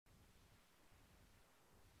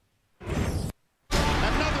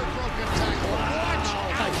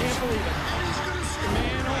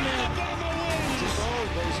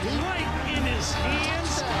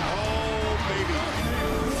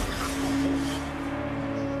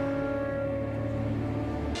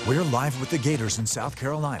We're live with the Gators in South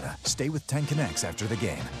Carolina. Stay with 10 Connects after the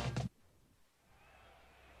game.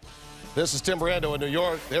 This is Tim Brando in New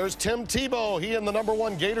York. There's Tim Tebow. He and the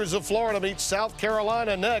 #1 Gators of Florida meet South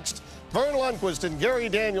Carolina next. Vern Lundquist and Gary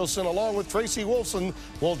Danielson, along with Tracy Wolfson,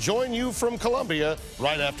 will join you from Columbia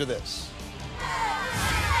right after this.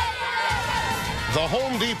 The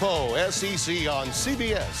Home Depot SEC on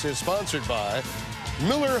CBS is sponsored by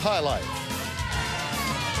Miller High Life,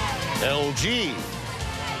 LG,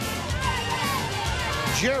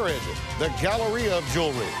 Jared, the Gallery of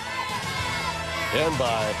Jewelry, and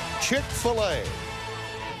by Chick-fil-A.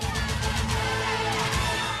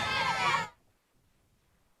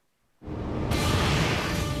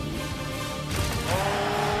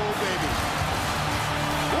 Oh, baby.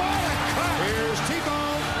 What a cut. Here's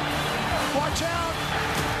Tebow. Watch out.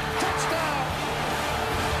 Touchdown.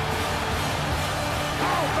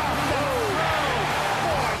 How about that?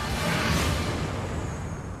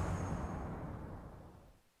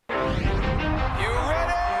 You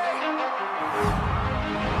ready?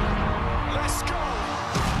 Let's go.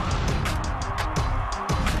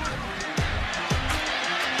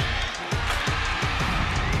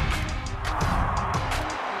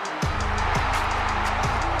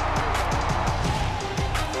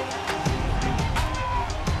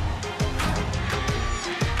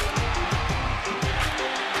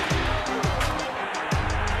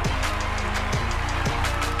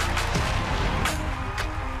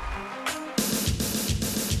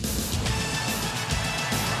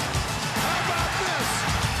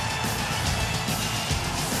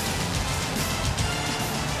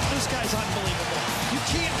 This guy's unbelievable. You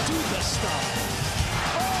can't do this stuff.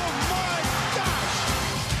 Oh my gosh!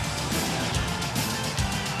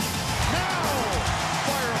 Now,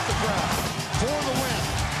 fire up the ground for the win.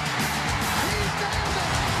 He nailed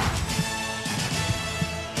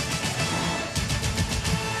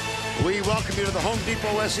it! We welcome you to the Home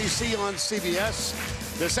Depot SEC on CBS.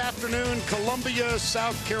 This afternoon, Columbia,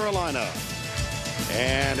 South Carolina.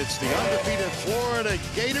 And it's the undefeated Florida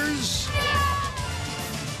Gators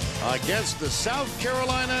against the South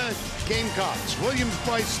Carolina Gamecocks.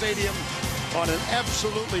 Williams-Brice Stadium on an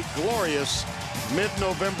absolutely glorious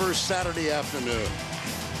mid-November Saturday afternoon.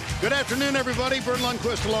 Good afternoon, everybody. Vern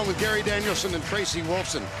Lundquist along with Gary Danielson and Tracy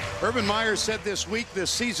Wolfson. Urban Meyer said this week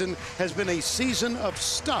this season has been a season of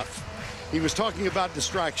stuff. He was talking about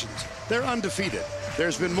distractions. They're undefeated.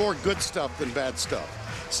 There's been more good stuff than bad stuff.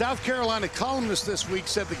 South Carolina columnist this week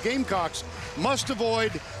said the Gamecocks must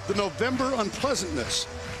avoid the November unpleasantness.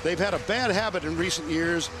 They've had a bad habit in recent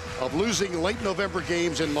years of losing late November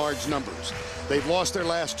games in large numbers. They've lost their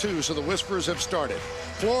last two, so the whispers have started.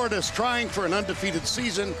 Florida's trying for an undefeated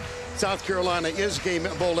season. South Carolina is Game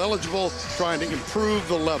Bowl eligible, trying to improve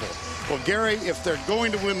the level. Well, Gary, if they're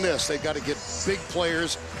going to win this, they've got to get big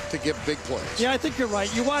players to get big plays. Yeah, I think you're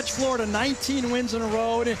right. You watch Florida, 19 wins in a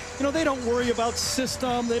row. And, you know, they don't worry about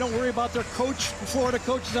system. They don't worry about their coach, Florida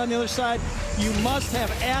coaches on the other side. You must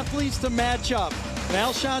have athletes to match up. And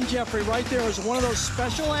Alshon Jeffrey right there is one of those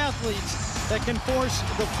special athletes that can force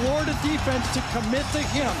the Florida defense to commit to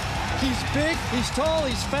him. He's big, he's tall,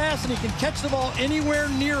 he's fast, and he can catch the ball anywhere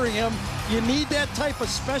near him. You need that type of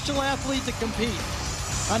special athlete to compete.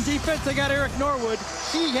 On defense, they got Eric Norwood.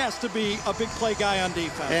 He has to be a big play guy on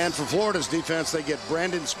defense. And for Florida's defense, they get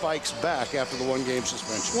Brandon Spikes back after the one-game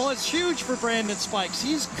suspension. Well, it's huge for Brandon Spikes.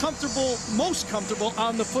 He's comfortable, most comfortable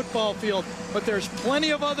on the football field. But there's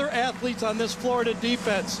plenty of other athletes on this Florida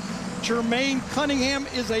defense. Jermaine Cunningham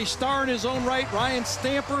is a star in his own right. Ryan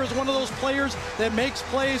Stamper is one of those players that makes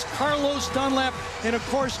plays. Carlos Dunlap, and of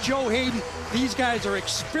course, Joe Hayden. These guys are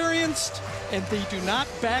experienced, and they do not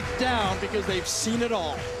back down because they've seen it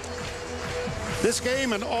all. This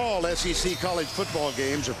game and all SEC college football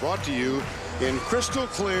games are brought to you in crystal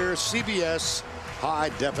clear CBS high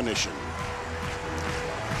definition.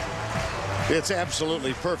 It's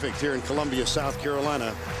absolutely perfect here in Columbia, South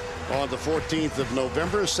Carolina on the 14th of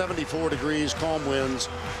November. 74 degrees, calm winds,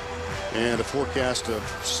 and a forecast of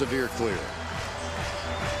severe clear.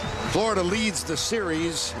 Florida leads the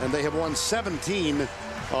series, and they have won 17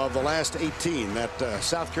 of the last 18. That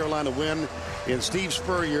South Carolina win in Steve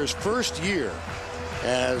Spurrier's first year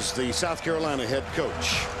as the South Carolina head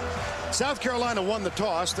coach. South Carolina won the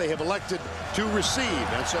toss. They have elected to receive,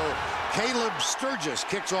 and so Caleb Sturgis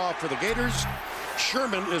kicks off for the Gators.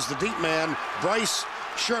 Sherman is the deep man. Bryce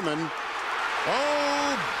Sherman.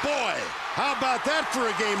 Oh boy, how about that for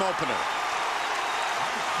a game opener?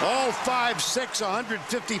 All 5'6",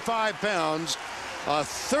 155 pounds. A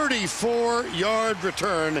 34-yard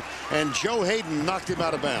return, and Joe Hayden knocked him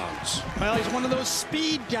out of bounds. Well, he's one of those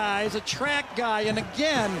speed guys, a track guy. And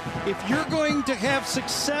again, if you're going to have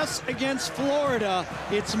success against Florida,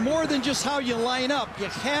 it's more than just how you line up. You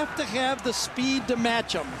have to have the speed to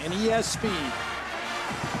match them, and he has speed.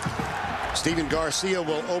 Steven Garcia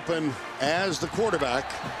will open as the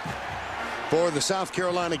quarterback for the South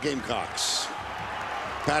Carolina Gamecocks.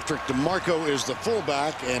 Patrick DeMarco is the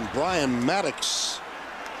fullback, and Brian Maddox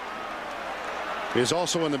is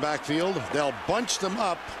also in the backfield. They'll bunch them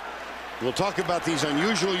up. We'll talk about these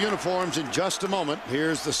unusual uniforms in just a moment.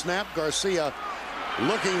 Here's the snap. Garcia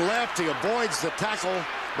looking left. He avoids the tackle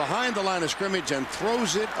behind the line of scrimmage and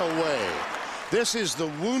throws it away. This is the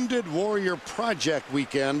Wounded Warrior Project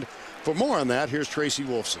weekend. For more on that, here's Tracy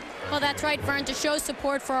Wolfson. Well, that's right, Vern. To show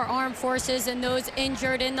support for our armed forces and those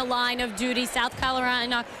injured in the line of duty, South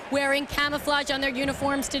Carolina wearing camouflage on their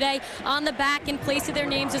uniforms today. On the back, in place of their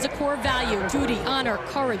names, is a core value: duty, honor,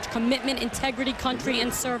 courage, commitment, integrity, country,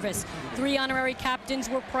 and service. 3 honorary captains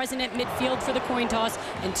were present at midfield for the coin toss,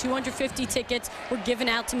 and 250 tickets were given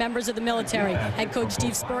out to members of the military. Head coach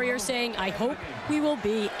Steve Spurrier saying, "I hope we will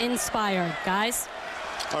be inspired." Guys?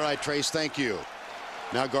 All right, Trace, thank you.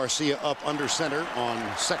 Now Garcia up under center on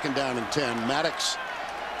 2nd down and 10. Maddox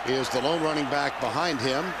is the lone running back behind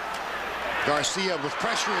him. Garcia with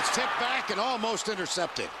pressure. It's tipped back and almost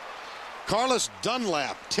intercepted. Carlos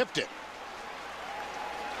Dunlap tipped it.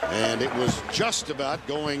 And it was just about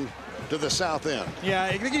going to the south end. Yeah,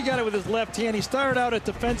 I think he got it with his left hand. He started out at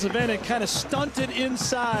defensive end and kind of stunted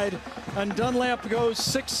inside. And Dunlap goes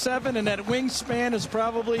 6'7", and that wingspan is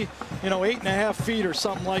probably, 8.5 feet or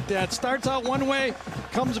something like that. Starts out one way,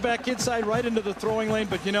 comes back inside right into the throwing lane.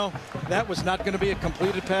 But, that was not going to be a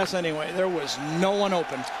completed pass anyway. There was no one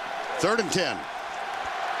open. 3rd and 10.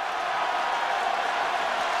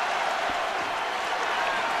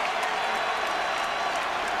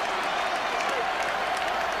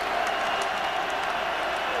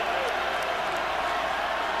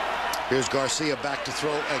 Here's Garcia back to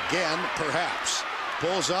throw again, perhaps.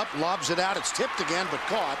 Pulls up, lobs it out. It's tipped again, but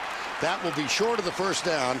caught. That will be short of the 1st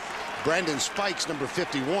down. Brandon Spikes, number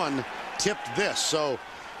 51, tipped this. So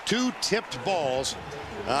 2 tipped balls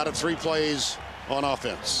out of 3 plays on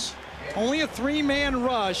offense. Only a 3-man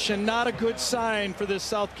rush, and not a good sign for this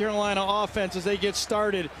South Carolina offense as they get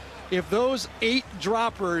started. If those 8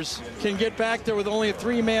 droppers can get back there with only a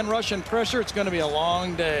 3-man rush and pressure, it's going to be a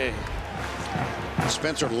long day.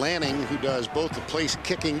 Spencer Lanning, who does both the place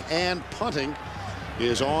kicking and punting,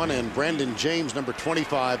 is on, and Brandon James, number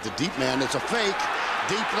 25, the deep man. It's a fake.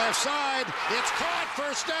 Deep left side. It's caught.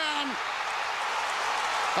 1st down.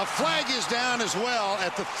 A flag is down as well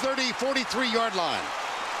at the 43-yard line.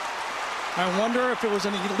 I wonder if it was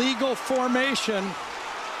an illegal formation.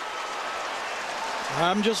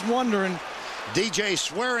 I'm just wondering. DJ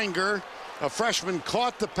Swearinger, a freshman,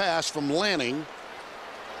 caught the pass from Lanning.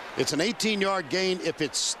 It's an 18-yard gain if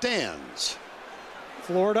it stands.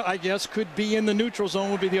 Florida, I guess, could be in the neutral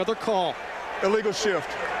zone would be the other call. Illegal shift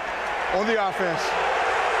on the offense.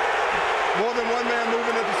 More than one man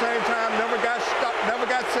moving at the same time. Never got stopped, never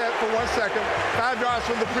got set for 1 second. 5 yards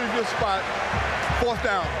from the previous spot. 4th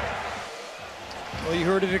down. Well, you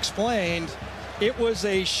heard it explained. It was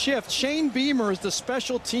a shift. Shane Beamer is the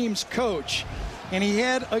special teams coach, and he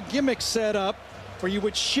had a gimmick set up where you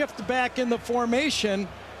would shift back in the formation,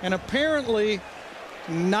 and apparently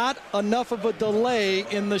not enough of a delay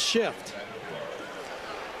in the shift.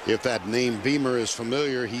 If that name Beamer is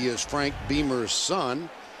familiar, he is Frank Beamer's son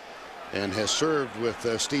and has served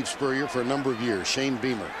with Steve Spurrier for a number of years. Shane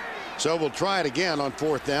Beamer. So we'll try it again on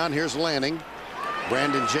 4th down. Here's Lanning.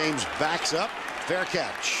 Brandon James backs up. Fair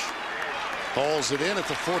catch. Hauls it in at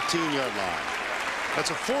the 14-yard line. That's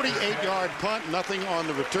a 48-yard punt. Nothing on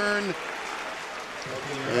the return.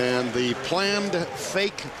 And the planned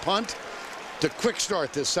fake punt to quick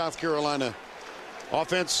start this South Carolina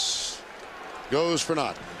offense goes for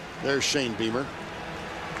naught. There's Shane Beamer.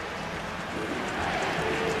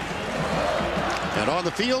 And on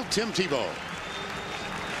the field, Tim Tebow.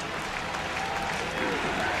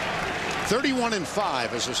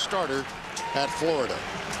 31-5 as a starter at Florida.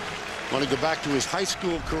 Want to go back to his high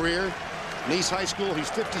school career. Nice High School,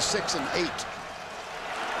 he's 56-8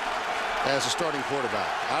 as a starting quarterback.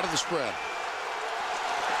 Out of the spread.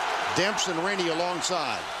 Demps and Rainey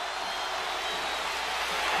alongside.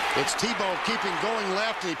 It's Tebow keeping going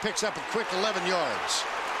left, and he picks up a quick 11 yards.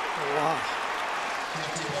 Wow.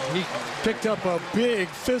 He picked up a big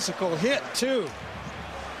physical hit, too.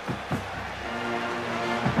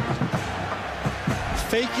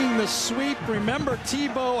 Faking the sweep. Remember,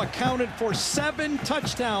 Tebow accounted for 7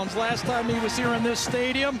 touchdowns last time he was here in this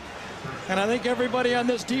stadium. And I think everybody on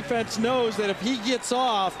this defense knows that if he gets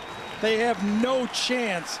off, they have no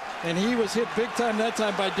chance. And he was hit big time that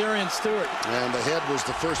time by Darian Stewart. And the head was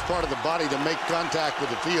the first part of the body to make contact with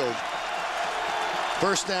the field.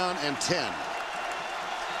 First down and 10.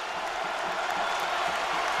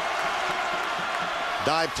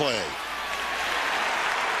 Dive play.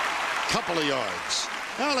 Couple of yards.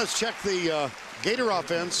 Now let's check the Gator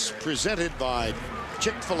offense presented by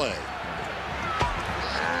Chick-fil-A.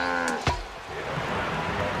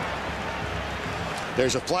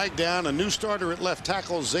 There's a flag down. A new starter at left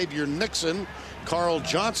tackle, Xavier Nixon. Carl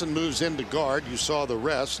Johnson moves into guard. You saw the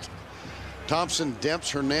rest. Thompson,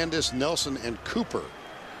 Demps, Hernandez, Nelson, and Cooper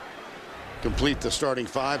complete the starting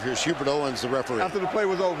 5. Here's Hubert Owens, the referee. After the play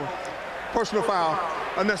was over, personal foul,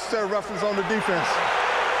 unnecessary roughness on the defense.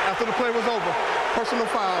 After the play was over, personal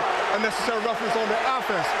foul, unnecessary roughness on the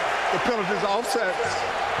offense. The penalty is offset.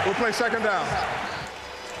 We'll play second down.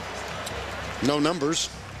 No numbers.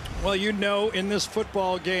 Well, you know, in this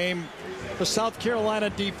football game, the South Carolina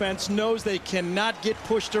defense knows they cannot get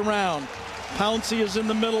pushed around. Pouncey is in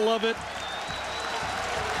the middle of it.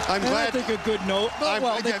 I'm glad. I think a good note.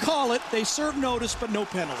 Well, they call it. They serve notice, but no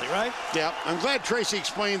penalty, right? Yeah, I'm glad Tracy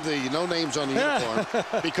explained the no names on the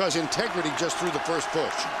uniform because integrity just threw the first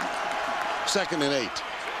push. 2nd and 8.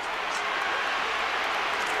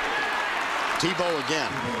 Tebow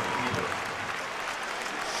again.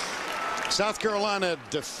 South Carolina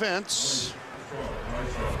defense.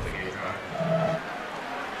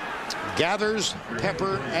 Gathers,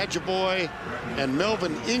 Pepper, Ajiboye, and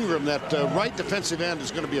Melvin Ingram. That right defensive end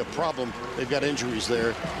is going to be a problem. They've got injuries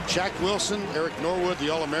there. Shaq Wilson, Eric Norwood, the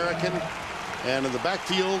All-American. And in the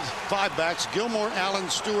backfield, 5 backs, Gilmore, Allen,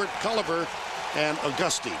 Stewart, Culliver, and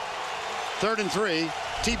Auguste. 3rd and 3,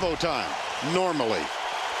 Tebow time, normally.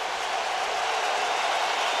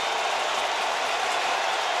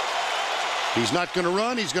 He's not going to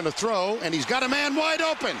run, he's going to throw, and he's got a man wide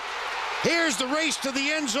open. Here's the race to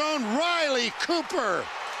the end zone. Riley Cooper.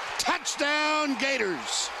 Touchdown,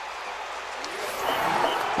 Gators.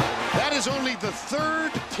 That is only the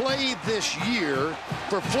 3rd play this year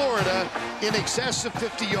for Florida in excess of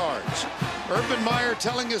 50 yards. Urban Meyer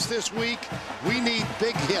telling us this week, we need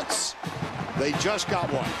big hits. They just got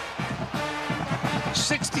one.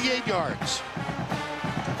 68 yards.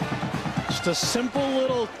 Just a simple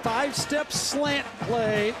little 5-step slant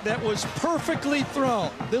play that was perfectly thrown.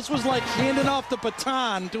 This was like handing off the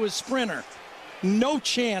baton to a sprinter. No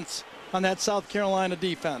chance on that South Carolina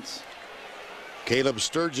defense. Caleb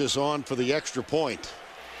Sturgis on for the extra point.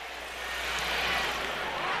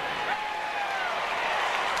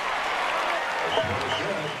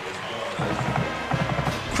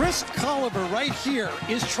 Chris Culliver right here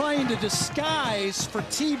is trying to disguise for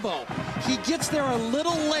Tebow. He gets there a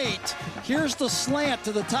little late. Here's the slant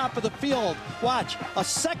to the top of the field. Watch, a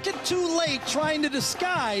second too late trying to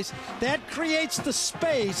disguise. That creates the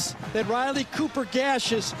space that Riley Cooper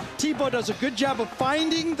gashes. Tebow does a good job of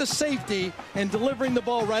finding the safety and delivering the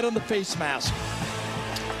ball right on the face mask.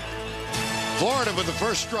 Florida with the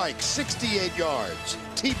first strike, 68 yards.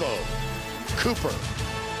 Tebow, Cooper,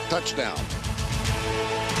 touchdown.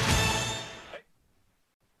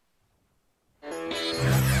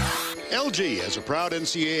 LG, as a proud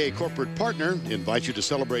NCAA corporate partner, invites you to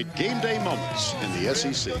celebrate game day moments in the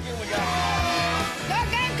SEC.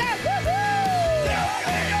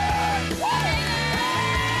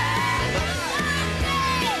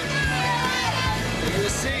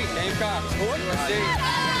 USC, Gamecocks. USC.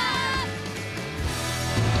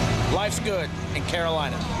 Life's good in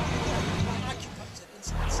Carolina.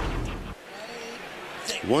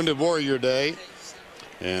 Wounded Warrior Day,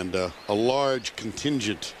 and a large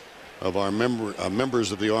contingent of our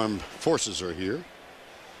members of the armed forces are here.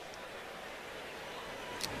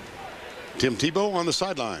 Tim Tebow on the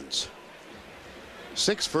sidelines.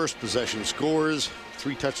 6 first possession scores,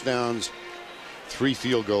 3 touchdowns, 3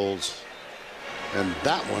 field goals, and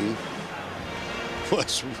that one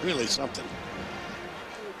was really something.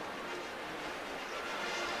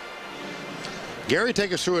 Gary,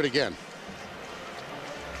 take us through it again.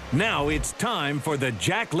 Now it's time for the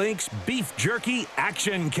Jack Link's Beef Jerky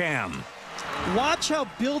Action Cam. Watch how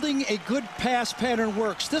building a good pass pattern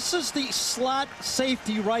works. This is the slot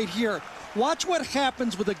safety right here. Watch what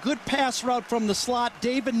happens with a good pass route from the slot.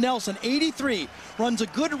 David Nelson, 83, runs a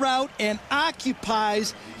good route and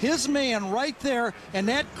occupies his man right there, and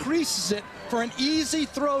that creases it for an easy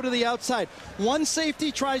throw to the outside. One safety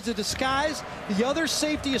tries to disguise. The other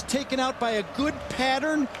safety is taken out by a good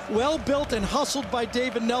pattern, well built and hustled by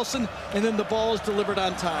David Nelson, and then the ball is delivered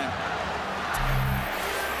on time.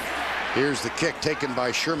 Here's the kick taken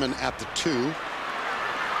by Sherman at the 2.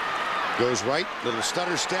 Goes right, little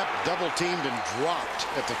stutter step, double teamed and dropped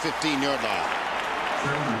at the 15-yard line.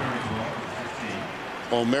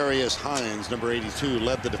 Omarius Hines, number 82,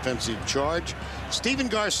 led the defensive charge. Steven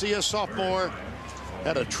Garcia, sophomore,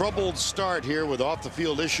 had a troubled start here with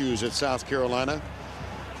off-the-field issues at South Carolina.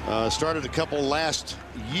 Started a couple last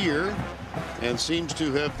year and seems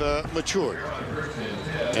to have matured.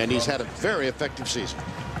 And he's had a very effective season.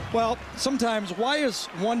 Well, sometimes, why is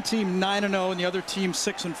one team 9-0 and the other team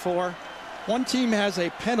 6-4? One team has a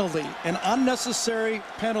penalty, an unnecessary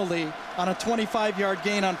penalty on a 25-yard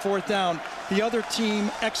gain on 4th down. The other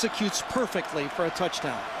team executes perfectly for a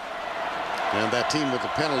touchdown. And that team with the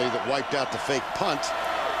penalty that wiped out the fake punt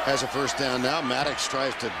has a 1st down now. Maddox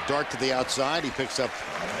tries to dart to the outside. He picks up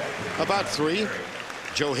about 3.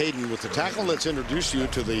 Joe Hayden with the tackle. Let's introduce you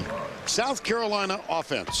to the South Carolina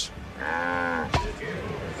offense.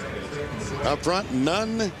 Up front,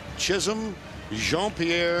 Nunn, Chisholm,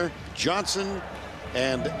 Jean-Pierre, Johnson,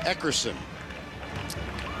 and Eckerson.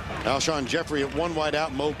 Alshon Jeffrey at 1 wide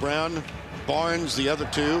out, Mo Brown, Barnes the other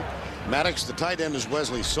 2. Maddox, the tight end, is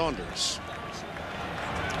Wesley Saunders.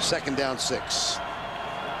 2nd down 6.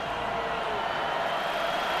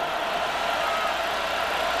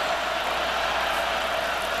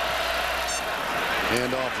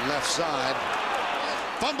 And off left side.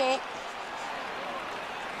 Fumble.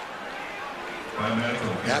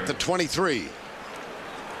 At the 23.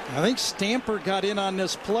 I think Stamper got in on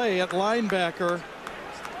this play at linebacker.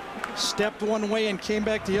 Stepped one way and came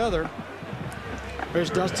back the other. There's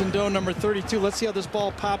Dustin Doe, number 32. Let's see how this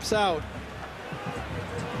ball pops out.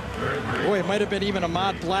 Boy, it might have been even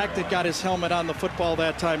Ahmad Black that got his helmet on the football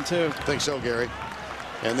that time, too. I think so, Gary.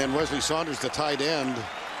 And then Wesley Saunders, the tight end,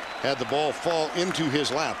 had the ball fall into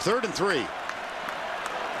his lap. 3rd and 3.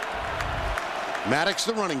 Maddox,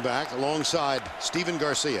 the running back, alongside Steven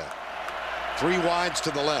Garcia. 3 wides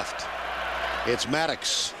to the left. It's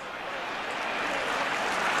Maddox.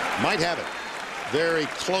 Might have it. Very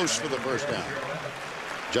close for the 1st down.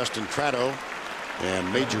 Justin Tratto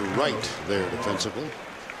and Major Wright there defensively.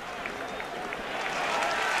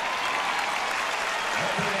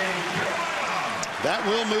 That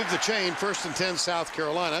will move the chain. 1st and 10, South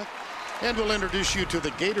Carolina. And we'll introduce you to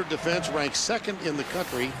the Gator defense, ranked 2nd in the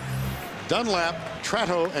country. Dunlap,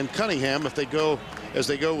 Tratto, and Cunningham as they go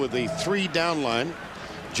with the 3 down line.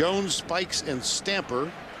 Jones, Spikes, and Stamper.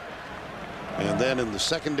 And then in the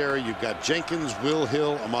secondary, you've got Jenkins, Will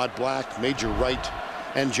Hill, Ahmad Black, Major Wright,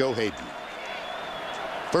 and Joe Hayden.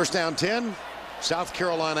 1st down 10, South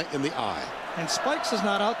Carolina in the eye. And Spikes is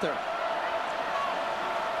not out there.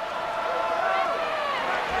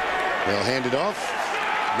 They'll hand it off.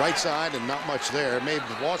 Right side, and not much there. May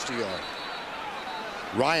have lost a yard.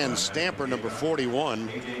 Ryan Stamper, number 41,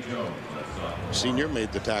 senior,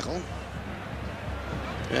 made the tackle.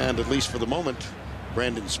 And at least for the moment,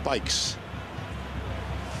 Brandon Spikes.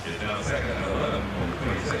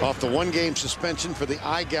 Off the 1-game suspension for the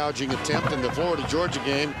eye gouging attempt in the Florida-Georgia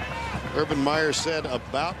game. Urban Meyer said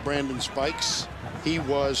about Brandon Spikes, he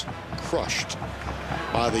was crushed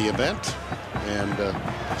by the event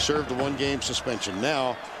and served a 1-game suspension.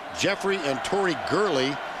 Now, Jeffrey and Torrey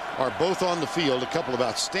Gurley are both on the field, a couple of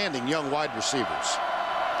outstanding young wide receivers.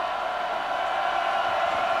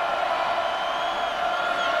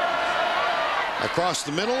 Across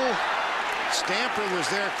the middle, Stamper was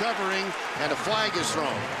there covering, and a flag is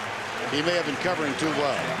thrown. He may have been covering too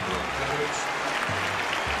well.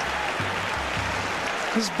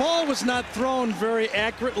 His ball was not thrown very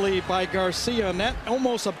accurately by Garcia, and that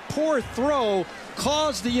almost a poor throw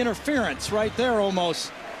caused the interference right there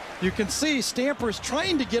almost. You can see Stamper's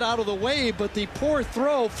trying to get out of the way, but the poor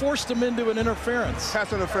throw forced him into an interference.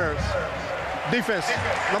 Pass interference. Defense,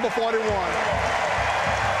 number 41.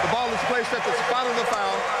 The ball is placed at the spot of the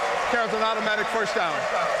foul. Carries an automatic 1st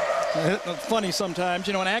down. Funny sometimes.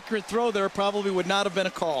 You know, an accurate throw there probably would not have been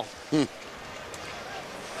a call.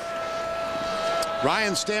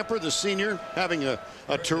 Ryan Stamper, the senior, having a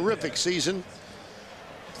terrific season.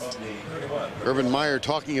 Urban Meyer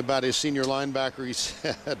talking about his senior linebacker. He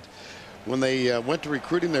said when they went to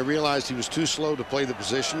recruit him, they realized he was too slow to play the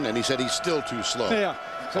position, and he said he's still too slow. Yeah.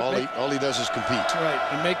 All he does is compete. Right,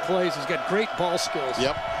 and make plays. He's got great ball skills.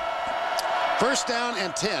 Yep. 1st down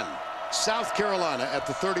and 10. South Carolina at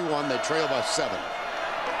the 31. They trail by 7.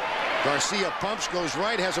 Garcia pumps, goes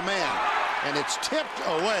right, has a man, and it's tipped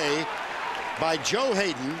away by Joe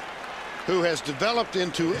Hayden, who has developed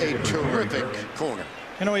into a terrific corner.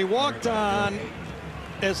 You know, he walked on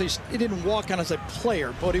he didn't walk on as a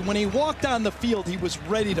player, but when he walked on the field, he was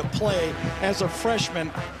ready to play as a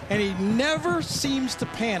freshman, and he never seems to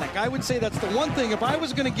panic. I would say that's the one thing, if I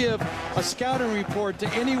was going to give a scouting report to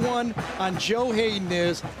anyone on Joe Hayden,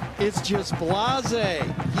 it's just blasé.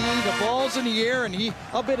 The ball's in the air, and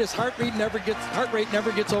I'll bet his heart rate never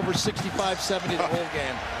gets over 65, 70 the whole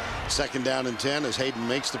game. 2nd down and 10 as Hayden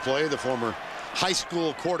makes the play, the former high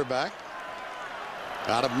school quarterback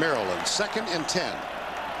out of Maryland. 2nd and 10.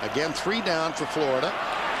 Again, 3 down for Florida.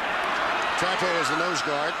 Trato is the nose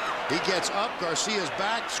guard. He gets up. Garcia's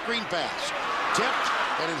back. Screen pass.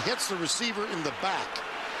 Tipped, and it hits the receiver in the back.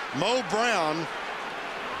 Mo Brown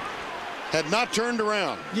had not turned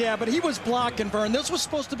around. Yeah, but he was blocking, Vern. This was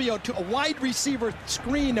supposed to be a wide receiver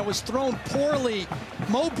screen that was thrown poorly.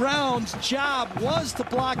 Mo Brown's job was to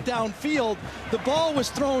block downfield. The ball was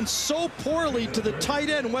thrown so poorly to the tight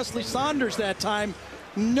end, Wesley Saunders, that time.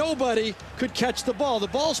 Nobody could catch the ball. The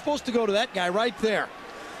ball's supposed to go to that guy right there.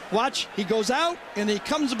 Watch, he goes out, and he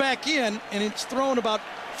comes back in, and it's thrown about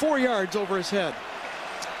 4 yards over his head.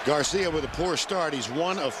 Garcia with a poor start. He's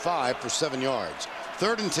 1 of 5 for 7 yards.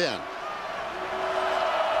 3rd and 10.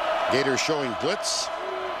 Gators showing blitz.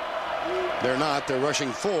 They're not. They're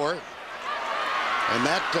rushing 4. And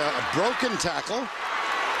that a broken tackle.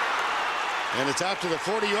 And it's out to the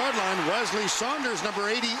 40-yard line. Wesley Saunders, number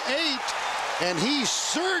 88. And he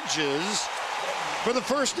surges for the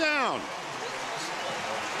 1st down.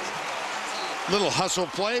 Little hustle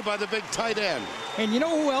play by the big tight end. And you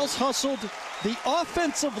know who else hustled? The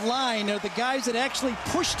offensive line are the guys that actually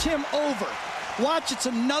pushed him over. Watch, it's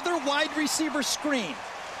another wide receiver screen.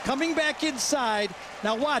 Coming back inside.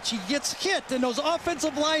 Now watch, he gets hit, and those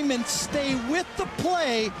offensive linemen stay with the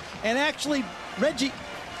play, and actually, Reggie,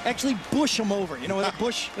 bush him over. You know what a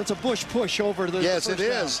bush? That's a bush push over the Yes, it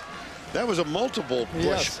down. is. That was a multiple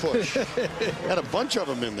push. Had a bunch of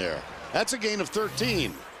them in there. That's a gain of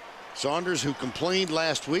 13. Saunders, who complained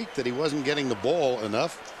last week that he wasn't getting the ball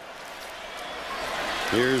enough.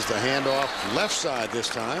 Here's the handoff left side this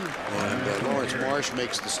time, and Lawrence Marsh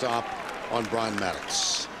makes the stop on Brian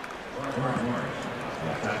Maddox.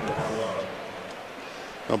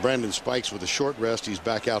 Well, Brandon Spikes with a short rest. He's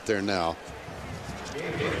back out there now.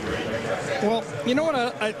 Well, you know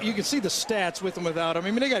what? You can see the stats with and without him.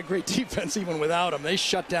 I mean, they got great defense even without him. They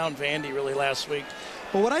shut down Vandy really last week.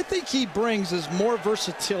 But what I think he brings is more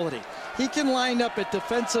versatility. He can line up at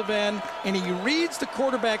defensive end, and he reads the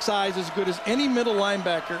quarterback's eyes as good as any middle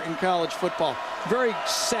linebacker in college football. Very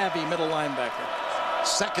savvy middle linebacker.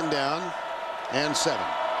 2nd down and 7.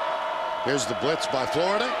 Here's the blitz by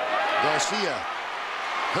Florida. Garcia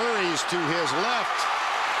hurries to his left.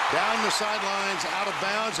 Down the sidelines, out of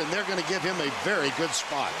bounds, and they're going to give him a very good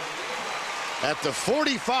spot. At the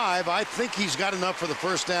 45, I think he's got enough for the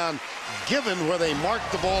 1st down, given where they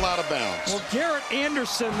marked the ball out of bounds. Well, Garrett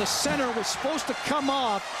Anderson, the center, was supposed to come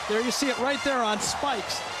off. There you see it right there on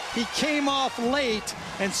Spikes. He came off late,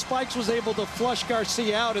 and Spikes was able to flush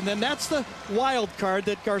Garcia out, and then that's the wild card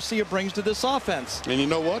that Garcia brings to this offense. And you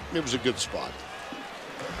know what? It was a good spot.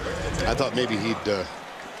 I thought maybe he'd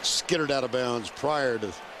skittered out of bounds prior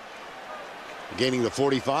to gaining the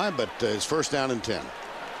 45, but his 1st down and 10.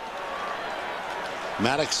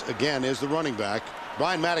 Maddox again is the running back.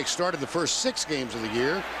 Brian Maddox started the first 6 games of the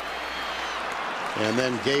year and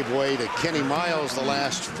then gave way to Kenny Miles the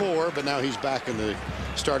last 4, but now he's back in the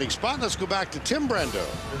starting spot. Let's go back to Tim Brando.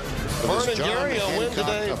 Vernon Gary will win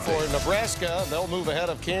today for Nebraska. They'll move ahead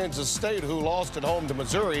of Kansas State, who lost at home to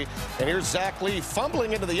Missouri. And here's Zach Lee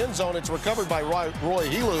fumbling into the end zone. It's recovered by Roy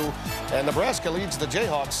Helu, and Nebraska leads the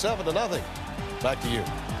Jayhawks 7-0. Back to you.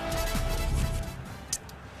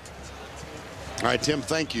 All right, Tim,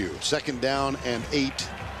 thank you. 2nd down and 8.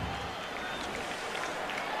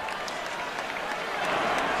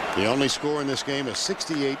 The only score in this game, a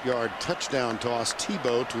 68-yard touchdown toss,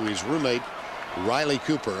 Tebow to his roommate, Riley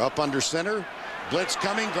Cooper. Up under center. Blitz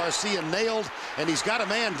coming. Garcia nailed, and he's got a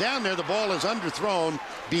man down there. The ball is underthrown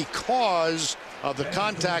because of the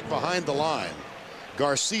contact behind the line.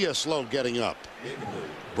 Garcia slow getting up.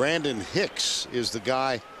 Brandon Hicks is the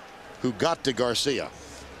guy who got to Garcia.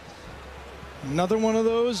 Another one of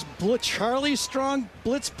those Charlie Strong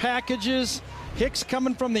blitz packages. Hicks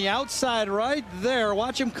coming from the outside right there.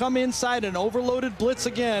 Watch him come inside, an overloaded blitz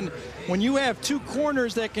again. When you have 2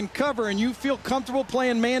 corners that can cover and you feel comfortable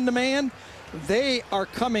playing man-to-man, they are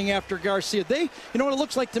coming after Garcia. You know what it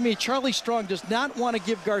looks like to me? Charlie Strong does not want to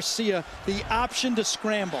give Garcia the option to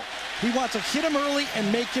scramble. He wants to hit him early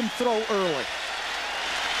and make him throw early.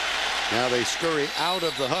 Now they scurry out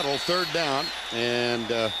of the huddle, 3rd down,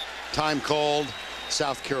 and time called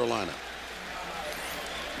South Carolina.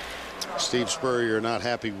 Steve Spurrier not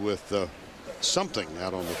happy with something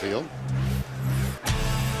out on the field.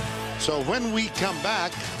 So when we come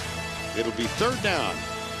back, it'll be 3rd down,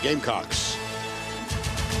 Gamecocks.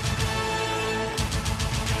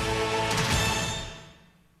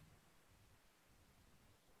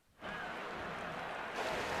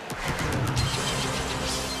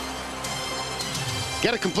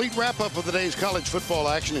 Get a complete wrap-up of the day's college football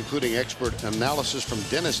action, including expert analysis from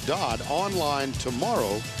Dennis Dodd, online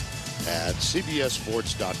tomorrow at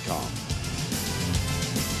CBSSports.com.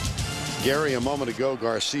 Gary, a moment ago,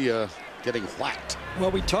 Garcia getting whacked. Well,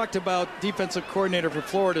 we talked about defensive coordinator for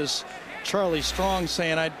Florida's Charlie Strong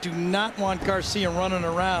saying, I do not want Garcia running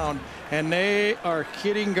around, and they are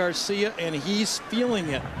hitting Garcia, and he's feeling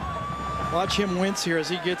it. Watch him wince here as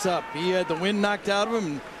he gets up. He had the wind knocked out of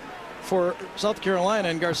him. For South Carolina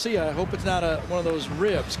and Garcia, I hope it's not one of those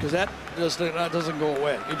ribs, because that doesn't go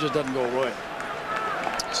away. It just doesn't go away.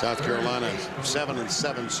 South Carolina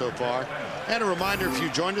 7-7 so far. And a reminder, if you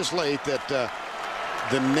joined us late, that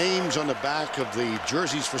the names on the back of the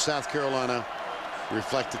jerseys for South Carolina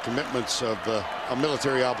reflect the commitments of a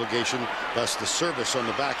military obligation, thus the service on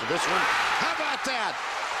the back of this one. How about that?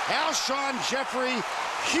 Alshon Jeffrey,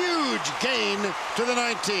 huge gain to the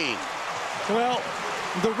 19. Well,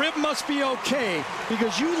 the rib must be okay,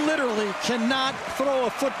 because you literally cannot throw a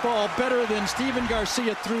football better than Steven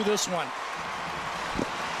Garcia threw this one.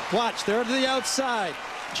 Watch, they're to the outside.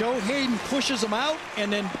 Joe Hayden pushes him out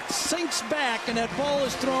and then sinks back, and that ball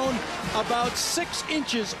is thrown about 6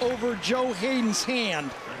 inches over Joe Hayden's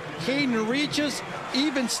hand. Hayden reaches.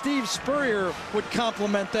 Even Steve Spurrier would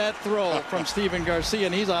compliment that throw from Steven Garcia,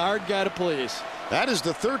 and he's a hard guy to please. That is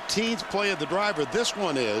the 13th play of the driver. This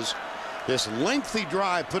one is this lengthy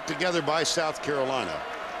drive put together by South Carolina.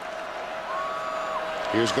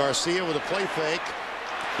 Here's Garcia with a play fake.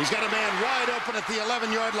 He's got a man wide open at the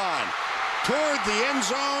 11-yard line. Toward the end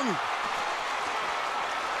zone.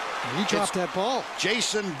 He dropped that ball.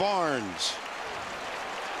 Jason Barnes.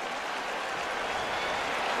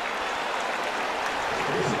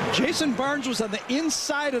 Jason Barnes was on the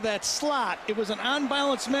inside of that slot. It was an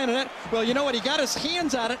unbalanced man. And well, you know what? He got his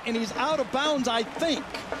hands on it, and he's out of bounds, I think.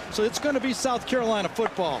 So it's going to be South Carolina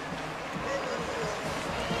football.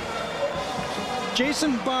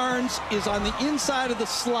 Jason Barnes is on the inside of the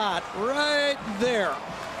slot right there.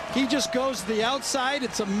 He just goes to the outside.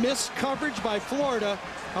 It's a missed coverage by Florida.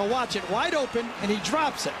 I'll watch it wide open, and he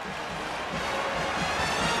drops it.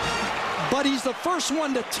 But he's the first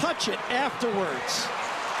one to touch it afterwards.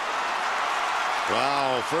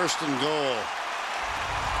 Wow, 1st and goal.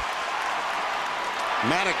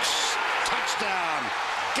 Maddox, touchdown,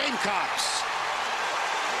 Gamecocks.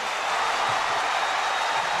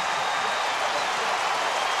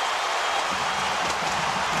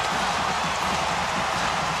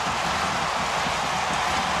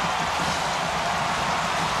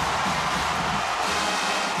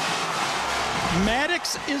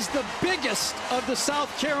 Maddox is the biggest of the South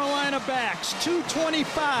Carolina backs,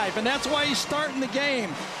 225, and that's why he's starting the game.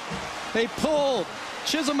 They pulled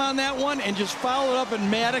Chisholm on that one and just followed up, and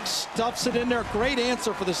Maddox stuffs it in there. Great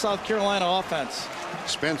answer for the South Carolina offense.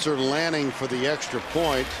 Spencer Lanning for the extra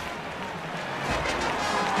point.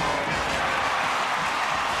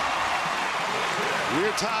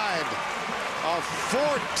 We're tied. A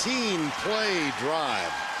 14-play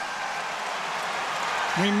drive.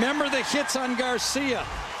 Remember the hits on Garcia.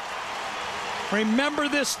 Remember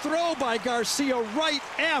this throw by Garcia right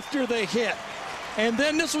after the hit. And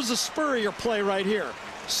then this was a Spurrier play right here.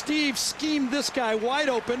 Steve schemed this guy wide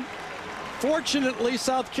open. Fortunately,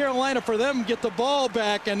 South Carolina, for them, get the ball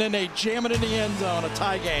back, and then they jam it in the end zone, a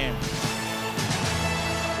tie game.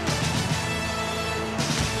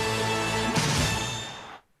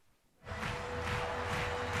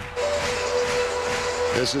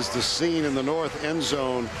 This is the scene in the north end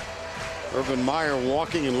zone. Urban Meyer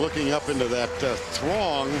walking and looking up into that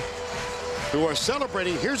throng who are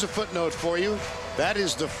celebrating. Here's a footnote for you. That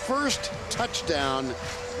is the first touchdown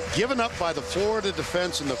given up by the Florida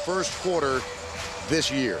defense in the first quarter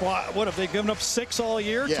this year. Well, what have they given up 6 all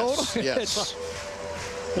year total? Yes.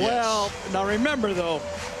 Well, now remember though,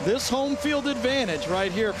 this home field advantage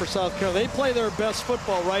right here for South Carolina. They play their best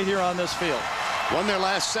football right here on this field. Won their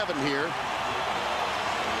last 7 here.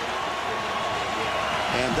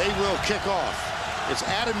 And they will kick off. It's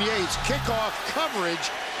Adam Yates, kickoff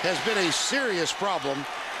coverage has been a serious problem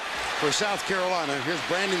for South Carolina. Here's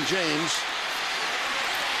Brandon James.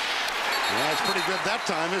 That's pretty good that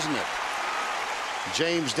time, isn't it?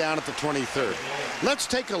 James down at the 23rd. Let's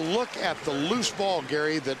take a look at the loose ball,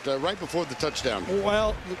 Gary, that right before the touchdown.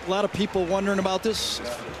 Well, a lot of people wondering about this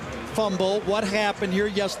fumble. What happened here?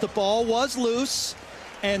 Yes, the ball was loose.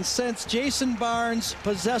 And since Jason Barnes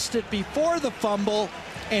possessed it before the fumble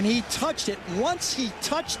and he touched it, once he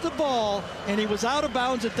touched the ball and he was out of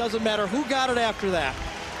bounds, it doesn't matter who got it after that.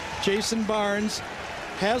 Jason Barnes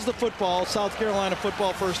has the football. South Carolina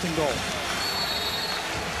football, 1st and goal.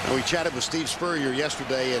 And we chatted with Steve Spurrier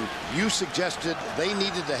yesterday, and you suggested they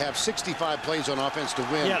needed to have 65 plays on offense to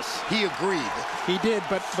win. Yes. He agreed. He did,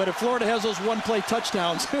 but if Florida has those one-play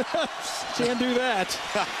touchdowns, can't do that.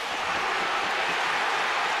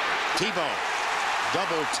 Tebow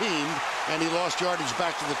double teamed, and he lost yardage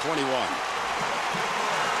back to the 21.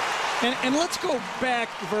 And let's go back,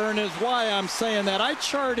 Vern, is why I'm saying that. I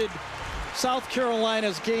charted South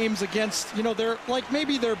Carolina's games against, they're like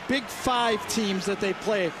maybe their Big 5 teams that they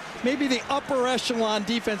play. Maybe the upper echelon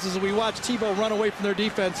defenses. We watch Tebow run away from their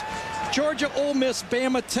defense. Georgia, Ole Miss,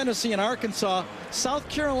 Bama, Tennessee, and Arkansas. South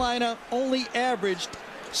Carolina only averaged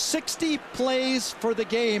 60 plays for the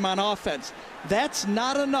game on offense. That's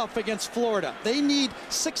not enough against Florida. They need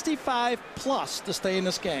 65 plus to stay in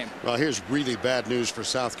this game. Well, here's really bad news for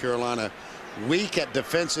South Carolina. Weak at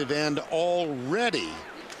defensive end already.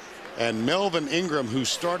 And Melvin Ingram, who's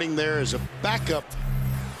starting there as a backup,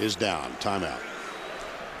 is down. Timeout.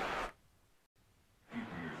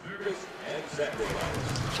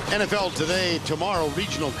 NFL Today, tomorrow,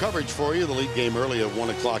 regional coverage for you. The league game early at 1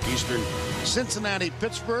 o'clock Eastern. Cincinnati,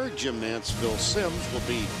 Pittsburgh. Jim Nance, Phil Simms will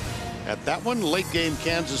be at that one. Late game,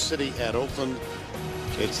 Kansas City at Oakland.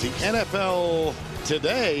 It's the NFL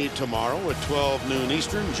Today tomorrow at 12 noon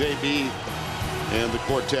Eastern. JB and the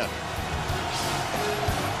quartet.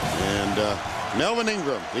 And Melvin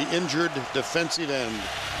Ingram, the injured defensive end,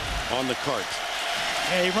 on the cart.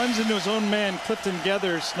 Hey, he runs into his own man, Clifton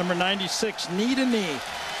Geathers, number 96, knee to knee.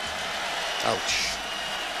 Ouch.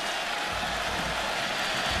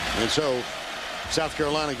 And so South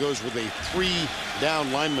Carolina goes with a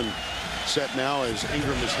 3-down lineman set now as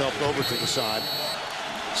Ingram is helped over to the side.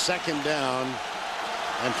 2nd down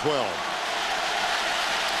and 12.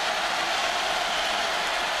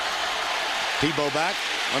 Tebow back,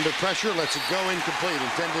 under pressure, lets it go, incomplete,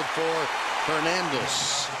 intended for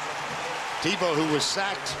Hernandez. Tebow, who was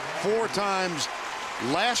sacked 4 times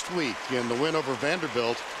last week in the win over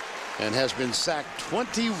Vanderbilt and has been sacked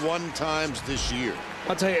 21 times this year.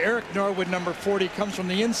 I'll tell you, Eric Norwood, number 40, comes from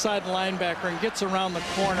the inside linebacker and gets around the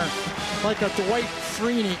corner like a Dwight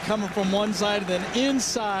Freeney coming from one side and then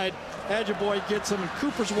inside. Adjuboy gets him, and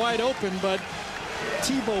Cooper's wide open, but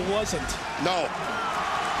Tebow wasn't. No.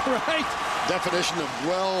 Right? Definition of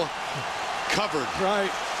well covered. Right.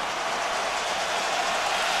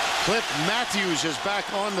 Cliff Matthews is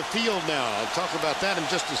back on the field now. I'll talk about that in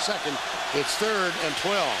just a second. It's 3rd and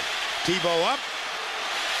 12. Tebow up.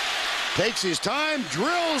 Takes his time,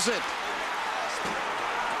 drills it.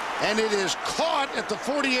 And it is caught at the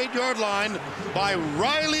 48-yard line by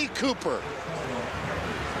Riley Cooper.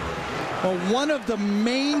 Well, one of the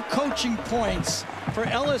main coaching points for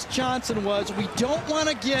Ellis Johnson was we don't want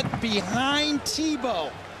to get behind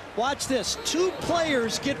Tebow. Watch this. 2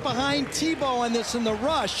 players get behind Tebow on this in the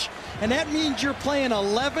rush, and that means you're playing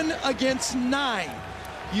 11 against 9.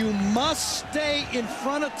 You must stay in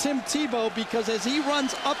front of Tim Tebow because as he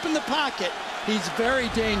runs up in the pocket, he's very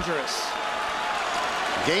dangerous.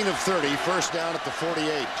 Gain of 30, 1st down at the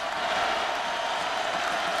 48.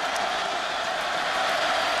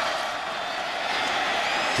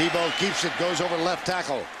 Tebow keeps it, goes over left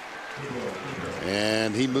tackle.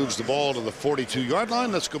 And he moves the ball to the 42-yard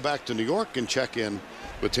line. Let's go back to New York and check in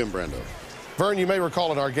with Tim Brando. Vern, you may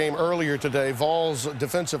recall in our game earlier today, Vols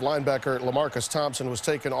defensive linebacker LaMarcus Thompson was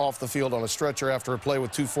taken off the field on a stretcher after a play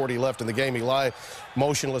with 2:40 left in the game. He lay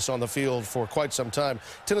motionless on the field for quite some time.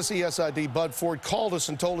 Tennessee SID Bud Ford called us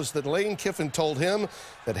and told us that Lane Kiffin told him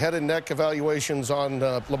that head and neck evaluations on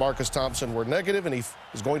LaMarcus Thompson were negative, and he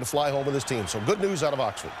is going to fly home with his team. So good news out of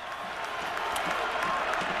Oxford.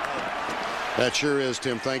 That sure is,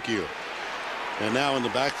 Tim. Thank you. And now in the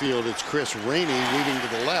backfield, it's Chris Rainey leading to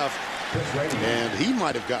the left. And he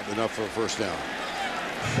might have gotten enough for a 1st down.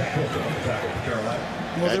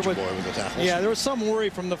 There was some worry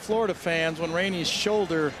from the Florida fans when Rainey's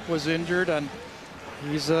shoulder was injured, and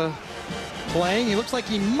he's playing. He looks like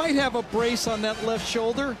he might have a brace on that left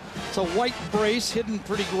shoulder. It's a white brace hidden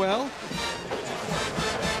pretty well.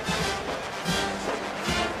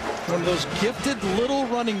 One of those gifted little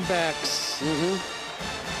running backs.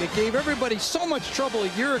 It gave everybody so much trouble a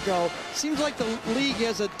year ago. Seems like the league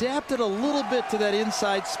has adapted a little bit to that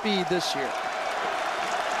inside speed this year.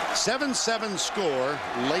 7-7 score,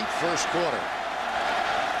 late first quarter.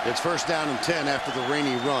 It's first down and 10 after the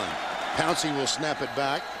rainy run. Pouncey will snap it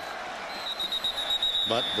back.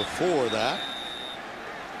 But before that,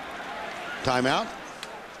 timeout,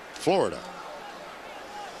 Florida.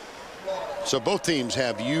 So both teams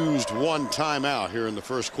have used one timeout here in the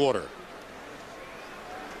first quarter.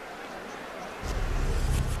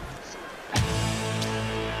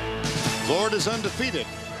 Florida's undefeated.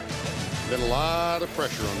 Been a lot of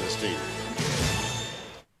pressure on this team.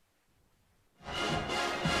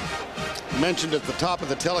 Mentioned at the top of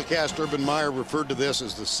the telecast, Urban Meyer referred to this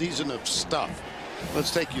as the season of stuff.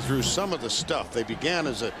 Let's take you through some of the stuff. They began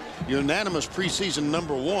as a unanimous preseason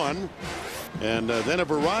 #1, and then a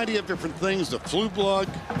variety of different things. The flu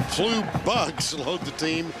bugs load the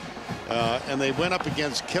team, and they went up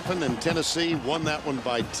against Kiffin in Tennessee, won that one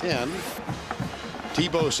by 10.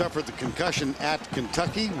 Tebow suffered the concussion at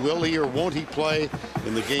Kentucky. Will he or won't he play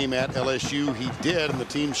in the game at LSU? He did, and the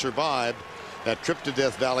team survived that trip to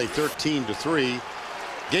Death Valley 13-3.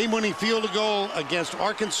 Game-winning field goal against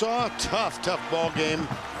Arkansas. Tough ball game.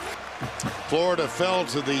 Florida fell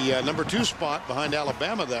to the #2 spot behind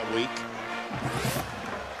Alabama that week.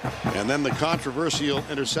 And then the controversial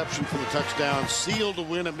interception for the touchdown sealed a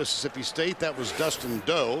win at Mississippi State. That was Dustin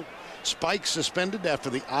Doe. Spike suspended after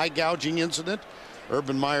the eye gouging incident.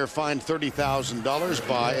 Urban Meyer fined $30,000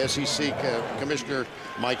 by SEC Commissioner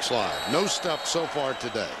Mike Sly. No stuff so far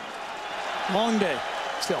today. Long day.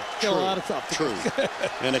 Still a lot of stuff. True.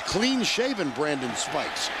 And a clean-shaven Brandon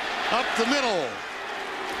Spikes. Up the middle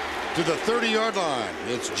to the 30-yard line.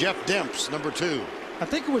 It's Jeff Demps, #2. I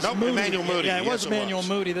think it was Moody. Emmanuel Moody. Yeah, it was Emmanuel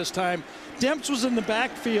Moody this time. Demps was in the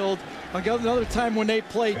backfield. Another time when they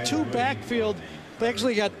played two backfield, they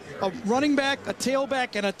actually got a running back, a tailback,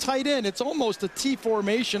 and a tight end. It's almost a T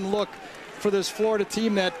formation look for this Florida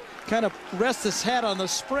team that kind of rests its hat on the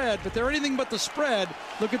spread, but they're anything but the spread.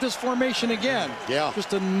 Look at this formation again. Yeah.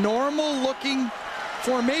 Just a normal looking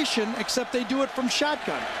formation, except they do it from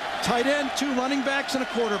shotgun. Tight end, 2 running backs, and a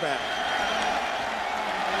quarterback.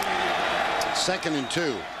 2nd and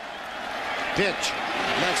 2. Pitch,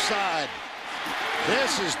 left side.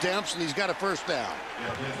 This is Demps, and he's got a first down.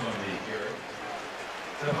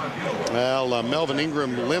 Well, Melvin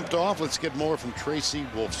Ingram limped off. Let's get more from Tracy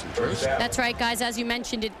Wolfson. Tracy. That's right, guys. As you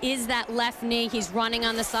mentioned, it is that left knee. He's running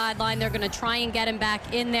on the sideline. They're going to try and get him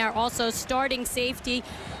back in there. Also, starting safety,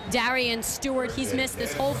 Darian Stewart. He's missed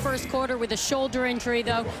this whole first quarter with a shoulder injury,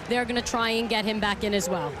 though. They're going to try and get him back in as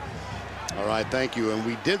well. All right, thank you. And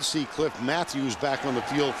we did see Cliff Matthews back on the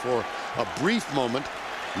field for a brief moment.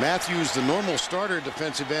 Matthews, the normal starter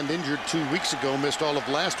defensive end, injured 2 weeks ago, missed all of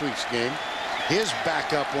last week's game. His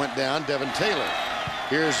backup went down, Devin Taylor.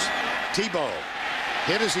 Here's Tebow.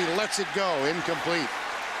 Hit as he lets it go, incomplete.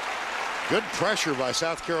 Good pressure by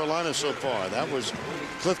South Carolina so far. That was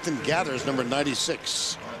Clifton Gathers, number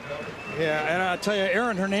 96. Yeah, and I'll tell you,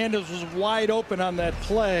 Aaron Hernandez was wide open on that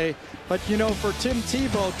play. But, you know, for Tim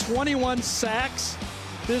Tebow, 21 sacks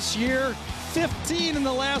this year, 15 in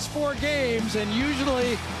the last 4 games, and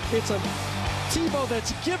usually it's a Tebow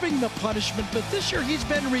that's giving the punishment, but this year he's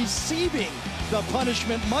been receiving the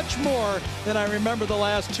punishment much more than I remember the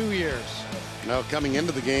last 2 years. Now, coming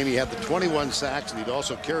into the game, he had the 21 sacks, and he'd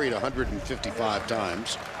also carried 155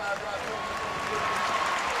 times.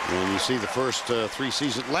 And you see the first 3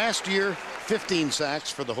 seasons. Last year, 15 sacks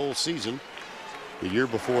for the whole season. The year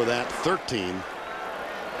before that, 13.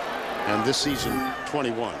 And this season,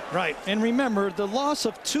 21. Right. And remember, the loss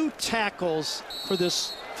of 2 tackles for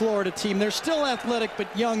this Florida team. They're still athletic but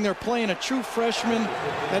young. They're playing a true freshman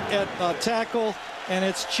at tackle, and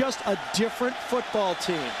it's just a different football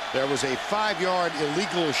team. There was a 5-yard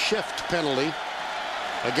illegal shift penalty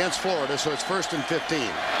against Florida, so it's 1st and 15.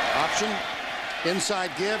 Option, inside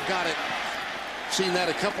give, got it. Seen that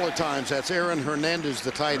a couple of times. That's Aaron Hernandez,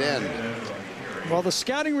 the tight end. Well, the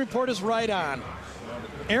scouting report is right on.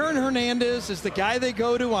 Aaron Hernandez is the guy they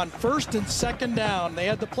go to on 1st and 2nd down. They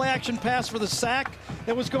had the play action pass for the sack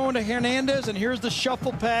that was going to Hernandez, and here's the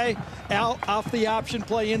shuffle pay out off the option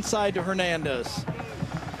play inside to Hernandez.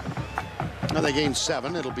 Now they gained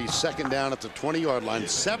 7. It'll be 2nd down at the 20-yard line.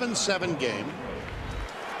 7-7 game.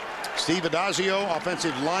 Steve Adazio,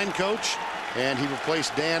 offensive line coach, and he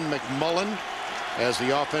replaced Dan McMullen as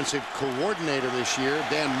the offensive coordinator this year.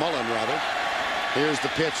 Dan Mullen, rather. Here's the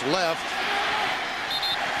pitch left.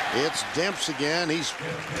 It's Demps again. He's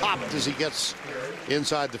popped as he gets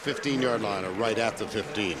inside the 15-yard line, or right at the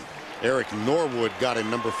 15. Eric Norwood got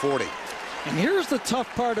him, number 40. And here's the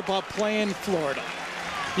tough part about playing Florida.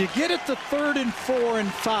 You get it to 3rd and 4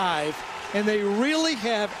 and 5, and they really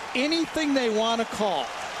have anything they want to call.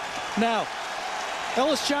 Now,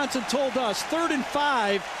 Ellis Johnson told us 3rd and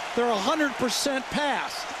 5, they're 100%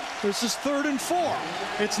 pass. This is 3rd and 4.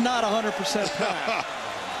 It's not 100% pass.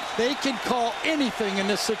 They can call anything in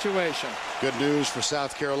this situation. Good news for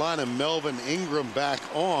South Carolina. Melvin Ingram back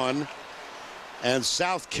on. And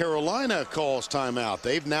South Carolina calls timeout.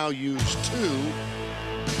 They've now used 2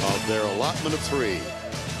 of their allotment of 3.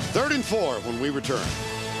 3rd and 4 when we return.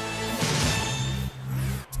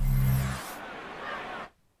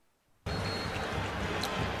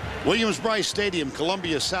 Williams-Brice Stadium,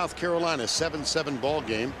 Columbia, South Carolina, 7-7 ball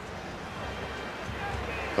game.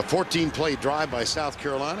 A 14-play drive by South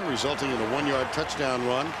Carolina resulting in a 1-yard touchdown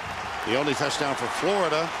run. The only touchdown for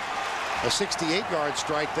Florida. A 68-yard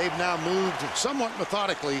strike. They've now moved somewhat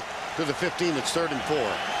methodically to the 15. It's 3rd and 4.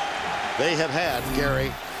 They have had,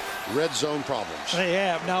 Gary, red zone problems. They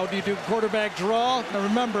have. Now, do you do quarterback draw? Now,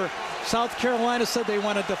 remember, South Carolina said they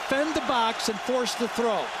want to defend the box and force the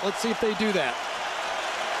throw. Let's see if they do that.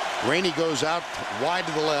 Rainey goes out wide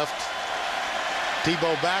to the left.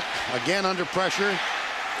 Tebow back again under pressure,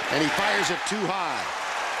 and he fires it too high.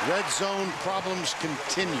 Red zone problems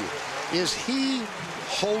continue. Is he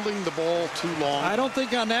holding the ball too long? I don't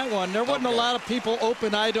think on that one. There wasn't a lot of people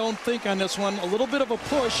open, I don't think, on this one. A little bit of a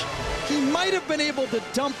push. He might have been able to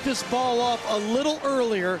dump this ball off a little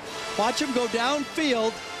earlier. Watch him go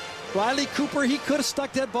downfield. Riley Cooper, he could have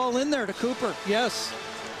stuck that ball in there to Cooper. Yes.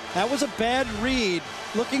 That was a bad read.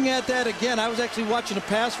 Looking at that again, I was actually watching a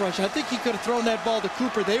pass rush. I think he could have thrown that ball to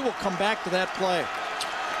Cooper. They will come back to that play.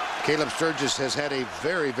 Caleb Sturgis has had a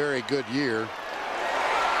very, very good year.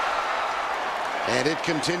 And it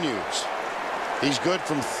continues. He's good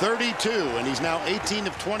from 32, and he's now 18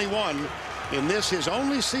 of 21 in this, his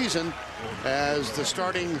only season as the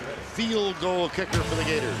starting field goal kicker for the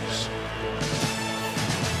Gators.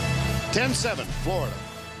 10-7, Florida.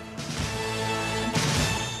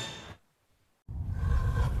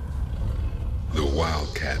 The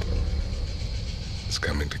Wildcat is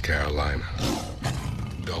coming to Carolina.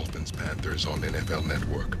 Dolphins, Panthers on NFL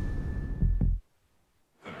Network.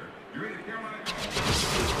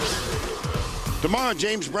 Tomorrow,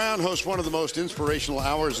 James Brown hosts one of the most inspirational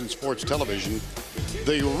hours in sports television,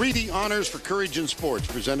 the Reedy Honors for Courage in Sports,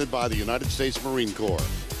 presented by the United States Marine Corps.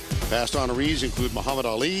 Past honorees include Muhammad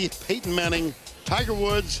Ali, Peyton Manning, Tiger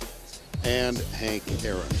Woods, and Hank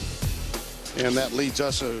Aaron. And that leads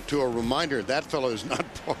us to a reminder that fellow is not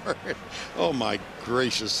part. Oh, my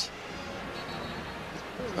gracious.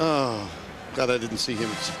 Oh, God, I didn't see him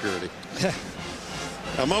in security.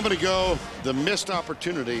 A moment ago, the missed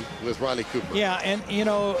opportunity with Riley Cooper. Yeah, and, you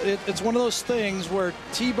know, it's one of those things where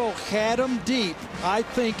Tebow had him deep, I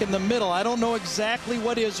think, in the middle. I don't know exactly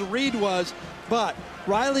what his read was, but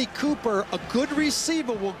Riley Cooper, a good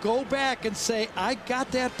receiver, will go back and say, I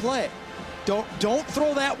got that play. Don't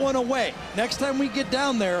throw that one away. Next time we get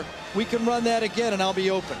down there, we can run that again, and I'll be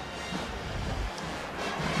open.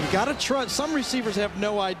 You got to trust. Some receivers have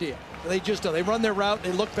no idea. They just do. They run their route,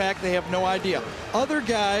 they look back, they have no idea. Other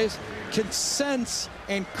guys can sense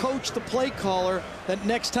and coach the play caller that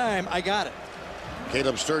next time, I got it.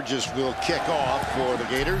 Caleb Sturgis will kick off for the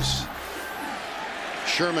Gators.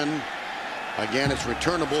 Sherman, again, it's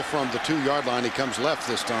returnable from the 2-yard line. He comes left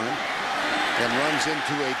this time and runs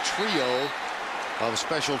into a trio of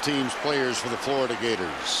special teams players for the Florida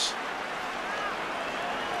Gators.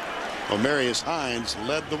 Omarius Hines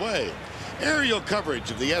led the way. Aerial coverage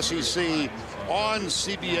of the SEC on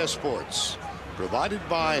CBS Sports, provided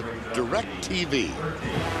by DirecTV.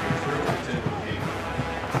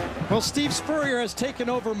 Well, Steve Spurrier has taken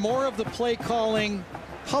over more of the play calling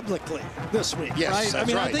publicly this week. Yes, right? that's I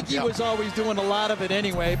mean, right. I think he was always doing a lot of it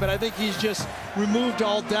anyway, but I think he's just removed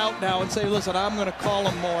all doubt now and say, listen, I'm going to call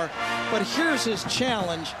him more. But here's his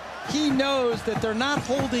challenge. He knows that they're not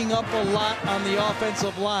holding up a lot on the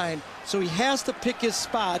offensive line, so he has to pick his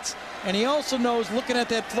spots. And he also knows, looking at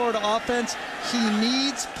that Florida offense, he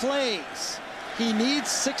needs plays. He needs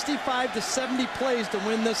 65 to 70 plays to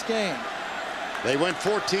win this game. They went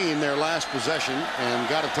 14 their last possession and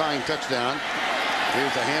got a tying touchdown.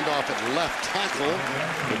 Here's a handoff at left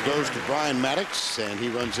tackle. It goes to Brian Maddox, and he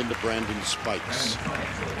runs into Brandon Spikes.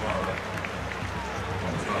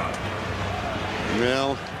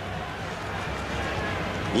 Well,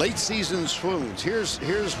 late season swoons. Here's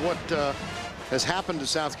what has happened to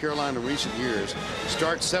South Carolina in recent years.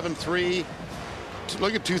 Start 7-3.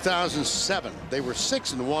 Look at 2007. They were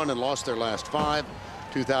 6-1 and lost their last 5.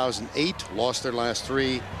 2008 lost their last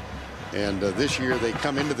 3. And this year they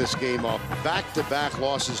come into this game off back-to-back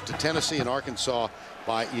losses to Tennessee and Arkansas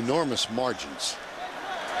by enormous margins.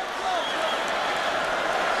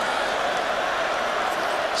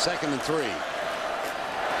 2nd and 3.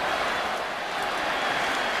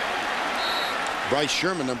 Bryce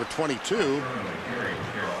Sherman, number 22,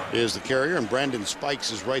 is the carrier, and Brandon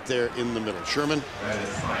Spikes is right there in the middle. Sherman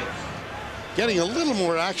getting a little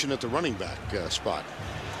more action at the running back spot.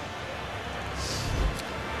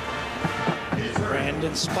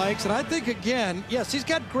 Brandon Spikes, and I think, again, yes, he's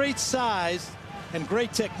got great size and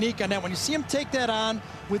great technique on that. When you see him take that on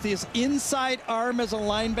with his inside arm as a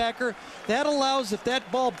linebacker, that allows, if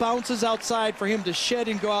that ball bounces outside, for him to shed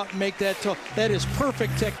and go out and make that toe. That is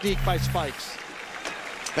perfect technique by Spikes.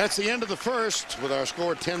 That's the end of the first with our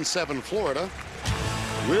score 10-7 Florida.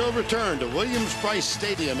 We'll return to Williams-Brice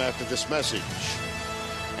Stadium after this message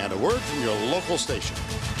and a word from your local station.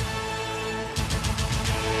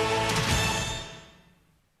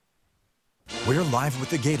 We're live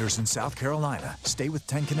with the Gators in South Carolina. Stay with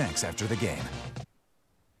 10 Connects after the game.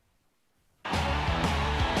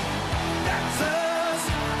 That's us,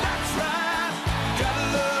 that's right.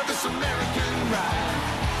 Gotta love this American ride.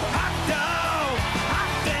 Hot dog,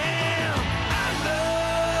 hot damn. I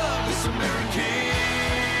love this American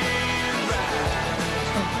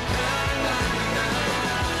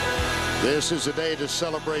ride. This is a day to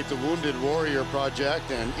celebrate the Wounded Warrior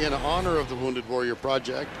Project, and in honor of the Wounded Warrior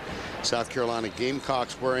Project, South Carolina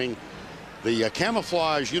Gamecocks wearing the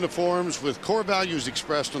camouflage uniforms with core values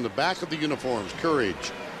expressed on the back of the uniforms: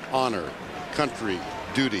 courage, honor, country,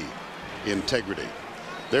 duty, integrity.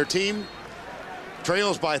 Their team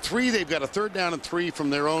trails by 3. They've got a 3rd down and 3 from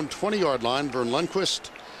their own 20-yard line. Vern Lundquist,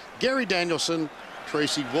 Gary Danielson,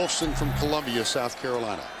 Tracy Wolfson from Columbia, South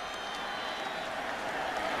Carolina.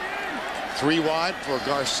 3 wide for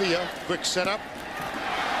Garcia. Quick setup,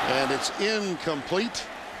 and it's incomplete.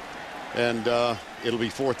 And it'll be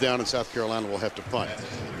 4th down, and South Carolina will have to punt.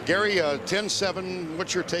 Gary, 10-7,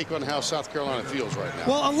 what's your take on how South Carolina feels right now?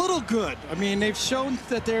 Well, a little good. I mean, they've shown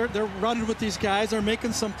that they're running with these guys. They're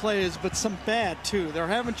making some plays, but some bad, too. They're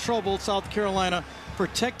having trouble, South Carolina,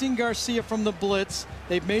 protecting Garcia from the blitz.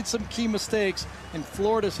 They've made some key mistakes, and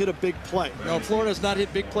Florida's hit a big play. You know, Florida's not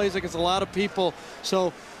hit big plays against a lot of people.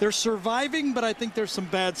 So they're surviving, but I think there's some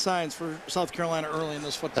bad signs for South Carolina early in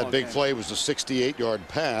this football game. That big play was a 68-yard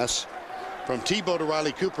pass from Tebow to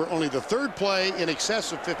Riley Cooper, only the 3rd play in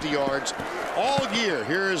excess of 50 yards all year.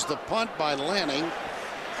 Here is the punt by Lanning.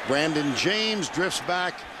 Brandon James drifts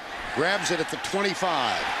back, grabs it at the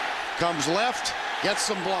 25, comes left, gets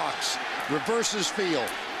some blocks, reverses field,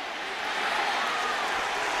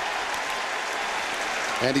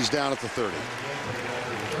 and he's down at the 30.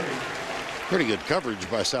 Pretty good coverage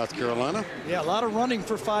by South Carolina. Yeah, a lot of running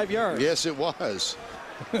for 5 yards. Yes, it was.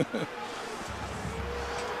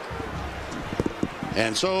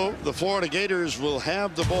 And so the Florida Gators will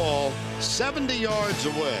have the ball 70 yards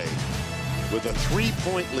away with a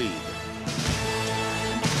 3-point lead.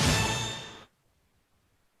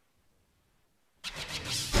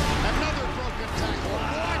 Another broken tackle.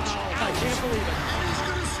 Watch. I can't believe it.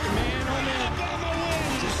 Man, oh man.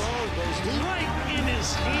 Right in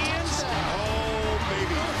his hands. Oh,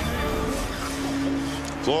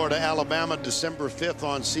 baby. Florida, Alabama, December 5th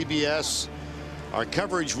on CBS. Our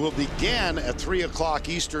coverage will begin at 3 o'clock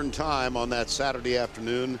Eastern time on that Saturday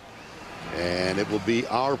afternoon, and it will be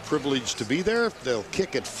our privilege to be there. They'll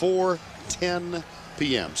kick at 4:10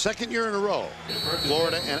 p.m. 2nd year in a row,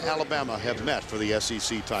 Florida and Alabama have met for the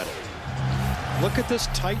SEC title. Look at this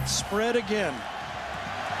tight spread again.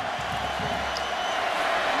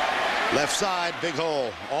 Left side, big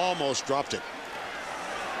hole, almost dropped it.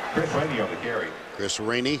 Chris Rainey on the carry. Chris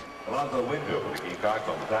Rainey. Alonzo Wingo for the Gamecocks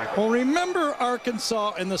on the tackle. Well, remember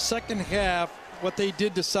Arkansas in the 2nd half, what they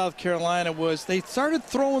did to South Carolina was they started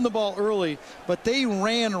throwing the ball early, but they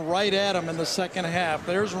ran right at them in the 2nd half.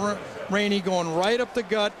 There's Rainey going right up the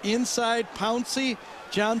gut, inside Pouncey,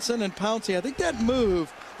 Johnson, and Pouncey. I think that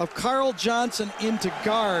move of Carl Johnson into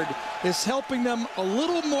guard is helping them a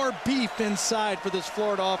little more beef inside for this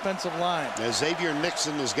Florida offensive line. As Xavier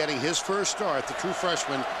Nixon is getting his first start, the true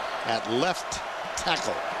freshman, at left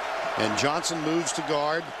tackle. And Johnson moves to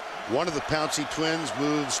guard. One of the Pouncey twins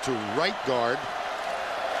moves to right guard.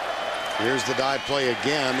 Here's the dive play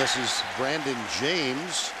again. This is Brandon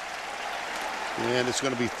James. And it's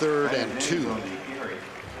going to be 3rd and 2.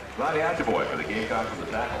 Lottie Ajiboye for the Gamecocks on the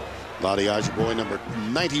tackle. Lottie Ajiboye, number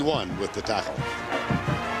 91, with the tackle.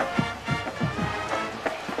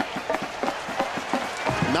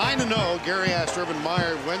 9-0. Gary asked Urban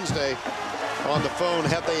Meyer Wednesday on the phone,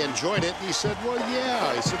 have they enjoyed it? He said, well,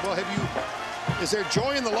 yeah. He said, well, is there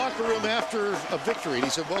joy in the locker room after a victory? And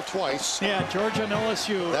he said, well, twice. Yeah, Georgia and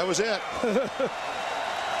LSU. That was it.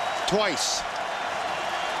 Twice.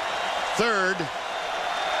 3rd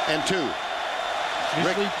and 2.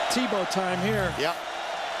 Usually Tebow time here. Yep.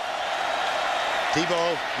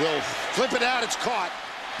 Tebow will flip it out. It's caught.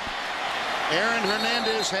 Aaron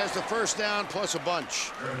Hernandez has the first down plus a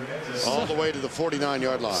bunch all the way to the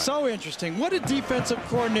 49-yard line. So interesting. What did defensive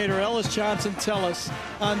coordinator Ellis Johnson tell us?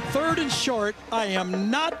 On 3rd and short, I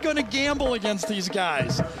am not going to gamble against these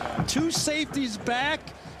guys. 2 safeties back.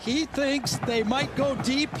 He thinks they might go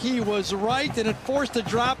deep. He was right, and it forced a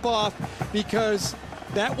drop off because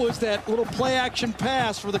that was that little play action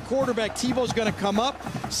pass for the quarterback. Tebow's going to come up.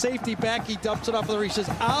 Safety back. He dumps it off there. He says,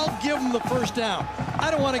 I'll give him the first down.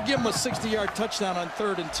 I don't want to give him a 60-yard touchdown on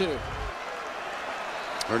 3rd and 2.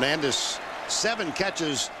 Hernandez, 7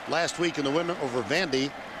 catches last week in the win over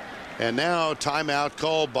Vandy. And now timeout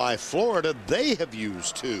called by Florida. They have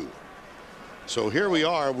used 2. So here we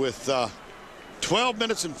are with 12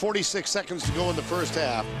 minutes and 46 seconds to go in the first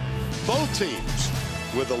half. Both teams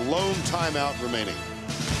with a lone timeout remaining.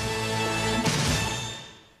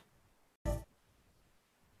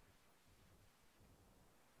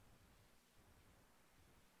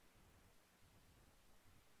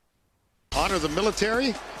 Honor the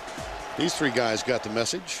military. These 3 guys got the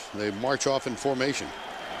message. They march off in formation.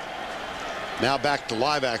 Now back to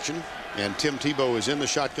live action, and Tim Tebow is in the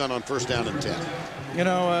shotgun on 1st down and 10. You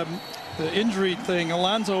know, the injury thing,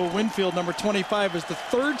 Alonzo Winfield, number 25, is the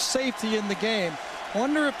 3rd safety in the game.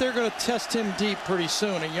 Wonder if they're going to test him deep pretty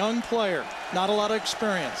soon. A young player, not a lot of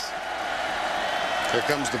experience. Here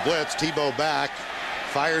comes the blitz. Tebow back,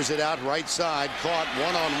 fires it out right side, caught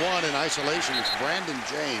one-on-one in isolation. It's Brandon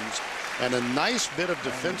James. And a nice bit of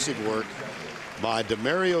defensive work by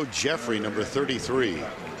Demario Jeffrey, number 33.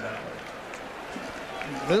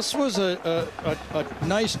 This was a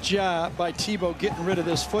nice job by Tebow getting rid of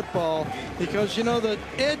this football, because, you know, the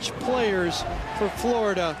edge players for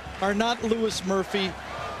Florida are not Lewis Murphy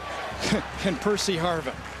and Percy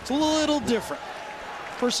Harvin. It's a little different.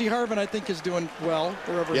 Percy Harvin, I think, is doing well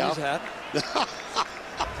wherever he's at.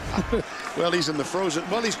 Well, he's in the frozen.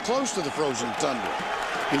 Well, he's close to the frozen tundra.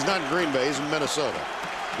 He's not in Green Bay. He's in Minnesota.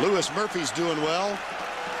 Lewis Murphy's doing well.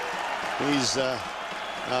 He's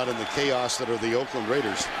out in the chaos that are the Oakland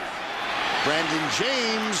Raiders. Brandon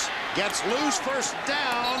James gets loose, first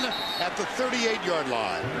down at the 38-yard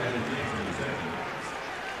line.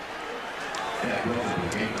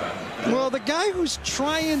 Well, the guy who's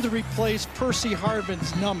trying to replace Percy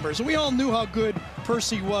Harvin's numbers, and we all knew how good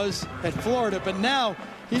Percy was at Florida, but now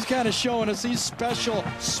he's kind of showing us he's special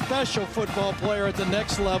football player at the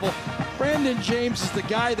next level. Brandon James is the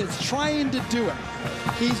guy that's trying to do it.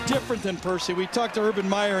 He's different than Percy. We talked to Urban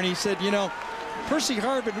Meyer, and he said, you know, Percy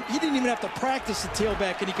Harvin, he didn't even have to practice the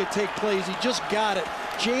tailback, and he could take plays. He just got it.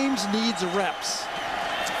 James needs reps.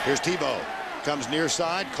 Here's Tebow. Comes near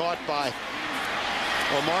side, caught by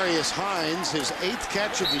Omarius Hines, his 8th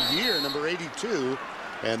catch of the year, number 82.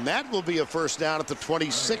 And that will be a first down at the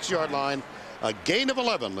 26-yard line. A gain of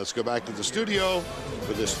 11. Let's go back to the studio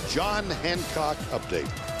for this John Hancock update.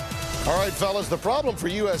 All right, fellas, the problem for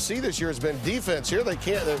USC this year has been defense here. They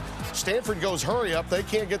can't, Stanford goes hurry up. They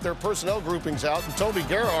can't get their personnel groupings out. And Toby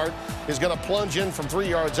Gerhardt is going to plunge in from 3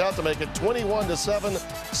 yards out to make it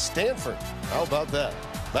 21-7 Stanford. How about that?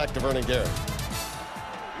 Back to Vernon Garrett.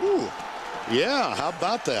 Ooh, yeah, how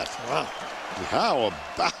about that? Wow. How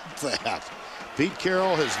about that? Pete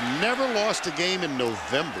Carroll has never lost a game in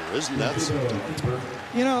November. Isn't that something?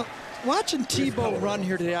 You know, watching Tebow run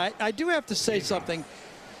here today, I do have to say something.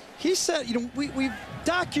 He said, you know, we've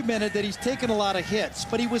documented that he's taken a lot of hits,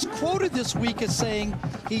 but he was quoted this week as saying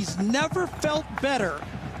he's never felt better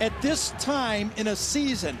at this time in a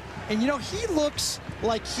season. And, you know, he looks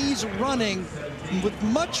like he's running with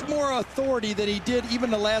much more authority than he did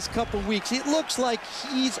even the last couple of weeks. It looks like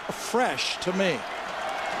he's fresh to me.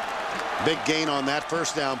 Big gain on that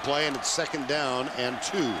first down play, and it's 2nd down and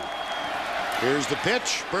 2. Here's the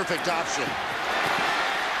pitch. Perfect option.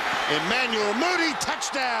 Emmanuel Moody,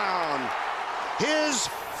 touchdown. His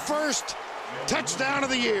first touchdown of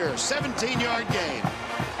the year. 17-yard gain.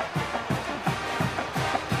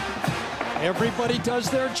 Everybody does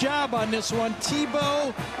their job on this one.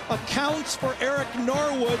 Tebow accounts for Eric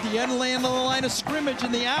Norwood, the end land on the line of scrimmage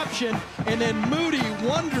in the option, and then Moody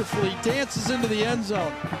wonderfully dances into the end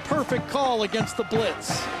zone. Perfect call against the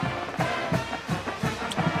blitz.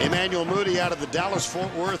 Emmanuel Moody out of the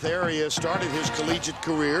Dallas-Fort Worth area started his collegiate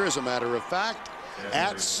career, as a matter of fact,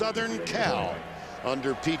 at Southern Cal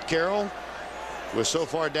under Pete Carroll. Was so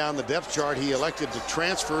far down the depth chart, he elected to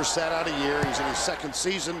transfer, sat out a year. He's in his 2nd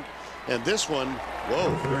season. And this one, whoa,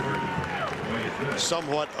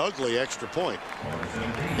 somewhat ugly extra point.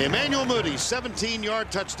 Emmanuel Moody,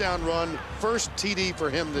 17-yard touchdown run. First TD for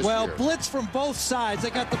him this year. Well, blitz from both sides. They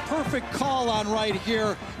got the perfect call on right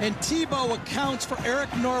here. And Tebow accounts for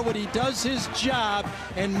Eric Norwood. He does his job.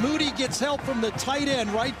 And Moody gets help from the tight end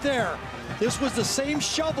right there. This was the same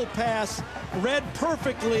shovel pass, read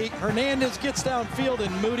perfectly. Hernandez gets downfield,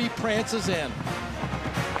 and Moody prances in.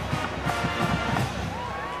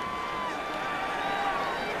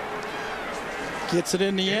 Gets it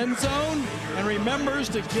in the end zone and remembers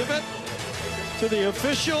to give it to the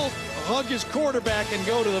official, hug his quarterback, and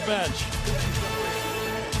go to the bench.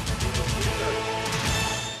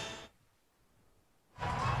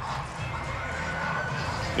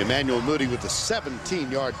 Emmanuel Moody with the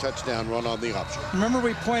 17-yard touchdown run on the option. Remember,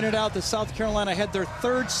 we pointed out that South Carolina had their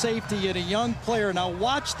third safety in a young player. Now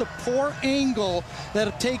watch the poor angle that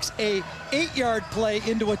it takes a 8-yard play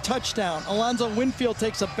into a touchdown. Alonzo Winfield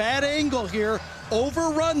takes a bad angle here,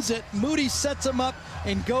 overruns it. Moody sets him up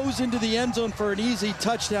and goes into the end zone for an easy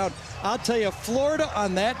touchdown. I'll tell you, Florida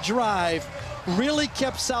on that drive really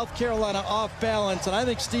kept South Carolina off balance, and I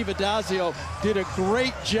think Steve Adazio did a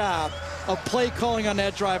great job of play calling on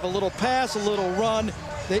that drive. A little pass, a little run.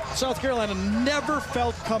 South Carolina never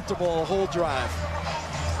felt comfortable the whole drive.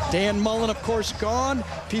 Dan Mullen, of course, gone.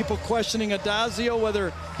 People questioning Adazio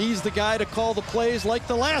whether he's the guy to call the plays like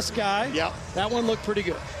the last guy. Yeah. That one looked pretty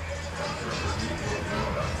good.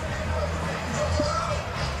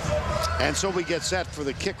 And so we get set for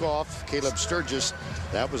the kickoff. Caleb Sturgis,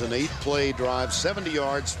 that was an 8-play drive, 70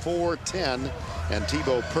 yards, 4-10, and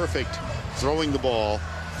Tebow perfect throwing the ball.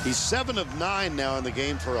 He's 7 of 9 now in the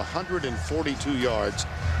game for 142 yards.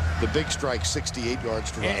 The big strike, 68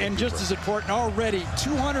 yards to Riley And Cooper. just as important, already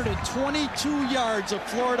 222 yards of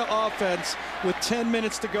Florida offense with 10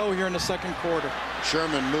 minutes to go here in the second quarter.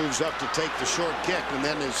 Sherman moves up to take the short kick and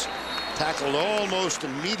then is tackled almost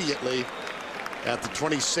immediately at the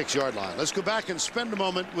 26-yard line. Let's go back and spend a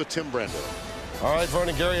moment with Tim Brando. All right,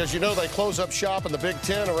 Vernon, Gary, as you know, they close up shop in the Big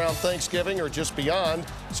Ten around Thanksgiving or just beyond.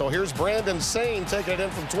 So here's Brandon Sane taking it in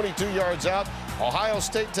from 22 yards out. Ohio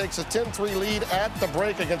State takes a 10-3 lead at the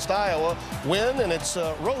break against Iowa. Win, and it's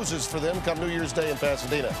roses for them come New Year's Day in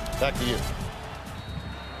Pasadena. Back to you.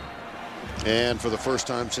 And for the first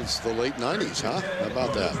time since the late 90s, huh? How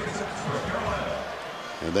about that?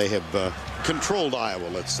 And they have controlled Iowa,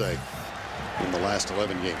 let's say, in the last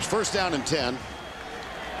 11 games. First down and 10.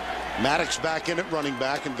 Maddox back in at running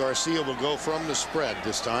back, and Garcia will go from the spread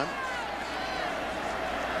this time.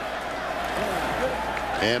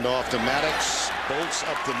 And off to Maddox, bolts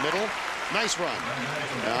up the middle. Nice run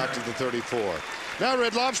out to the 34. Now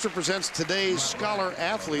Red Lobster presents today's scholar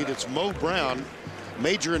athlete. It's Mo Brown,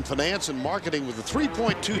 major in finance and marketing with a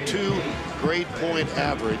 3.22 grade point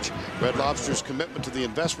average. Red Lobster's commitment to the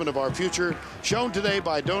investment of our future shown today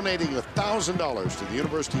by donating $1,000 to the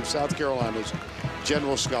University of South Carolina's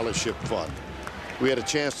General Scholarship Fund. We had a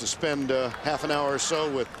chance to spend half an hour or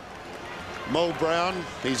so with Mo Brown.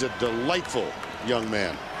 He's a delightful young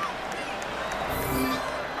man.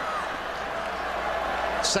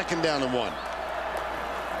 Second down and 1.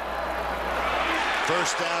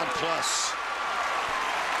 First down plus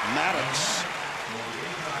Maddox.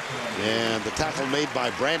 And the tackle made by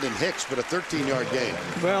Brandon Hicks, but a 13-yard gain.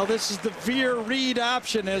 Well, this is the veer read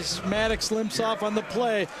option as Maddox limps off on the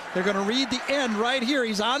play. They're going to read the end right here.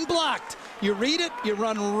 He's unblocked. You read it, you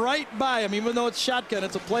run right by him, even though it's shotgun.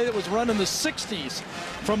 It's a play that was run in the 60s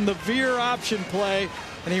from the veer option play,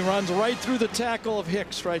 and he runs right through the tackle of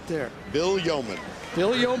Hicks right there. Bill Yeoman.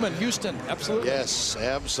 Bill Yeoman, Houston, absolutely. Yes,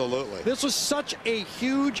 absolutely. This was such a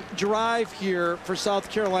huge drive here for South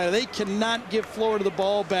Carolina. They cannot give Florida the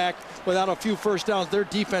ball back without a few first downs. Their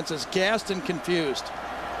defense is gassed and confused.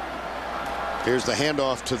 Here's the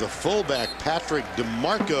handoff to the fullback, Patrick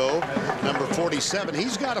DeMarco, number 47.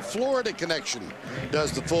 He's got a Florida connection,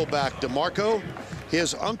 does the fullback DeMarco.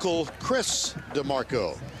 His uncle, Chris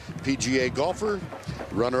DeMarco, PGA golfer,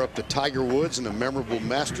 runner-up to Tiger Woods in a memorable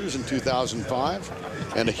Masters in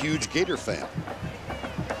 2005, and a huge Gator fan.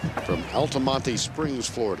 From Altamonte Springs,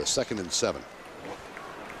 Florida, 2nd and 7.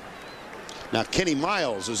 Now Kenny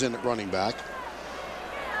Miles is in at running back.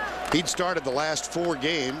 He'd started the last 4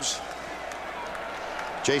 games.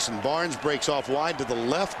 Jason Barnes breaks off wide to the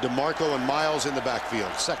left. DeMarco and Miles in the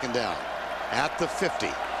backfield. Second down at the 50.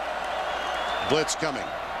 Blitz coming.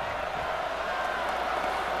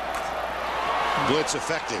 Blitz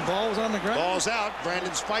effective. Ball's on the ground. Ball's out.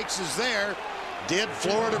 Brandon Spikes is there. Did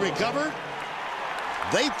Florida recover?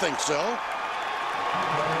 They think so.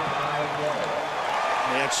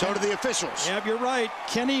 Yeah, so do the officials. Yeah, you're right.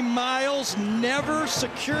 Kenny Miles never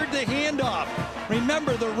secured the handoff.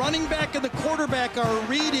 Remember, the running back and the quarterback are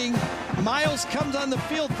reading. Miles comes on the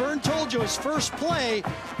field. Vern told you his first play.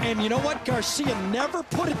 And you know what? Garcia never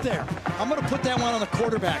put it there. I'm going to put that one on the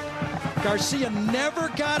quarterback. Garcia never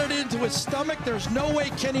got it into his stomach. There's no way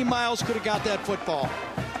Kenny Miles could have got that football.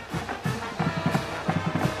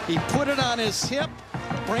 He put it on his hip.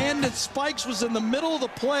 Brandon Spikes was in the middle of the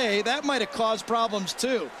play. That might have caused problems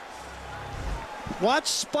too. Watch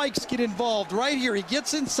Spikes get involved right here. He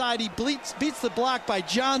gets inside. He beats the block by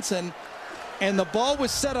Johnson. And the ball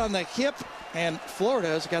was set on the hip. And Florida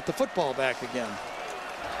has got the football back again.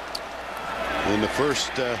 In the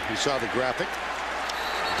first, we saw the graphic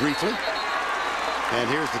briefly. And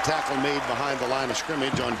here's the tackle made behind the line of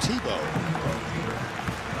scrimmage on Tebow.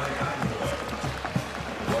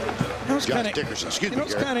 Dickerson, excuse me.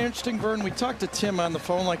 It's kind of interesting, Vern. We talked to Tim on the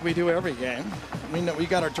phone like we do every game. We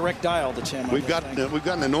got our direct dial to Tim. We've gotten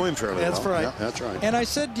to know him fairly well. That's right. Yeah, that's right. And I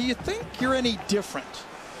said, do you think you're any different?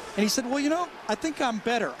 And he said, well, you know, I think I'm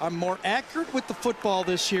better. I'm more accurate with the football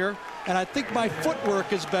this year, and I think my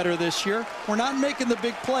footwork is better this year. We're not making the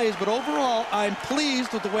big plays, but overall, I'm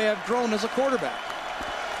pleased with the way I've grown as a quarterback.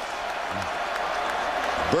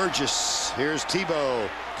 Burgess, here's Tebow,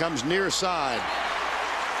 comes near side.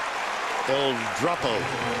 El Drapo.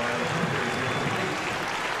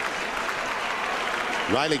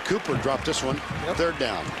 Riley Cooper dropped this one. Yep. Third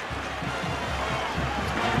down.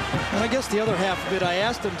 And I guess the other half of it, I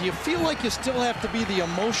asked him, do you feel like you still have to be the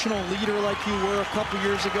emotional leader like you were a couple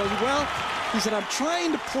years ago? Well, he said, I'm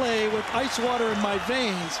trying to play with ice water in my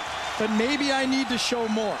veins, but maybe I need to show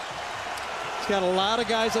more. He's got a lot of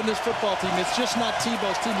guys on this football team. It's just not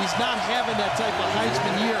Tebow's team. He's not having that type of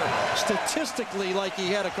Heisman year statistically like he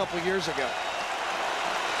had a couple years ago.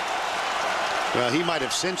 Well, he might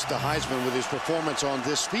have cinched the Heisman with his performance on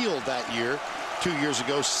this field that year. 2 years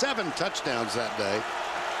ago, 7 touchdowns that day.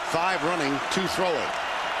 5 running, 2 throwing.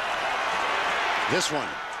 This one,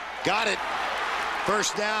 got it.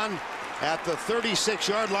 First down at the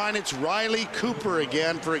 36-yard line. It's Riley Cooper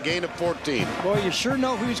again for a gain of 14. Boy, you sure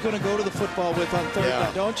know who he's going to go to the football with on third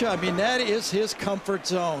down, don't you? I mean, that is his comfort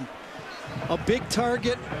zone. A big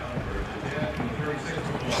target.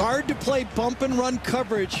 Hard to play bump and run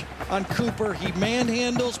coverage on Cooper. He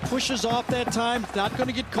manhandles, pushes off that time. Not going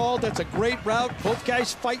to get called. That's a great route. Both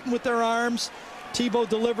guys fighting with their arms. Tebow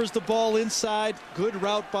delivers the ball inside. Good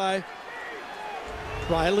route by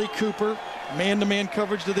Riley Cooper. Man-to-man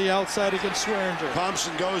coverage to the outside against Swearinger.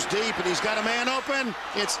 Thompson goes deep, and he's got a man open.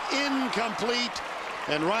 It's incomplete.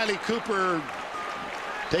 And Riley Cooper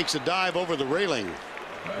takes a dive over the railing.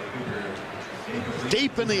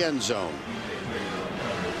 Deep in the end zone.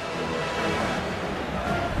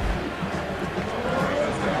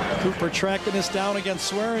 Cooper tracking this down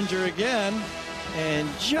against Swearinger again, and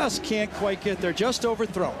just can't quite get there. Just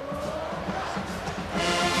overthrown.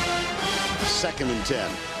 2nd and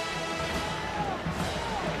 10.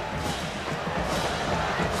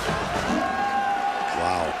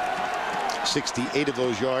 Wow. 68 of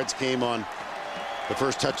those yards came on the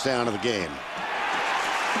first touchdown of the game.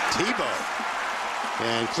 Tebow.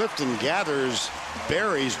 And Clifton Gathers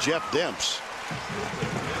buries Jeff Demps.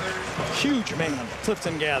 Huge man,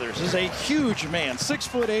 Clifton Gathers is a huge man.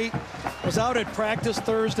 6'8", was out at practice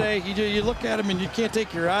Thursday. You look at him and you can't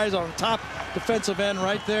take your eyes on top defensive end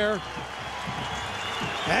right there.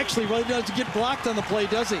 Actually, well, he doesn't get blocked on the play,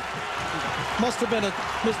 does he? Must have been a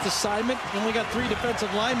missed assignment. He only got 3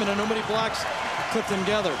 defensive linemen and nobody blocks Clifton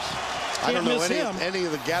Gathers. I don't know any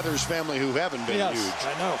of the Gathers family who haven't been huge.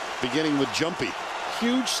 I know. Beginning with Jumpy.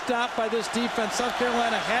 Huge stop by this defense. South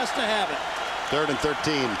Carolina has to have it. 3rd and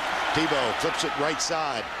 13. Tebow flips it right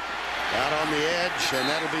side. Out on the edge, and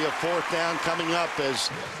that'll be a 4th down coming up as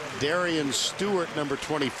Darian Stewart, number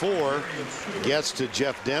 24, gets to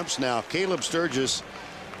Jeff Demps. Now, Caleb Sturgis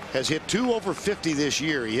has hit 2 over 50 this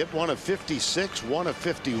year. He hit one of 56, one of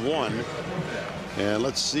 51. And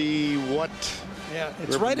let's see what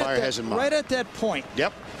it's right at that point.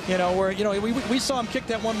 Yep. You know, where, you know, we saw him kick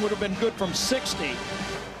that one, would have been good from 60.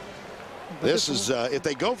 This is, if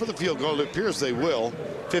they go for the field goal, it appears they will,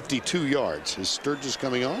 52 yards. Is Sturgis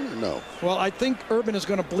coming on or no? Well, I think Urban is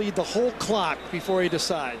going to bleed the whole clock before he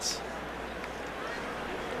decides.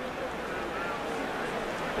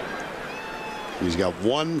 He's got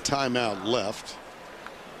 1 timeout left.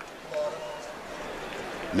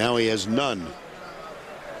 Now he has none.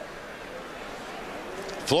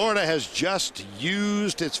 Florida has just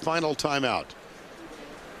used its final timeout.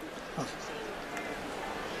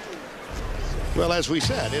 Well, as we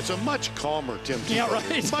said, it's a much calmer Tim Tebow. Yeah,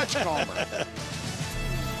 right. Much calmer.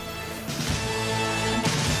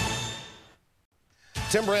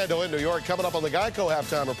 Tim Brando in New York. Coming up on the Geico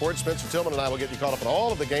Halftime Report, Spencer Tillman and I will get you caught up on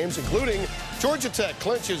all of the games, including Georgia Tech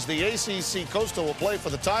clinches the ACC Coastal will play for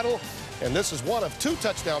the title. And this is one of 2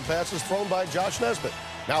 touchdown passes thrown by Josh Nesbitt.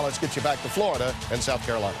 Now let's get you back to Florida and South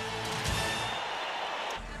Carolina.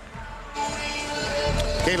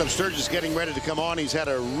 Caleb Sturgis getting ready to come on. He's had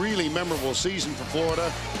a really memorable season for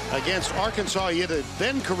Florida. Against Arkansas, he hit a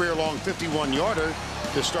then career-long 51-yarder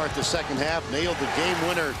to start the second half. Nailed the game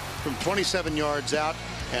winner from 27 yards out.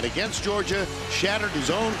 And against Georgia, shattered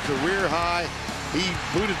his own career high. He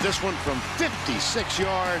booted this one from 56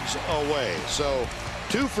 yards away. So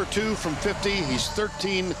 2 for 2 from 50. He's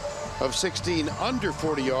 13 of 16 under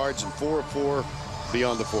 40 yards and 4 of 4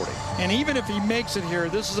 beyond the 40. And even if he makes it here,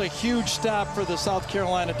 this is a huge stop for the South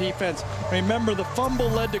Carolina defense. Remember, the fumble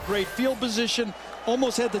led to great field position.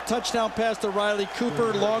 Almost had the touchdown pass to Riley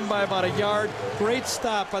Cooper, long by about a yard. Great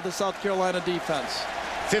stop by the South Carolina defense.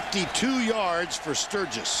 52 yards for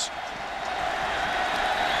Sturgis.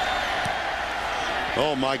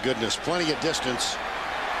 Oh my goodness, plenty of distance.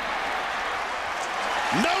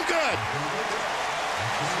 No good.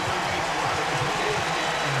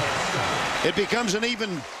 It becomes an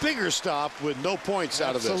even bigger stop with no points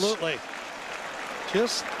out of this. Absolutely.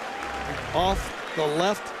 Just off the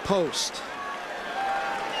left post.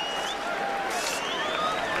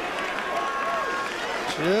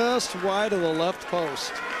 Just wide of the left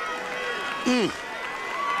post.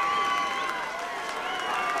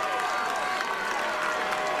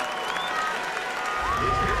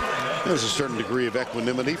 There's a certain degree of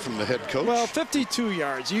equanimity from the head coach. Well, 52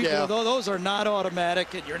 yards. You know, those are not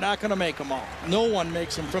automatic, and you're not going to make them all. No one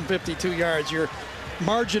makes them from 52 yards. Your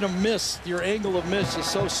margin of miss, your angle of miss is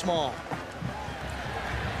so small.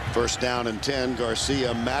 First down and 10.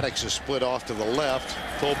 Garcia. Maddox is split off to the left.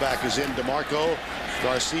 Fullback is in. DeMarco.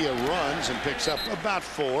 Garcia runs and picks up about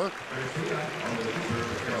 4.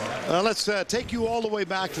 Let's take you all the way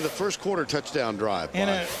back to the first quarter touchdown drive. And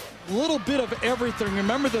a little bit of everything.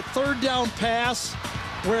 Remember the third down pass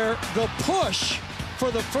where the push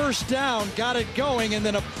for the first down got it going, and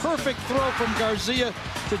then a perfect throw from Garcia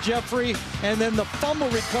to Jeffrey, and then the fumble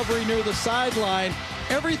recovery near the sideline.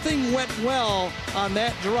 Everything went well on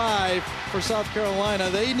that drive for South Carolina.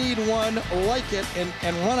 They need one like it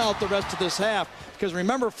and run out the rest of this half, because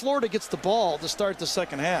remember, Florida gets the ball to start the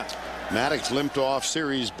second half. Maddox limped off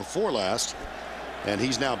series before last, and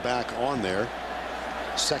he's now back on there.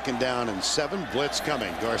 Second down and 7. Blitz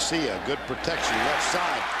coming. Garcia, good protection, left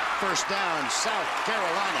side. First down, South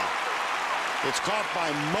Carolina. It's caught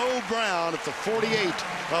by Mo Brown at the 48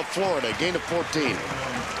 of Florida. Gain of 14.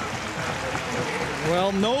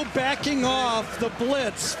 Well, no backing off the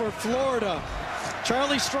blitz for Florida.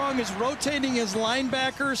 Charlie Strong is rotating his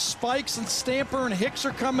linebackers. Spikes and Stamper and Hicks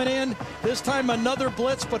are coming in. This time another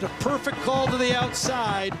blitz, but a perfect call to the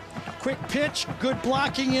outside. Quick pitch, good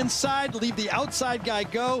blocking inside. Leave the outside guy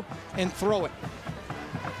go and throw it.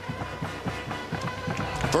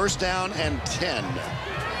 First down and 10.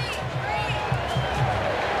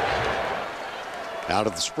 Out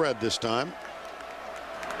of the spread this time.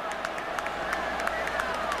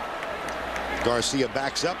 Garcia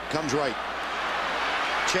backs up, comes right.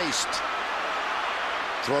 Chased.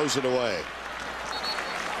 Throws it away.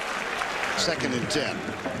 Second and 10.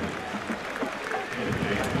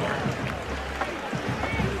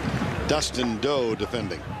 Dustin Doe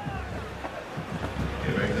defending.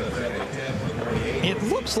 It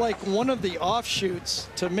looks like one of the offshoots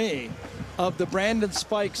to me of the Brandon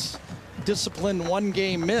Spikes disciplined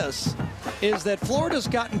one-game miss is that Florida's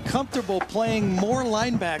gotten comfortable playing more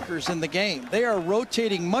linebackers in the game. They are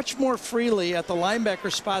rotating much more freely at the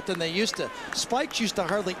linebacker spot than they used to. Spikes used to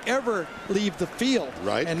hardly ever leave the field.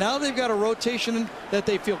 Right. And now they've got a rotation that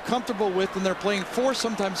they feel comfortable with, and they're playing 4,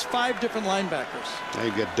 sometimes 5 different linebackers. Now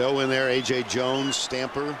you've got Doe in there, A.J. Jones,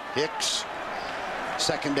 Stamper, Hicks.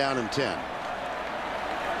 Second down and 10.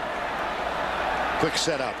 Quick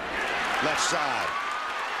setup. Left side.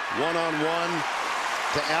 One-on-one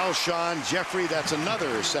to Alshon Jeffrey. That's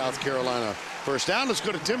another South Carolina first down. Let's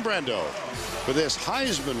go to Tim Brando for this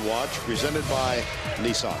Heisman Watch presented by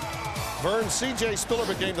Nissan. Vern, C.J. Spiller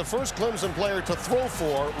became the first Clemson player to throw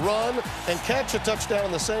for, run, and catch a touchdown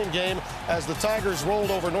in the same game as the Tigers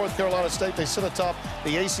rolled over North Carolina State. They sit atop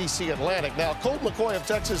the ACC Atlantic. Now, Colt McCoy of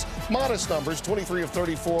Texas, modest numbers, 23 of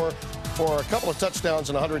 34 for a couple of touchdowns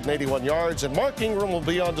and 181 yards. And Mark Ingram will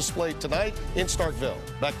be on display tonight in Starkville.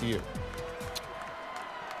 Back to you.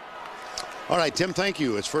 All right, Tim, thank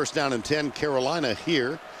you. It's first down and 10. Carolina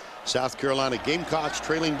here. South Carolina Gamecocks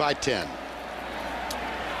trailing by 10.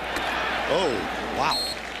 Oh, wow.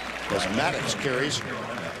 As Maddox carries,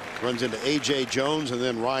 runs into A.J. Jones and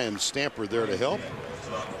then Ryan Stamper there to help.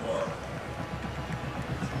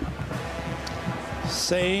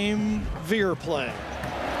 Same veer play.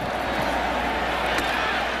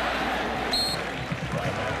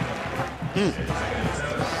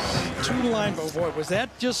 Two line, but boy, was that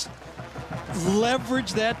just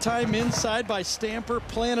leverage that time inside by Stamper,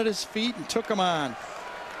 planted his feet and took him on.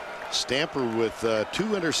 Stamper with 2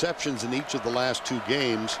 interceptions in each of the last 2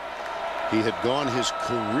 games. He had gone his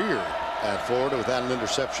career at Florida without an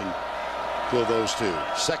interception till those 2.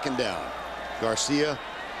 Second down. Garcia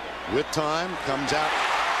with time comes out,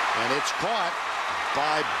 and it's caught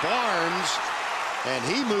by Barnes, and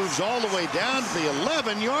he moves all the way down to the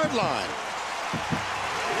 11-yard line.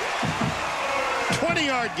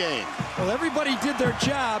 20-yard gain. Well, everybody did their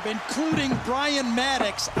job, including Brian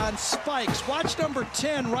Maddox on spikes. Watch number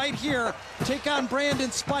 10 right here take on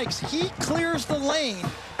Brandon Spikes. He clears the lane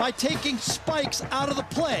by taking Spikes out of the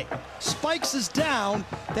play. Spikes is down.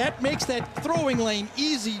 That makes that throwing lane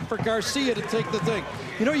easy for Garcia to take the thing.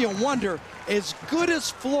 You know, you wonder, as good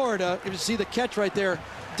as Florida, if you see the catch right there,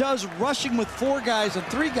 does rushing with 4 guys and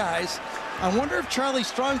 3 guys, I wonder if Charlie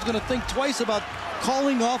Strong's going to think twice about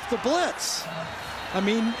calling off the blitz. I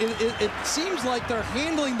mean, it seems like they're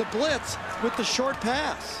handling the blitz with the short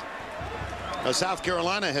pass. South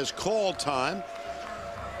Carolina has called time.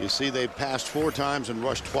 You see, they've passed 4 times and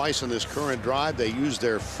rushed twice in this current drive. They used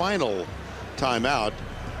their final timeout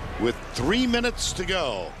with 3 minutes to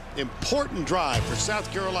go. Important drive for South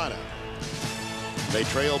Carolina. They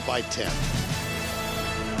trailed by 10.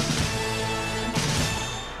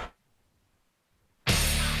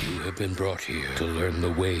 You have been brought here to learn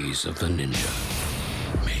the ways of the ninja.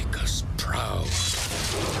 Make us proud.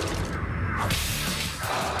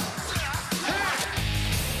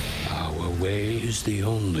 Our way is the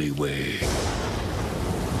only way.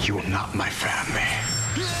 You are not my family.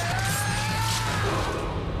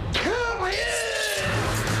 Come here!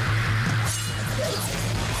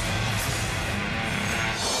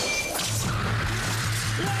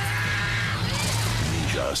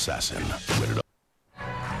 Ninja Assassin. Rated R.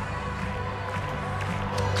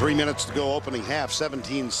 3 minutes to go, opening half,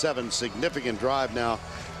 17-7. Significant drive now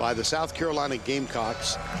by the South Carolina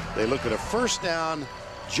Gamecocks. They look at a first down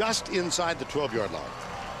just inside the 12-yard line.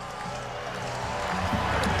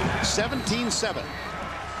 17-7.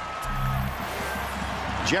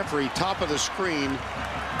 Jeffrey, top of the screen.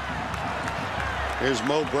 Here's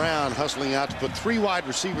Mo Brown hustling out to put 3 wide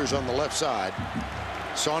receivers on the left side.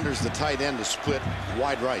 Saunders, the tight end, to split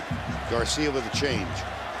wide right. Garcia with a change.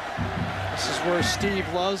 This is where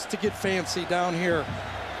Steve loves to get fancy down here.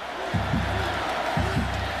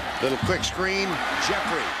 Little quick screen.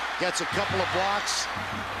 Jeffrey gets a couple of blocks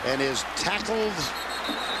and is tackled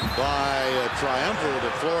by a triumvirate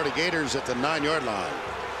of Florida Gators at the 9-yard line,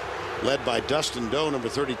 led by Dustin Doe, number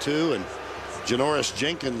 32, and Janoris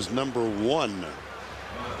Jenkins, number 1.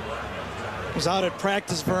 Was out at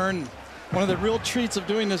practice, Vern. One of the real treats of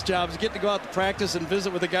doing this job is getting to go out to practice and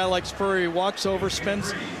visit with a guy like Spurrier. He walks over,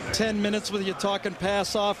 spends 10 minutes with you talking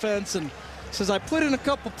pass offense, and says, I put in a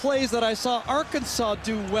couple plays that I saw Arkansas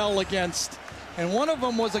do well against. And one of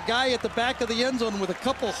them was a guy at the back of the end zone with a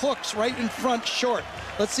couple hooks right in front short.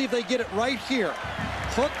 Let's see if they get it right here.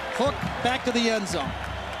 Hook, hook, back of the end zone.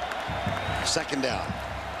 Second down.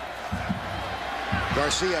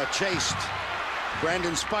 Garcia chased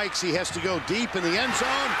Brandon Spikes. He has to go deep in the end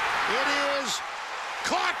zone. It is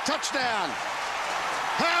caught. Touchdown.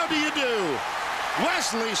 How do you do?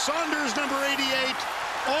 Wesley Saunders, number 88,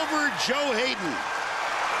 over Joe Hayden.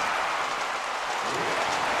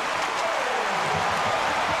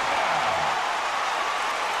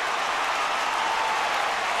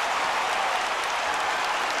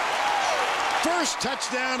 First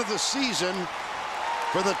touchdown of the season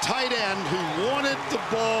for the tight end who wanted the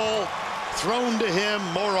ball thrown to him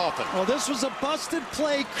more often. Well, this was a busted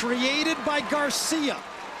play created by Garcia.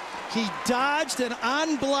 He dodged and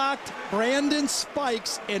unblocked Brandon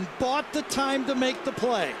Spikes and bought the time to make the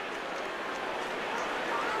play.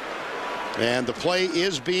 And the play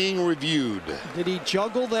is being reviewed. Did he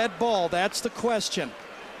juggle that ball? That's the question.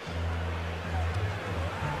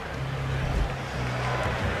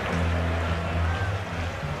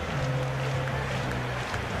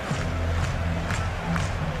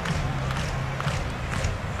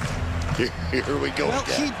 Here we go. Well,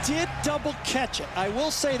 again. he did double catch it. I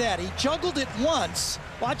will say that. He juggled it once.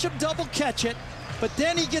 Watch him double catch it. But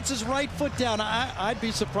then he gets his right foot down. I'd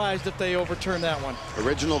be surprised if they overturn that one.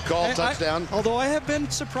 Original call, touchdown. Although I have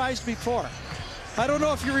been surprised before. I don't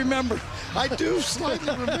know if you remember. I do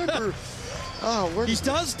slightly remember. Oh, he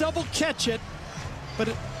does double catch it,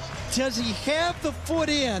 but does he have the foot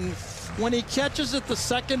in when he catches it the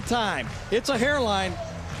second time? It's a hairline.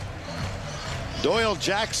 Doyle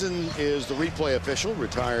Jackson is the replay official,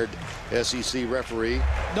 retired SEC referee.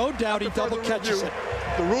 No doubt he double catches it.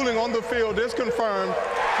 The ruling on the field is confirmed.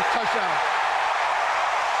 Touchdown.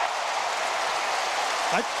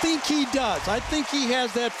 I think he does. I think he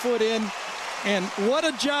has that foot in. And what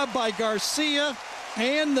a job by Garcia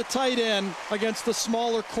and the tight end against the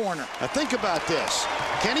smaller corner. Now think about this.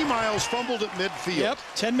 Kenny Miles fumbled at midfield. Yep,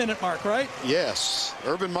 10-minute mark, right? Yes.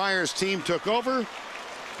 Urban Meyer's team took over.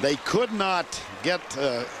 They could not get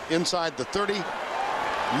inside the 30.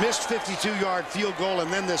 Missed 52-yard field goal,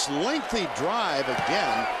 and then this lengthy drive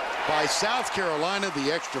again by South Carolina.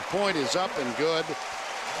 The extra point is up and good.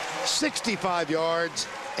 65 yards,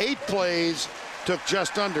 8 plays, took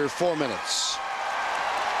just under 4 minutes.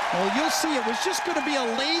 Well, you'll see it was just going to be a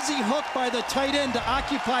lazy hook by the tight end to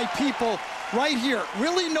occupy people right here.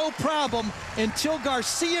 Really no problem until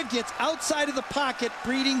Garcia gets outside of the pocket,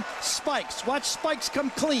 breeding Spikes. Watch Spikes come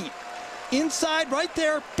clean. Inside right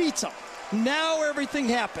there, beats him. Now everything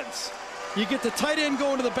happens. You get the tight end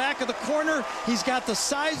going to the back of the corner. He's got the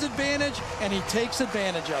size advantage, and he takes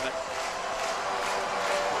advantage of it.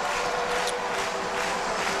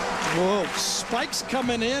 Whoa, Spikes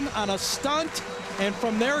coming in on a stunt, and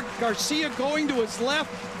from there, Garcia going to his left,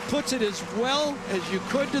 puts it as well as you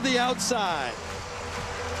could to the outside.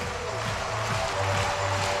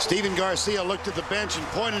 Steven Garcia looked at the bench and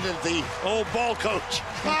pointed at the old ball coach.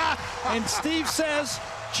 And Steve says,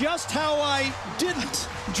 just how I didn't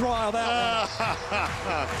draw that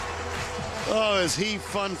one. Oh, is he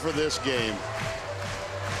fun for this game.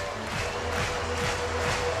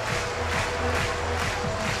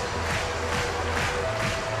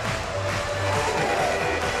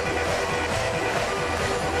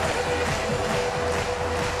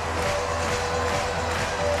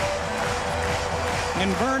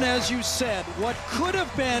 And Vern, as you said, what could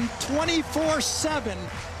have been 24-7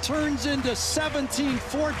 turns into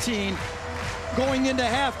 17-14 going into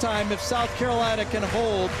halftime if South Carolina can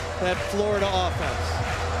hold that Florida offense.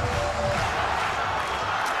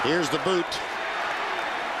 Here's the boot.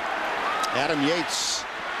 Adam Yates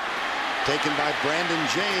taken by Brandon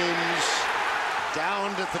James down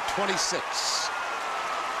to the 26.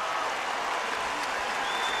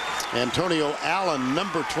 Antonio Allen,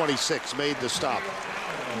 number 26, made the stop.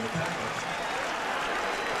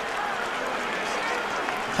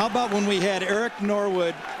 How about when we had Eric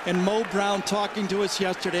Norwood and Mo Brown talking to us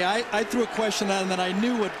yesterday? I threw a question at him that I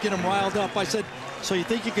knew would get him riled up. I said, so you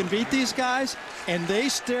think you can beat these guys? And they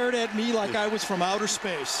stared at me like I was from outer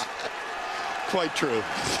space. Quite true.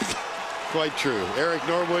 Quite true. Eric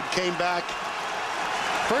Norwood came back.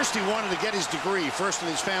 First, he wanted to get his degree. First in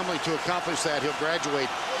his family to accomplish that. He'll graduate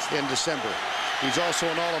in December. He's also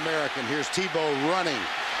an All-American. Here's Tebow running.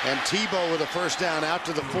 And Tebow with a first down out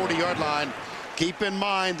to the 40-yard line. Keep in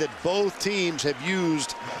mind that both teams have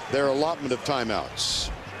used their allotment of timeouts.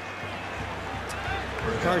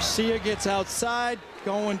 Garcia gets outside,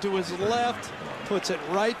 going to his left, puts it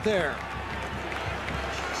right there.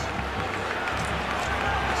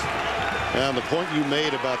 And the point you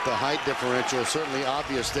made about the height differential, certainly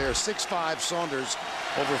obvious there. 6'5" Saunders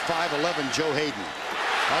over 5'11" Joe Hayden.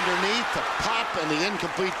 Underneath, the pop and the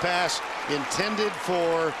incomplete pass intended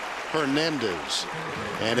for Hernandez.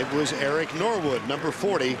 And it was Eric Norwood, number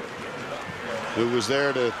 40, who was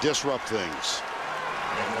there to disrupt things.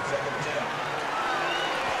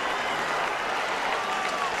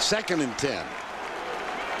 Second and 10.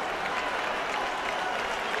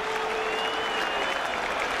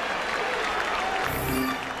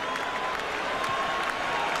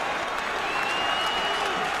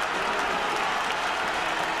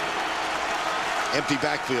 Empty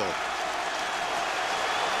backfield.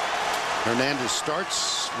 Hernandez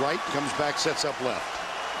starts right, comes back, sets up left.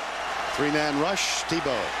 3-man rush.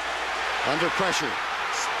 Tebow under pressure.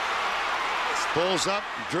 Pulls up,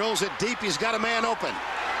 drills it deep. He's got a man open.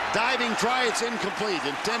 Diving try, it's incomplete.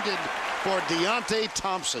 Intended for Deontay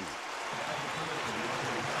Thompson.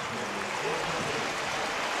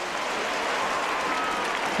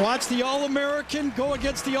 Watch the All-American go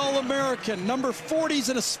against the All-American. Number 40's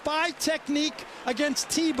in a spy technique against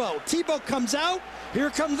Tebow. Tebow comes out. Here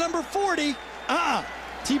comes number 40.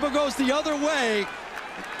 Tebow goes the other way.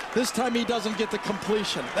 This time he doesn't get the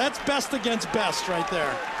completion. That's best against best right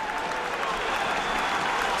there.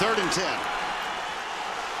 3rd and 10.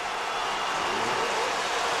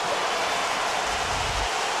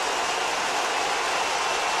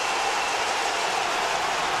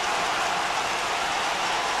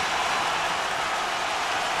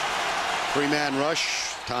 Three-man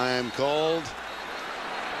rush, time called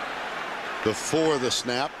before the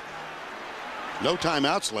snap. No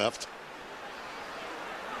timeouts left.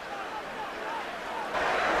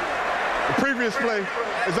 previous play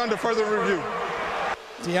is under further review.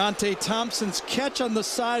 Deontay Thompson's catch on the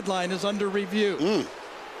sideline is under review.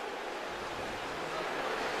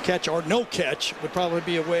 Catch or no catch would probably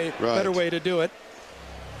be a better way to do it.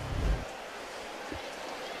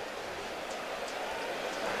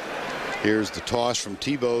 Here's the toss from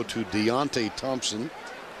Tebow to Deontay Thompson.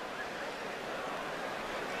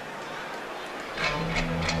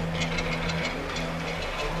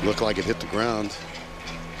 Looked like it hit the ground.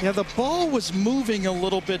 Yeah, the ball was moving a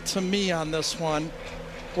little bit to me on this one.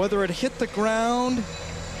 Whether it hit the ground.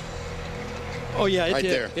 Oh, yeah, it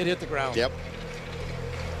did. There. It hit the ground. Yep.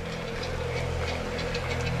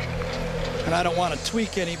 And I don't want to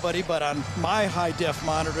tweak anybody, but on my high-def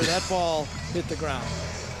monitor, that ball hit the ground.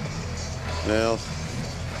 Well,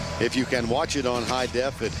 if you can watch it on high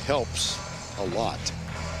def, it helps a lot.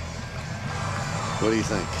 What do you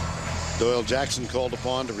think? Doyle Jackson called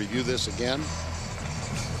upon to review this again.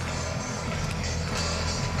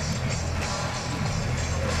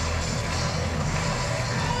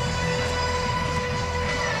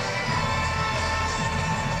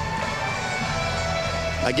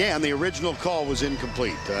 Again, the original call was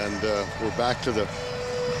incomplete, and we're back to the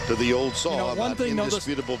old saw about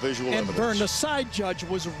indisputable visual evidence. And Vern, the side judge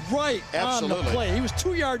was right on the play. He was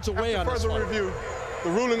 2 yards away on this one. Further review,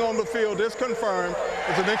 the ruling on the field is confirmed.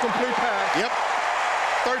 It's an incomplete pass. Yep.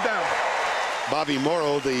 Third down. Bobby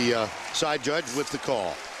Morrow, the side judge, with the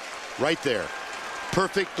call. Right there.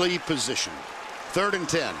 Perfectly positioned. 3rd and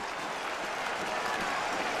 10.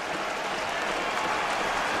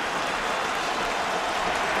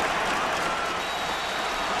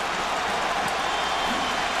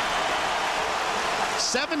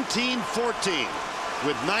 (17-14)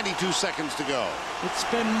 with 92 seconds to go. It's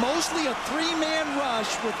been mostly a 3-man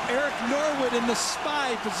rush with Eric Norwood in the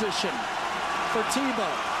spy position for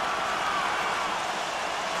Tebow.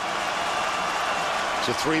 It's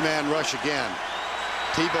a 3-man rush again.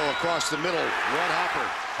 Tebow across the middle. Red Hopper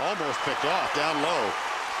almost picked off down low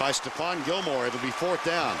by Stephon Gilmore. It'll be 4th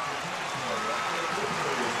down.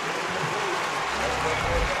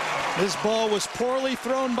 This ball was poorly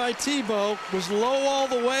thrown by Tebow, was low all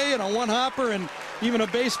the way, and a one-hopper, and even a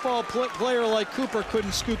baseball player like Cooper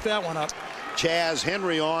couldn't scoop that one up. Chaz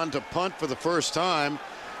Henry on to punt for the first time.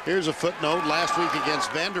 Here's a footnote. Last week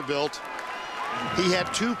against Vanderbilt, he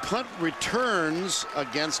had 2 punt returns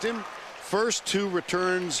against him. First 2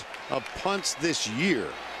 returns of punts this year.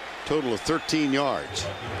 Total of 13 yards.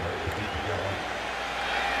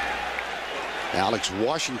 Alex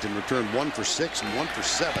Washington returned 1 for 6 and 1 for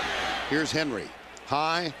 7. Here's Henry.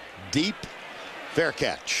 High, deep, fair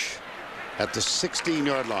catch at the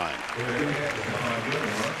 16-yard line.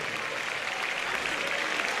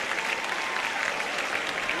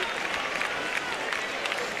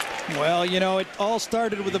 Well, you know, it all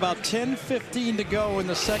started with about 10:15 to go in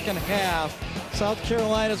the second half. South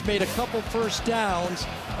Carolina's made a couple first downs,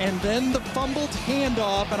 and then the fumbled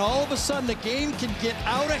handoff, and all of a sudden the game can get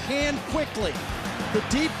out of hand quickly. The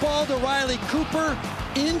deep ball to Riley Cooper,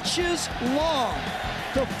 inches long.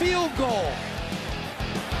 The field goal,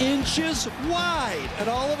 inches wide. And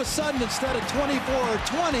all of a sudden, instead of 24 or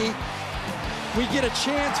 20, we get a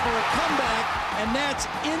chance for a comeback, and that's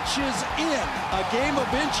inches in. A game of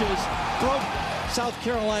inches broke South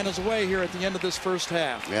Carolina's way here at the end of this first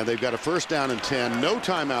half. Yeah, they've got a first down and 10. No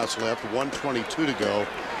timeouts left. 1:22 to go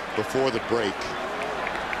before the break.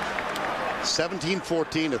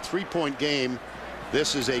 17-14, a 3-point game.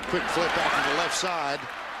 This is a quick flip out to the left side.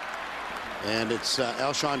 And it's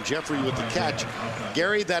Alshon Jeffrey with the catch.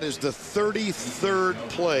 Gary, that is the 33rd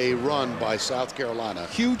play run by South Carolina.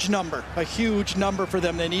 Huge number. A huge number for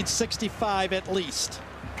them. They need 65 at least.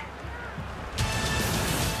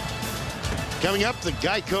 Coming up, the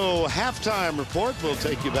Geico halftime report. We'll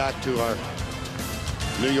take you back to our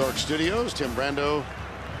New York studios. Tim Brando,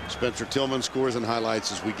 Spencer Tillman, scores and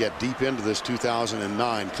highlights as we get deep into this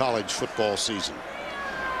 2009 college football season.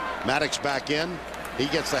 Maddox back in. He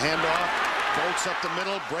gets the handoff, bolts up the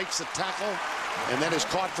middle, breaks the tackle, and then is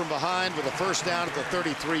caught from behind with a first down at the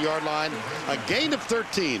 33-yard line. A gain of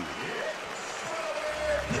 13.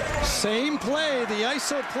 Same play, the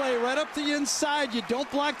ISO play right up the inside. You don't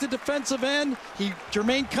block the defensive end.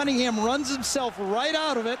 Jermaine Cunningham runs himself right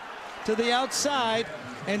out of it to the outside.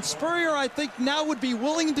 And Spurrier, I think, now would be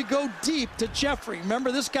willing to go deep to Jeffrey.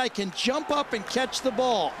 Remember, this guy can jump up and catch the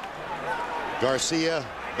ball. Garcia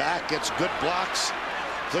back, gets good blocks,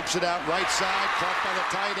 flips it out right side, caught by the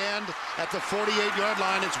tight end at the 48-yard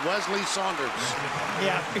line. It's Wesley Saunders.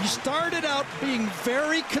 Yeah, he started out being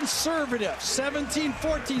very conservative.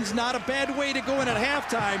 17-14 is not a bad way to go in at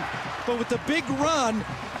halftime, but with the big run,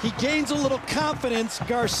 He gains a little confidence.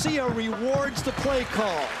 Garcia rewards the play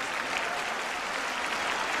call.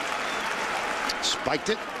 Spiked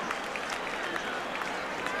it.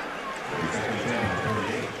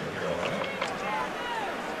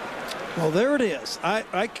 Well, there it is.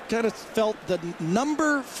 I kind of felt the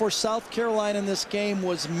number for South Carolina in this game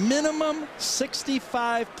was minimum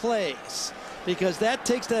 65 plays, because that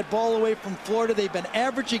takes that ball away from Florida. They've been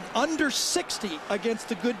averaging under 60 against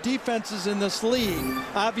the good defenses in this league.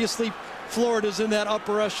 Obviously, Florida's in that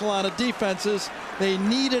upper echelon of defenses. They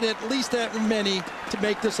needed at least that many to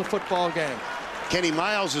make this a football game. Kenny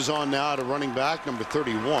Miles is on now to running back, number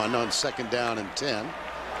 31, on 2nd down and 10.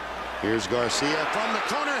 Here's Garcia from the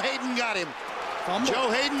corner. Hayden got him. Fumble. Joe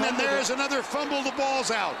Hayden, Fumble. and there's another fumble. The ball's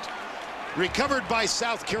out. Recovered by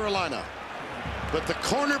South Carolina. But the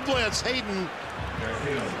corner blitz, Hayden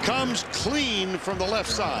comes clean from the left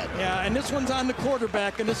side. Yeah, and this one's on the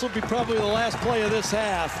quarterback, and this will be probably the last play of this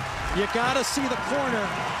half. You got to see the corner.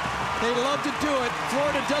 They love to do it.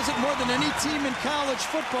 Florida does it more than any team in college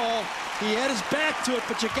football. He had his back to it,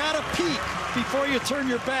 but you got to peek before you turn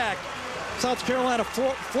your back. South Carolina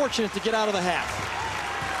fortunate to get out of the half.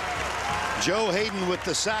 Joe Hayden with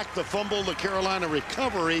the sack, the fumble, the Carolina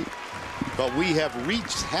recovery. But we have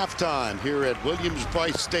reached halftime here at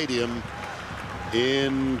Williams-Brice Stadium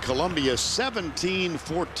in Columbia,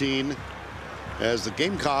 17-14, as the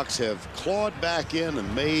Gamecocks have clawed back in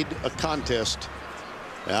and made a contest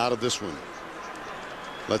out of this one.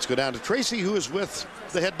 Let's go down to Tracy, who is with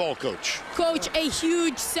the head ball coach. Coach, a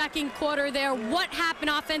huge second quarter there. What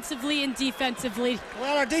happened offensively and defensively?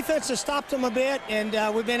 Well, our defense has stopped them a bit, and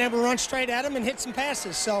we've been able to run straight at them and hit some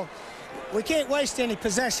passes. So we can't waste any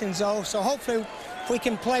possessions, though. So hopefully, if we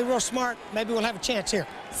can play real smart, maybe we'll have a chance here.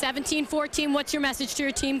 17-14, what's your message to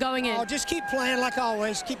your team going in? Oh, just keep playing like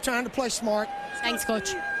always. Keep trying to play smart. Thanks, Coach.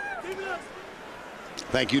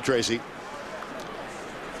 Thank you, Tracy.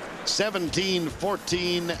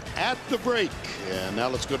 17-14 at the break. And now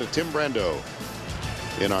let's go to Tim Brando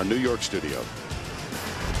in our New York studio.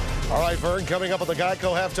 All right, Vern, coming up on the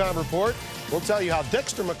Geico halftime report, we'll tell you how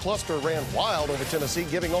Dexter McCluster ran wild over Tennessee,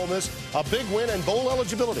 giving Ole Miss a big win and bowl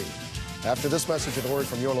eligibility. After this message and a word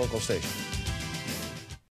from your local station.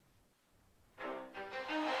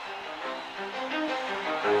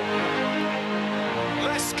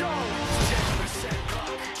 Let's go. 10%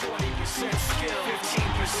 luck, 20% skill,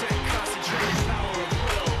 15% concentrated power of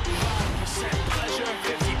will, 5% pleasure,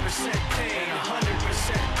 50% pain,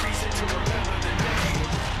 100% reason to remember the name.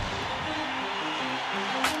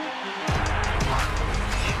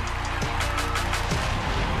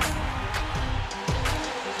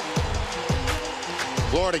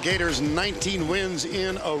 Florida Gators 19 wins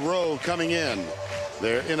in a row coming in.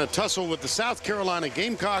 They're in a tussle with the South Carolina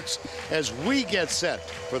Gamecocks as we get set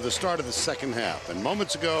for the start of the second half. And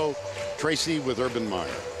moments ago, Tracy with Urban Meyer.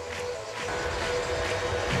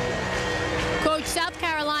 Coach, South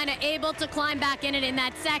Carolina able to climb back in it in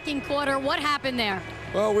that second quarter. What happened there?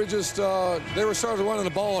 Well, we just, they were starting running the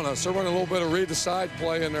ball on us. They're running a little bit of read the side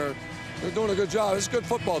play, and they're doing a good job. It's a good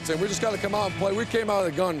football team. We just got to come out and play. We came out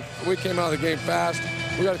of the gun. We came out of the game fast.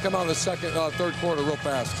 We got to come out in the third quarter real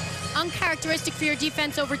fast. Uncharacteristic for your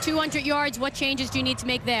defense, over 200 yards. What changes do you need to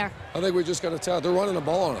make there? I think we just got to tell. They're running the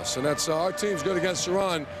ball on us, and that's our team's good against the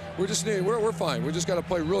run. We just need. We're fine. We just got to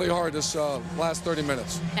play really hard this last 30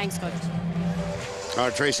 minutes. Thanks, Coach. All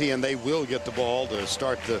right, Tracy, and they will get the ball to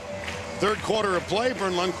start the third quarter of play.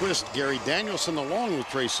 Vern Lundquist, Gary Danielson, along with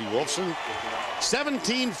Tracy Wolfson.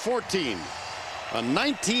 17-14, a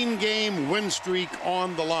 19-game win streak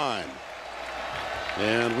on the line.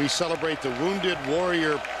 And we celebrate the Wounded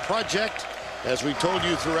Warrior Project, as we told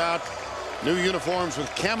you throughout. New uniforms with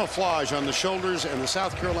camouflage on the shoulders, and the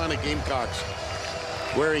South Carolina Gamecocks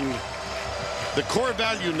wearing the core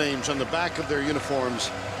value names on the back of their uniforms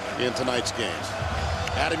in tonight's games.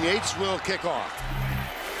 Adam Yates will kick off.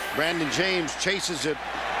 Brandon James chases it.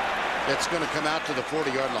 It's going to come out to the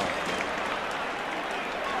 40-yard line.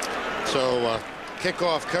 So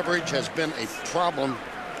kickoff coverage has been a problem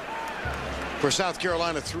for South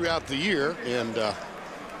Carolina throughout the year, and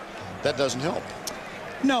that doesn't help.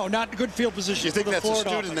 No, not good field position. You think for the that's Florida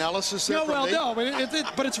astute offense. analysis? No, well, no,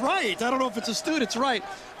 but it's right. I don't know if it's astute. It's right.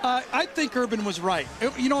 I think Urban was right.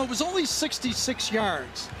 You know, it was only 66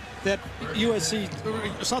 yards that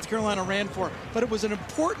South Carolina ran for, but it was an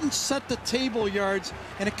important set-the-table yards,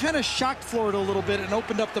 and it kind of shocked Florida a little bit and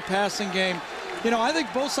opened up the passing game. You know, I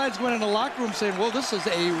think both sides went in the locker room saying, well, this is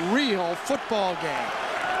a real football game.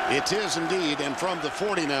 It is indeed, and from the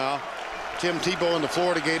 40 now, Tim Tebow and the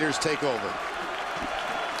Florida Gators take over.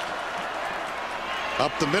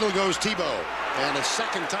 Up the middle goes Tebow, and a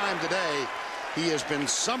second time today He has been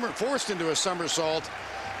forced into a somersault,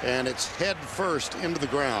 and it's head first into the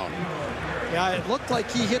ground. Yeah, it looked like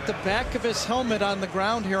he hit the back of his helmet on the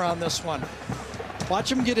ground here on this one.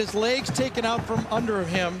 Watch him get his legs taken out from under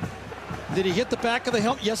him. Did he hit the back of the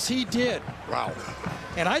helmet? Yes, he did. Wow.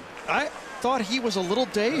 And I thought he was a little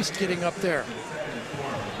dazed getting up there.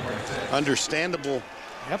 Understandable.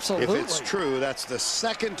 Absolutely. If it's true, that's the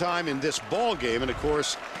second time in this ball game, and of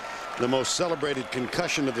course, the most celebrated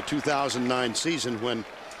concussion of the 2009 season when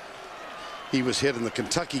he was hit in the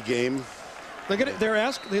Kentucky game. Look at it.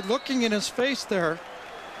 They're looking in his face there.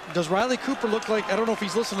 Does Riley Cooper look like, I don't know if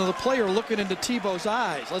he's listening to the player looking into Tebow's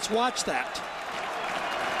eyes. Let's watch that.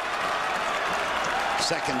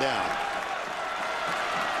 Second down.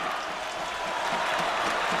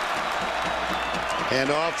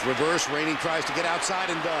 Handoff, reverse. Rainey tries to get outside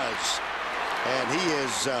and does. And he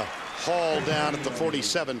is hauled down at the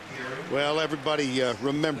 47. Well, everybody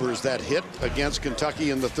remembers that hit against Kentucky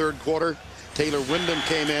in the third quarter. Taylor Wyndham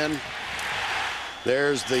came in.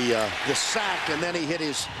 There's the sack, and then he hit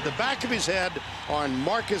the back of his head on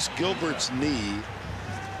Marcus Gilbert's knee,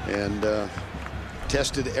 and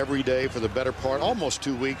tested every day for the better part, almost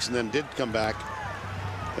 2 weeks, and then did come back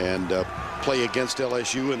and play against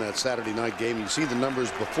LSU in that Saturday night game. You see the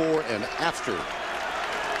numbers before and after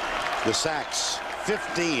the sacks.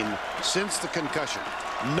 15 since the concussion.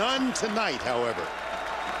 None tonight, however.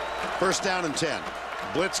 First down and 10.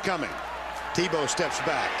 Blitz coming. Tebow steps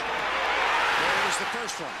back. There's the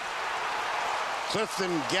first one.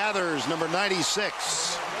 Clifton gathers number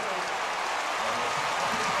 96.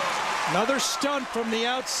 Another stunt from the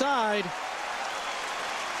outside.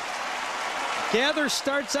 Gather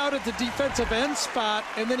starts out at the defensive end spot,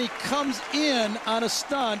 and then he comes in on a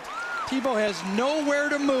stunt. Tebow has nowhere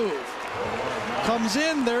to move. Comes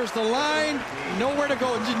in, there's the line, nowhere to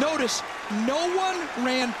go. And you notice, no one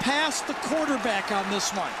ran past the quarterback on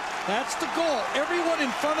this one. That's the goal. Everyone in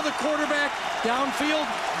front of the quarterback, downfield,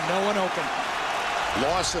 no one open.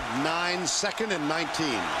 Loss of 9, second and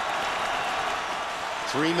 19.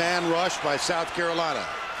 Three-man rush by South Carolina.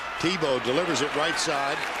 Tebow delivers it right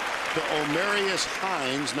side to Omarius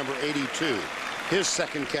Hines, number 82. His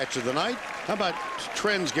second catch of the night. How about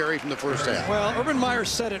trends, Gary, from the first half? Well, Urban Meyer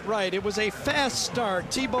said it right. It was a fast start.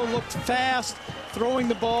 Tebow looked fast, throwing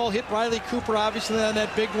the ball, hit Riley Cooper, obviously, on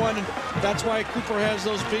that big one, and that's why Cooper has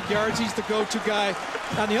those big yards. He's the go-to guy.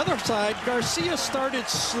 On the other side, Garcia started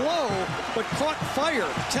slow, but caught fire.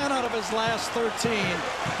 10 out of his last 13.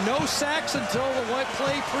 No sacks until the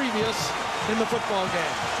play previous in the football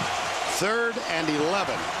game. 3rd and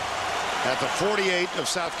 11 at the 48 of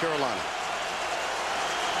South Carolina.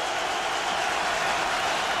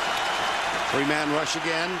 Three-man rush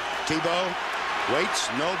again. Tebow waits,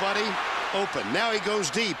 nobody, open. Now he goes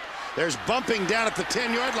deep. There's bumping down at the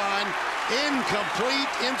 10-yard line. Incomplete,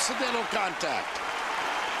 incidental contact.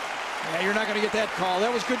 Yeah, you're not going to get that call.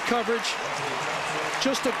 That was good coverage.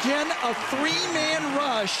 Just again, a three-man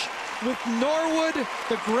rush with Norwood,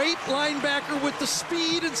 the great linebacker with the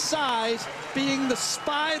speed and size, being the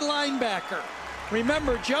spy linebacker.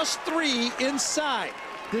 Remember, just 3 inside.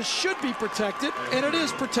 This should be protected, and it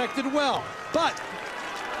is protected well. But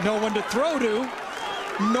no one to throw to.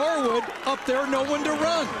 Norwood up there, no one to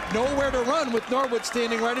run. Nowhere to run with Norwood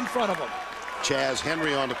standing right in front of him. Chaz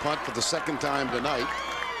Henry on the punt for the second time tonight.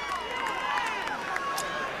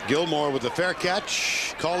 Gilmore with the fair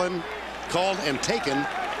catch. Called and taken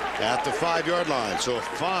at the 5-yard line. So a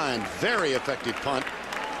fine, very effective punt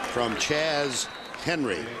from Chaz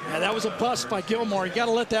Henry. Yeah, that was a bust by Gilmore. You got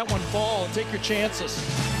to let that one fall and take your chances.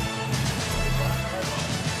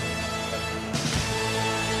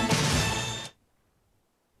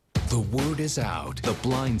 The word is out. The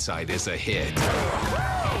Blind Side is a hit.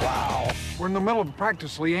 Wow. We're in the middle of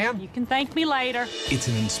practice, Leanne. You can thank me later. It's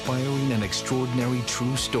an inspiring and extraordinary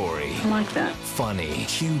true story. I like that. Funny,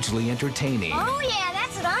 hugely entertaining. Oh, yeah,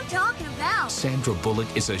 that's what I'm talking about. Sandra Bullock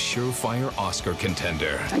is a surefire Oscar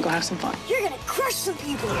contender. I'm gonna have some fun. You're gonna crush some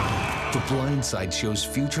people. The Blind Side shows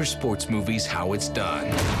future sports movies how it's done.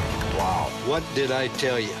 Wow. What did I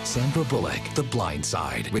tell you? Sandra Bullock, The Blind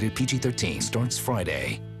Side. Rated PG-13. Starts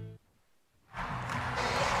Friday.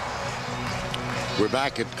 We're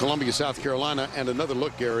back at Columbia, South Carolina, and another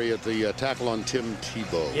look, Gary, at the tackle on Tim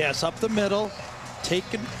Tebow. Yes, up the middle,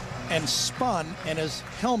 taken and spun, and his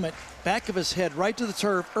helmet, back of his head, right to the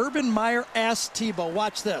turf. Urban Meyer asked Tebow,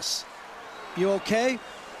 watch this. You okay?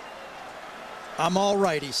 I'm all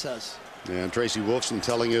right, he says. And Tracy Wolfson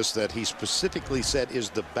telling us that he specifically said,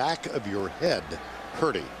 is the back of your head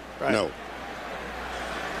hurting? Right. No.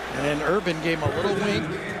 And then Urban gave him a little wink.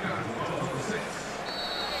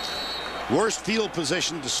 Worst field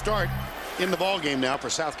position to start in the ball game now for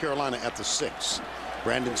South Carolina at the 6.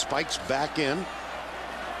 Brandon spikes back in.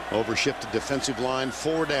 Overshifted defensive line,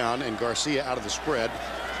 4 down, and Garcia out of the spread.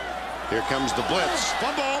 Here comes the blitz.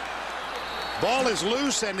 Fumble. Ball is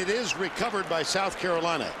loose, and it is recovered by South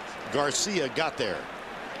Carolina. Garcia got there.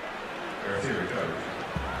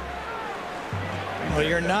 Well,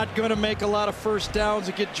 you're not going to make a lot of first downs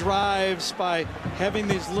and get drives by having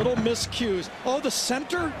these little miscues. Oh, the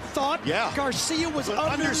center thought Garcia was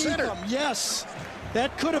underneath him. Yes,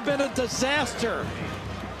 that could have been a disaster.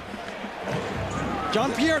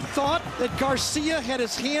 Jean-Pierre thought that Garcia had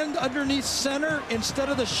his hand underneath center instead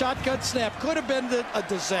of the shotgun snap. Could have been a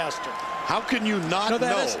disaster. How can you not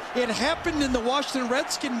know? It happened in the Washington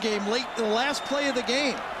Redskin game late in the last play of the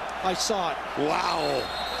game. I saw it. Wow.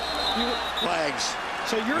 Flags.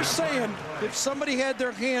 So you're saying if somebody had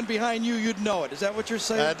their hand behind you, you'd know it. Is that what you're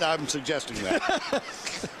saying? I'm suggesting that.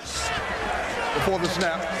 Before the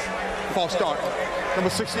snap, false start. Number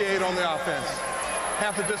 68 on the offense.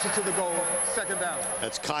 Half the distance to the goal, 2nd down.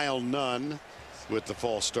 That's Kyle Nunn with the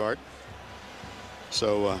false start.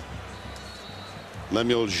 So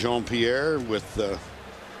Lemuel Jean-Pierre with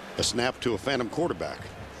a snap to a phantom quarterback.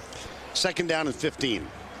 2nd down and 15.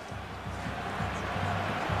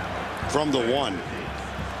 From the 1.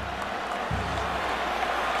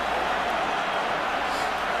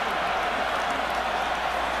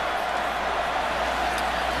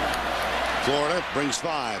 Florida brings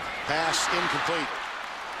 5. Pass incomplete.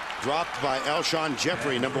 Dropped by Alshon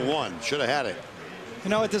Jeffrey, number 1. Should have had it. You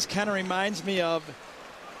know what this kind of reminds me of?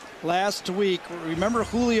 Last week, remember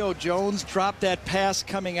Julio Jones dropped that pass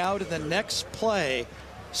coming out in the next play,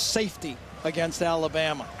 safety against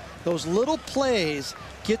Alabama. Those little plays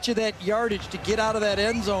get you that yardage to get out of that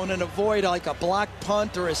end zone and avoid like a block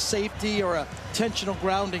punt or a safety or a intentional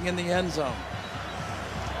grounding in the end zone.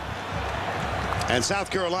 And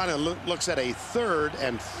South Carolina looks at a 3rd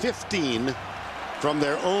and 15 from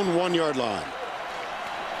their own 1-yard line.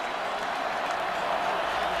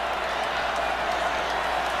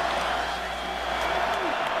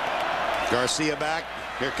 Garcia back.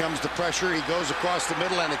 Here comes the pressure. He goes across the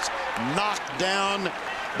middle, and it's knocked down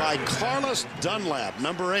by Carlos Dunlap,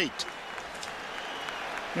 number 8.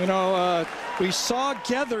 You know, we saw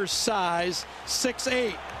Gether's size,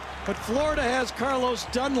 6'8", but Florida has Carlos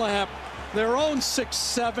Dunlap, their own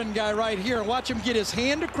 6'7" guy right here. And watch him get his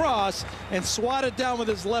hand across and swat it down with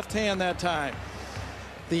his left hand that time.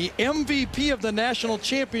 The MVP of the national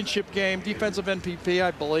championship game, defensive MVP,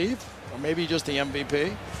 I believe, or maybe just the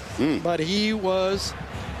MVP. But he was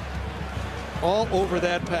all over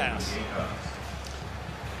that pass.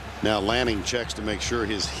 Now Lanning checks to make sure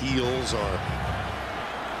his heels are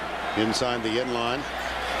inside the end line.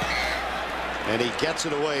 And he gets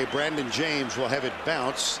it away. Brandon James will have it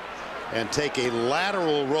bounce and take a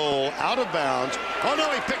lateral roll out of bounds. Oh,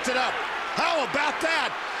 no, he picked it up. How about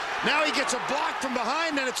that? Now he gets a block from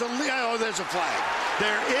behind, and it's oh, there's a flag.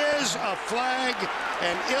 There is a flag,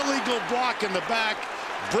 an illegal block in the back.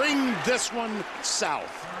 Bring this one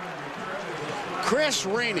south. Chris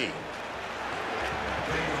Rainey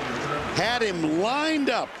had him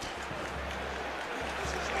lined up.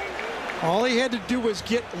 All he had to do was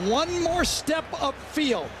get one more step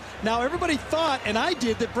upfield. Now everybody thought, and I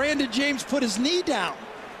did, that Brandon James put his knee down.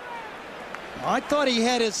 I thought he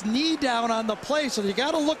had his knee down on the play, so you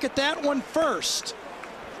got to look at that one first.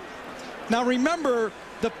 Now remember,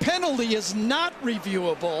 the penalty is not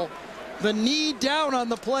reviewable. The knee down on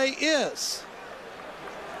the play is.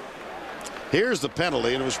 Here's the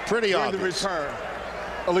penalty, and it was pretty obvious. The return,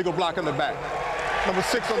 illegal block in the back. Number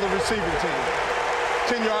 6 on the receiving team.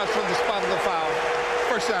 10 yards from the spot of the foul.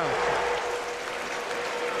 1st down.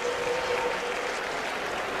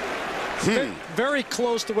 Very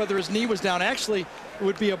close to whether his knee was down. Actually, it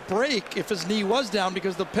would be a break if his knee was down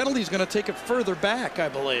because the penalty is going to take it further back, I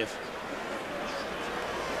believe.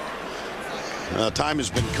 Time has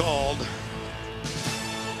been called.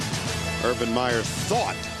 Urban Meyer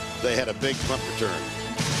thought they had a big punt return.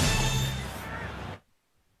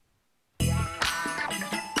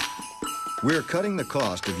 We're cutting the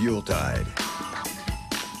cost of Yuletide,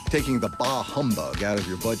 taking the bah humbug out of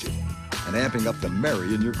your budget, and amping up the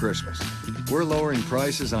merry in your Christmas. We're lowering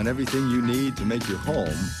prices on everything you need to make your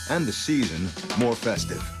home and the season more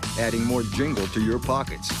festive, adding more jingle to your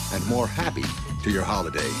pockets and more happy to your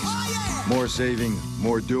holidays. More saving,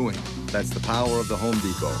 more doing. That's the power of the Home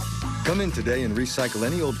Depot. Come in today and recycle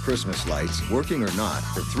any old Christmas lights, working or not,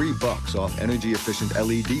 for $3 off energy-efficient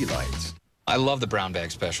LED lights. I love the brown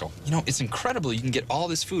bag special. You know, it's incredible. You can get all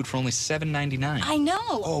this food for only $7.99. I know.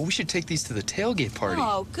 Oh, we should take these to the tailgate party.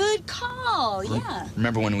 Oh, good call. Yeah.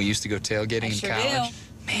 Remember when we used to go tailgating in sure college? do.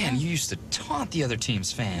 Man, you used to taunt the other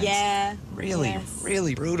team's fans. Yeah. Really,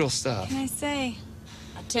 really brutal stuff. What can I say?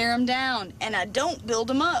 I tear them down, and I don't build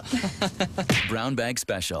them up. Brown Bag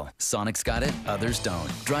Special. Sonic's got it, others don't.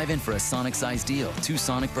 Drive in for a Sonic size deal. 2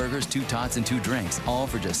 Sonic burgers, 2 tots, and 2 drinks, all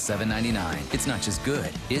for just $7.99. It's not just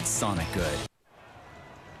good, it's Sonic good.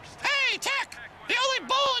 Hey, Tech! The only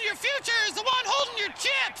bowl in your future is the one holding your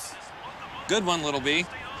chips! Good one, Little B.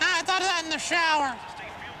 I thought of that in the shower.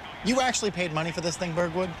 You actually paid money for this thing,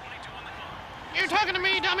 Bergwood? You're talking to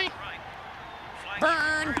me, dummy.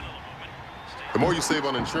 Burn. The more you save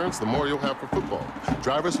on insurance, the more you'll have for football.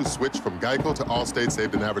 Drivers who switch from Geico to Allstate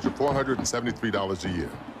saved an average of $473 a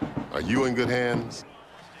year. Are you in good hands?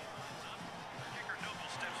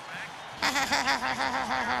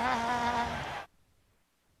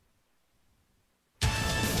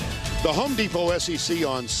 The Home Depot SEC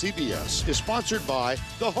on CBS is sponsored by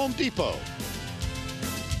The Home Depot.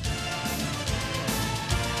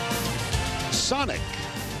 Sonic,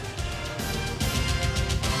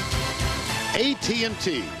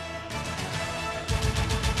 AT&T,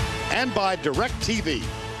 and by DirecTV.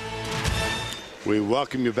 We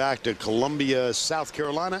welcome you back to Columbia, South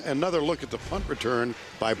Carolina. Another look at the punt return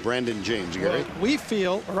by Brandon James. Gary? We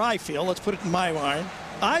feel, or I feel, let's put it in my mind,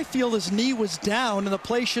 I feel his knee was down and the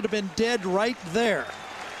play should have been dead right there.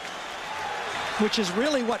 Which is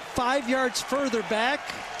really, what, 5 yards further back?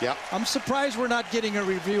 Yep. I'm surprised we're not getting a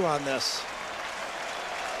review on this.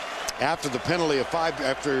 After the penalty of 5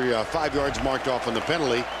 yards marked off on the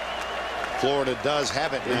penalty, Florida does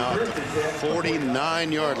have it now at the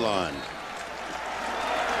 49-yard line.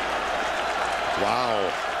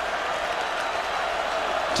 Wow.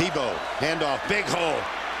 Tebow, handoff, big hole.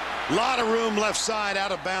 Lot of room left side,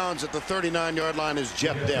 out of bounds at the 39-yard line is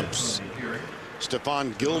Jeff Demps.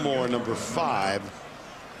 Stephon Gilmore, number 5,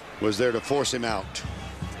 was there to force him out.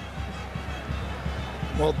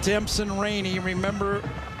 Well, Demps and Rainey, remember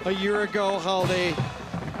a year ago how they,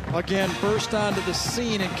 again, burst onto the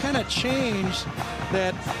scene and kind of changed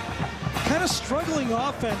that kind of struggling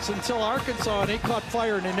offense until Arkansas, and they caught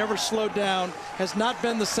fire and they never slowed down. Has not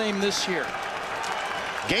been the same this year.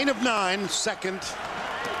 Gain of 9, second,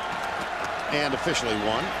 and officially 1.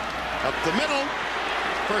 Up the middle,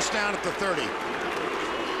 first down at the 30.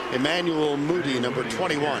 Emmanuel Moody, number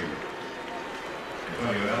 21.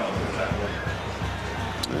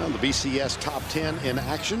 Well, the BCS top 10 in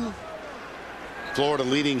action. Florida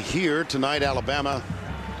leading here tonight. Alabama,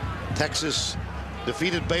 Texas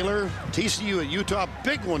defeated Baylor. TCU at Utah,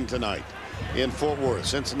 big one tonight in Fort Worth.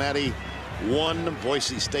 Cincinnati won.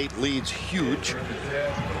 Boise State leads huge.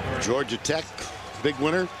 Georgia Tech, big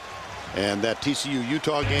winner. And that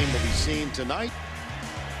TCU-Utah game will be seen tonight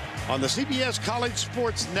on the CBS College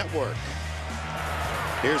Sports Network.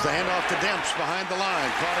 Here's the handoff to Demps behind the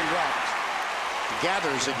line. Caught and dropped.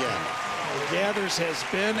 Gathers again. Gathers has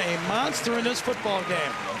been a monster in this football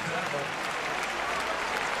game.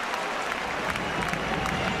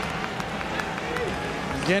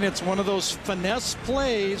 Again, it's one of those finesse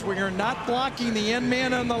plays where you're not blocking the end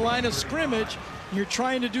man on the line of scrimmage. You're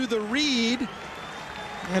trying to do the read,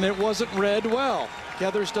 and it wasn't read well.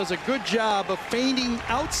 Gathers does a good job of feinting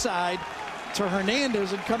outside to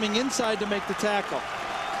Hernandez and coming inside to make the tackle.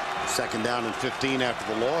 Second down and 15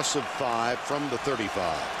 after the loss of 5 from the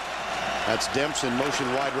 35. That's Demps in motion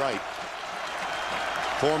wide right.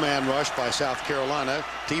 4-man rush by South Carolina.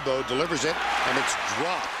 Tebow delivers it, and it's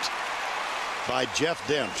dropped by Jeff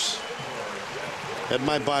Demps. That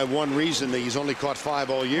might be one reason that he's only caught 5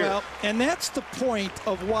 all year. Well, and that's the point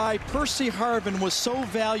of why Percy Harvin was so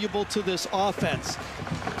valuable to this offense.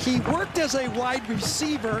 He worked as a wide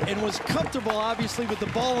receiver and was comfortable, obviously, with the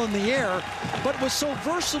ball in the air, but was so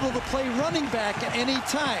versatile to play running back at any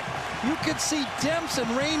time. You could see Demps and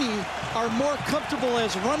Rainey are more comfortable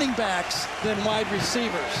as running backs than wide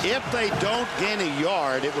receivers. If they don't gain a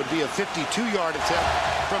yard, it would be a 52-yard attempt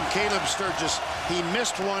from Caleb Sturgis. He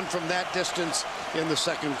missed one from that distance in the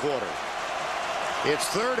second quarter. It's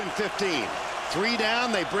 3rd and 15. 3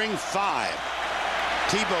 down, they bring 5.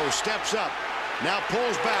 Tebow steps up, now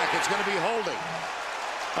pulls back. It's going to be holding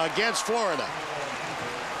against Florida.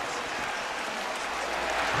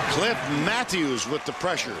 Cliff Matthews with the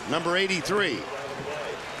pressure, number 83.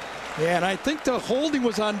 Yeah, and I think the holding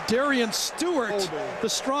was on Darian Stewart, the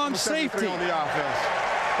strong safety. On the offense.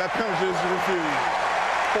 That penalty is refused.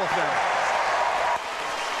 4th down.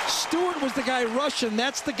 Stewart was the guy rushing.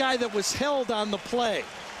 That's the guy that was held on the play.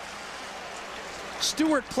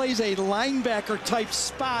 Stewart plays a linebacker type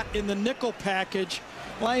spot in the nickel package,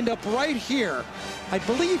 lined up right here. I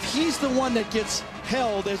believe he's the one that gets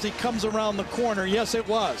held as he comes around the corner. Yes, it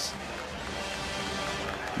was.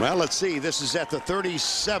 Well, let's see. This is at the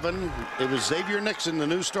 37. It was Xavier Nixon, the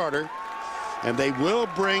new starter. And they will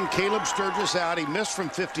bring Caleb Sturgis out. He missed from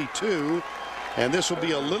 52. And this will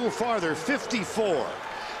be a little farther, 54.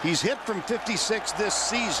 He's hit from 56 this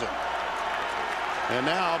season. And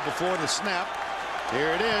now, before the snap, here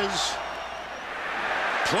it is.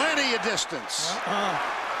 Plenty of distance.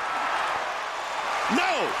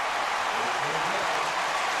 No!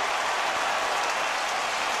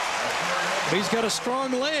 He's got a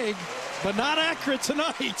strong leg, but not accurate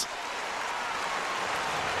tonight.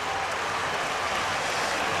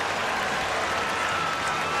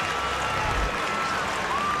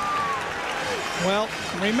 Well,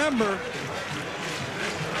 remember,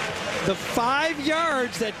 the 5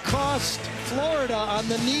 yards that cost Florida on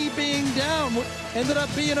the knee being down ended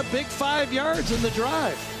up being a big 5 yards in the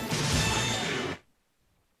drive.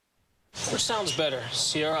 Which sounds better,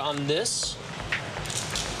 Sierra on this?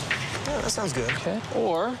 Yeah, that sounds good. Okay.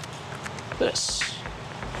 Or this.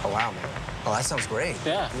 Oh, wow, man. Oh, that sounds great.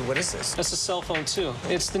 Yeah. I mean, what is this? That's a cell phone, too.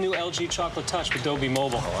 It's the new LG Chocolate Touch with Dolby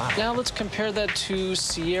Mobile. Oh, wow. Now let's compare that to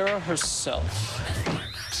Sierra herself.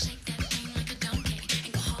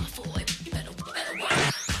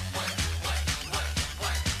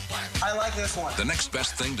 I like this one. The next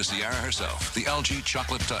best thing to Sierra herself, the LG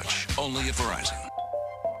Chocolate Touch, only at Verizon.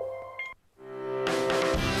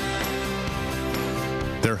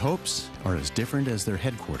 Their hopes are as different as their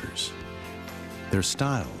headquarters. Their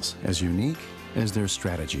styles as unique as their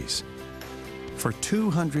strategies. For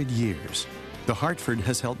 200 years, the Hartford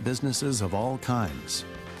has helped businesses of all kinds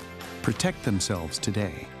protect themselves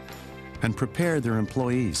today and prepare their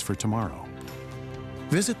employees for tomorrow.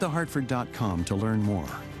 Visit thehartford.com to learn more.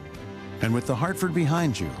 And with the Hartford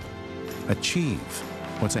behind you, achieve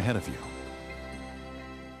what's ahead of you.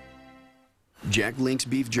 Jack Link's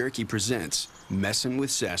Beef Jerky presents Messin'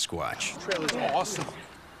 with Sasquatch. Trailer's awesome.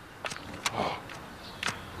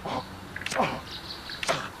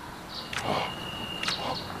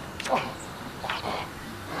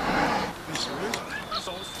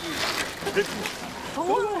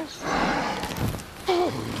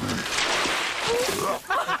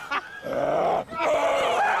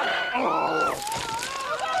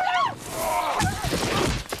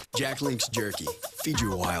 Jack Link's Jerky. Feed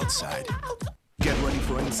your wild side. Get ready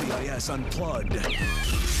for NCIS Unplugged.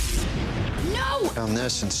 No! On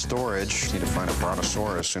this in storage, you need to find a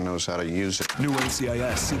brontosaurus who knows how to use it. New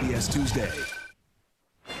NCIS CBS Tuesday.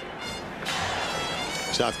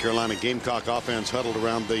 South Carolina Gamecock offense huddled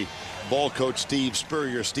around the ball coach Steve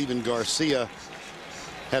Spurrier. Steven Garcia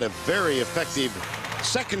had a very effective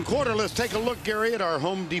second quarter. Let's take a look, Gary, at our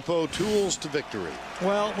Home Depot tools to victory.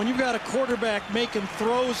 Well, when you've got a quarterback making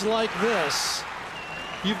throws like this,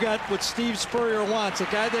 you've got what Steve Spurrier wants, a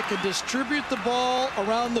guy that can distribute the ball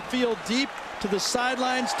around the field deep to the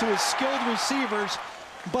sidelines to his skilled receivers.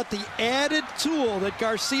 But the added tool that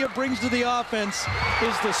Garcia brings to the offense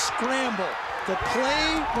is the scramble. The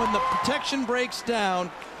play when the protection breaks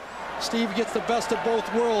down. Steve gets the best of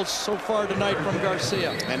both worlds so far tonight from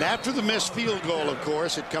Garcia. And after the missed field goal, of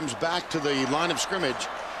course, it comes back to the line of scrimmage.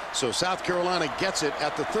 So South Carolina gets it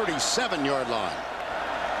at the 37-yard line.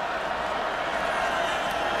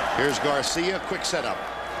 Here's Garcia, quick setup.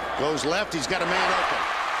 Goes left, he's got a man open.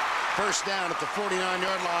 First down at the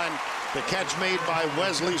 49-yard line. The catch made by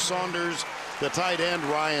Wesley Saunders, the tight end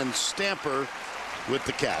Ryan Stamper with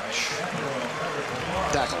the catch.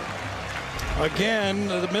 Tackle. Again,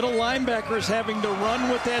 the middle linebacker is having to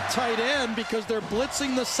run with that tight end because they're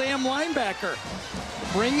blitzing the Sam linebacker.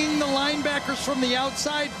 Bringing the linebackers from the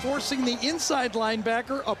outside, forcing the inside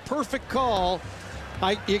linebacker, a perfect call.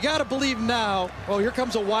 You got to believe now, oh, here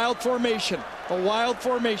comes a wild formation. A wild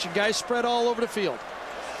formation. Guys spread all over the field.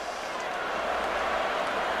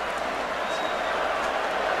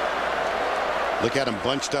 Look at him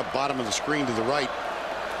bunched up bottom of the screen to the right.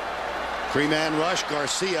 Three-man rush,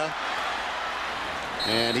 Garcia.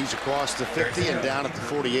 And he's across the 50 and down at the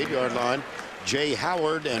 48-yard line. Jay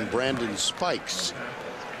Howard and Brandon Spikes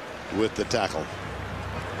with the tackle.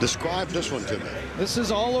 Describe this one to me. This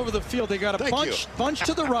is all over the field. They got a bunch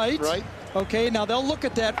to the right. Right. Okay, now they'll look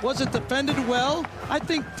at that. Was it defended well? I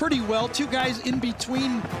think pretty well. Two guys in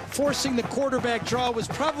between forcing the quarterback draw was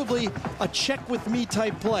probably a check with me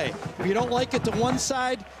type play. If you don't like it to one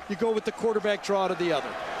side, you go with the quarterback draw to the other.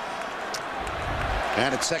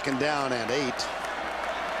 And it's second down and 8.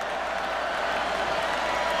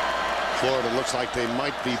 Florida looks like they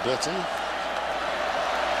might be blitzing.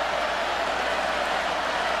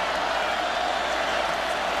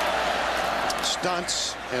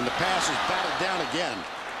 Stunts, and the pass is batted down again.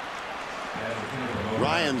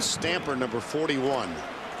 Ryan Stamper, number 41.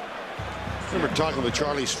 I remember talking with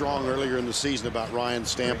Charlie Strong earlier in the season about Ryan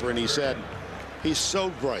Stamper, and he said he's so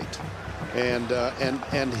great. And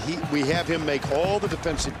we have him make all the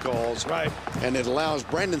defensive calls. Right. And it allows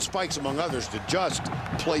Brandon Spikes, among others, to just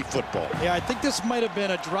play football. Yeah, I think this might have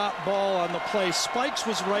been a drop ball on the play. Spikes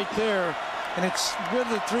was right there, and it's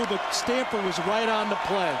withered through, but Stamper was right on the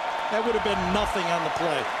play. That would have been nothing on the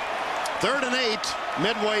play. 3rd and 8,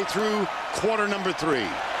 midway through quarter number 3.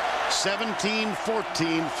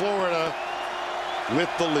 17-14, Florida with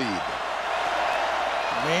the lead.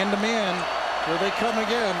 Man-to-man, here they come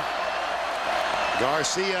again.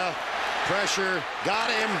 Garcia, pressure, got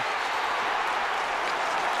him.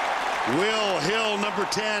 Will Hill, number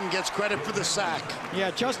 10, gets credit for the sack.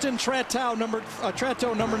 Yeah, Justin Tratow,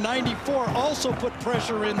 number 94, also put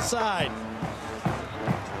pressure inside.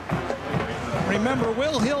 Remember,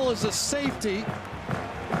 Will Hill is a safety,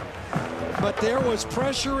 but there was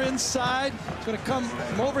pressure inside. It's going to come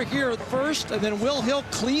from over here first, and then Will Hill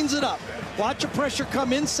cleans it up. Watch the pressure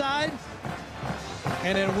come inside,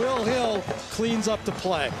 and then Will Hill cleans up the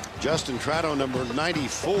play. Justin Tratow, number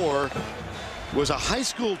 94, was a high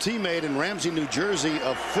school teammate in Ramsey, New Jersey,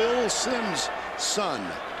 of Phil Sims' son,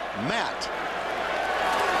 Matt.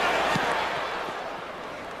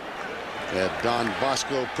 At Don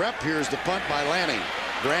Bosco Prep, here's the punt by Lanning.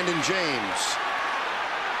 Brandon James.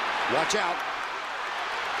 Watch out.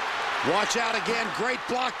 Watch out again. Great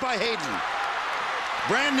block by Hayden.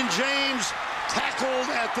 Brandon James tackled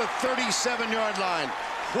at the 37-yard line.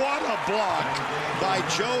 What a block by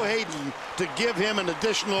Joe Hayden to give him an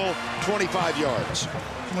additional 25 yards.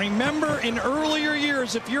 Remember, in earlier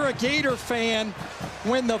years, if you're a Gator fan,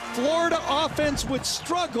 when the Florida offense would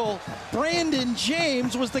struggle, Brandon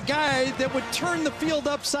James was the guy that would turn the field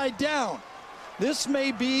upside down. This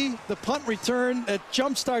may be the punt return that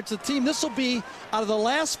jumpstarts the team. This will be, out of the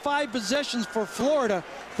last 5 possessions for Florida,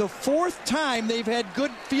 the 4th time they've had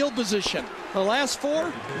good field position. The last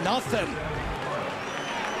 4, nothing.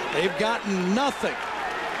 They've gotten nothing.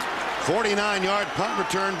 49-yard punt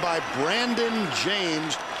return by Brandon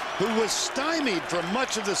James, who was stymied for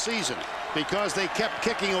much of the season because they kept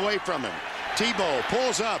kicking away from him. Tebow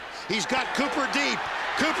pulls up. He's got Cooper deep.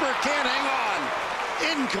 Cooper can't hang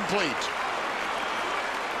on. Incomplete.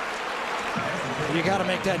 You got to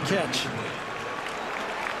make that catch.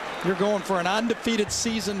 You're going for an undefeated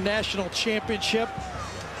season national championship.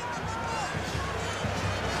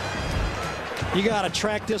 You got to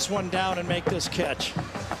track this one down and make this catch.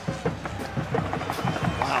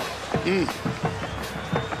 Wow.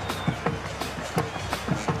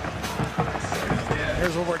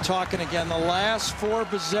 Here's what we're talking again. The last 4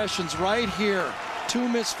 possessions right here. 2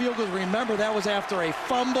 missed field goals. Remember, that was after a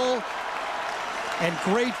fumble and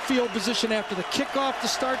great field position after the kickoff to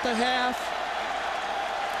start the half.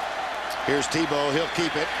 Here's Tebow. He'll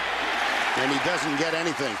keep it. And he doesn't get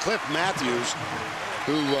anything. Cliff Matthews,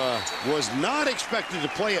 who was not expected to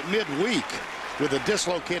play at midweek with a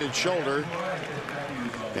dislocated shoulder.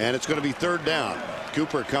 And it's going to be 3rd down.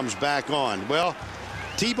 Cooper comes back on. Well,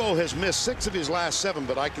 Tebow has missed 6 of his last 7,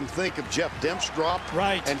 but I can think of Jeff Demp's drop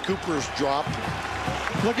and Cooper's drop.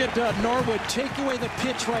 Look at Norwood take away the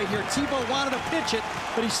pitch right here. Tebow wanted to pitch it,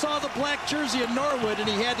 but he saw the black jersey of Norwood, and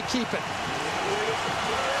he had to keep it.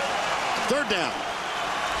 3rd down.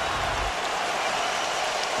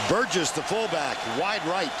 Burgess, the fullback, wide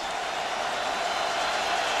right.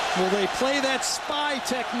 Will they play that spy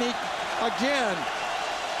technique again?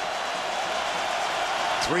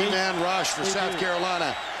 3-man rush for South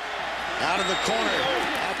Carolina. Out of the corner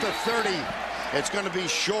at the 30. It's going to be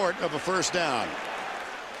short of a 1st down.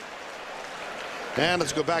 And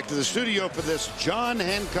let's go back to the studio for this John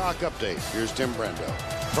Hancock update. Here's Tim Brando.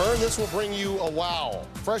 Vern, this will bring you a wow.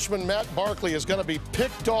 Freshman Matt Barkley is going to be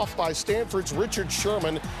picked off by Stanford's Richard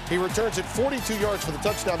Sherman. He returns it 42 yards for the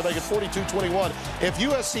touchdown to make it 42-21. If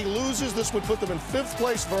USC loses, this would put them in 5th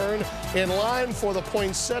place, Vern, in line for the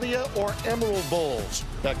Poinsettia or Emerald Bowls.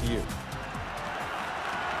 Back to you.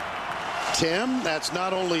 Tim, that's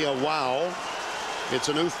not only a wow, it's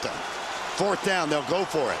an oofta. 4th down, they'll go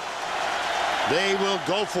for it. They will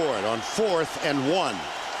go for it on 4th and 1.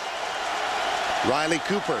 Riley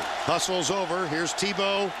Cooper hustles over. Here's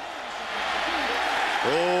Tebow.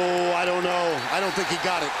 Oh, I don't know. I don't think he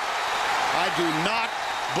got it. I do not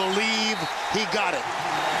believe he got it.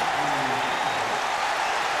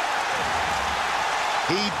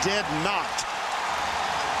 He did not.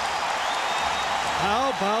 How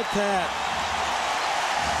about that?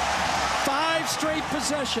 5 straight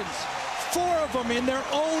possessions. 4 of them in their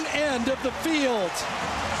own end of the field.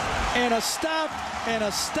 and a stop, and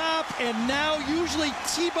a stop, and now usually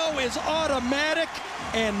Tebow is automatic,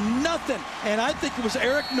 and nothing. And I think it was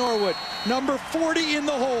Eric Norwood, number 40 in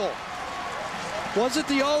the hole. Was it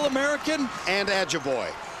the All-American? And Adjuboy.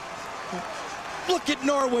 Look at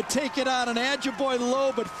Norwood take it on an Adjuboy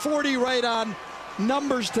low, but 40 right on,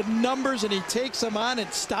 numbers to numbers, and he takes him on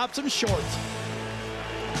and stops him short.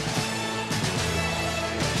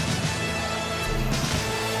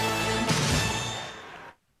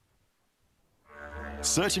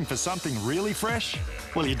 Searching for something really fresh?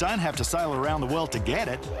 Well, you don't have to sail around the world to get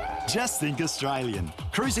it. Just think Australian.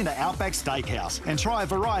 Cruise into Outback Steakhouse and try a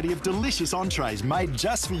variety of delicious entrees made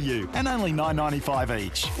just for you and only $9.95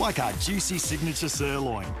 each. Like our juicy signature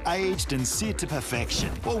sirloin, aged and seared to perfection.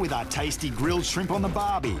 Or with our tasty grilled shrimp on the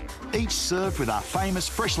barbie. Each served with our famous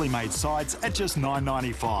freshly made sides at just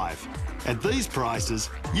 $9.95. At these prices,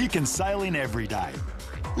 you can sail in every day.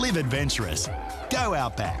 Live adventurous. Go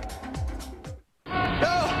Outback.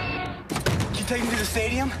 Take me to the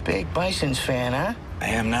stadium? Big Bison's fan, huh? I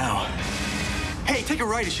am now. Hey, take a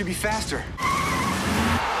right. It should be faster.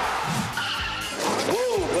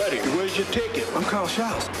 Whoa, buddy, where's your ticket? I'm Carl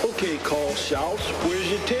Schaus. Okay, Carl Schaus, where's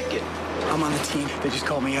your ticket? I'm on the team. They just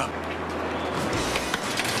called me up.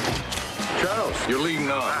 Charles, you're leading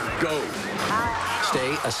on. Go.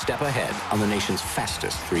 Stay a step ahead on the nation's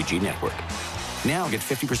fastest 3G network. Now get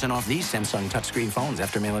 50% off these Samsung touchscreen phones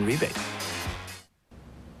after mail-in rebate.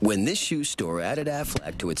 When this shoe store added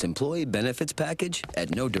Aflac to its employee benefits package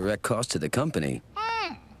at no direct cost to the company,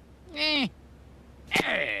 it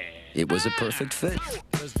was a perfect fit.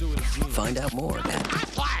 Find out more at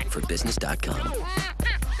forbusiness.com.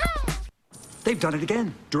 They've done it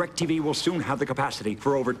again. DirecTV will soon have the capacity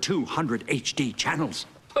for over 200 HD channels.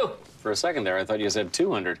 Oh, for a second there, I thought you said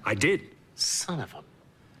 200. I did. Son of a...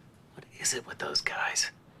 What is it with those guys?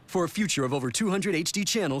 For a future of over 200 HD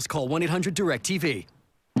channels, call 1-800-DIRECTV.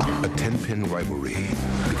 A 10-pin rivalry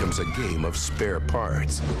becomes a game of spare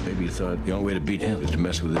parts. Maybe you thought the only way to beat him is to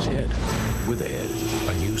mess with his head. With a head.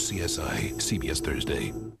 A new CSI, CBS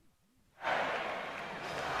Thursday.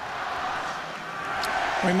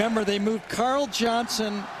 Remember, they moved Carl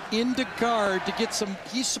Johnson into guard to get some,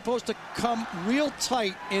 he's supposed to come real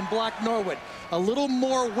tight and block Norwood. A little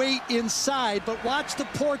more weight inside, but watch the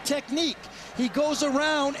poor technique. He goes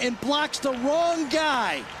around and blocks the wrong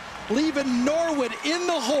guy, leaving Norwood in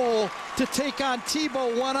the hole to take on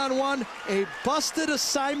Tebow one-on-one. A busted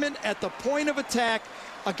assignment at the point of attack.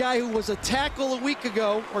 A guy who was a tackle a week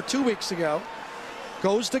ago, or 2 weeks ago,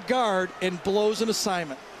 goes to guard and blows an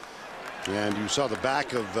assignment. And you saw the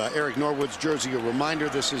back of Eric Norwood's jersey. A reminder,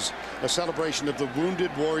 this is a celebration of the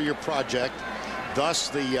Wounded Warrior Project. Thus,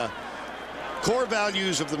 the core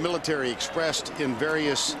values of the military expressed in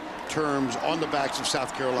various terms on the backs of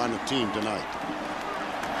South Carolina team tonight.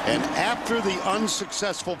 And after the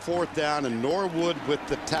unsuccessful fourth down, and Norwood with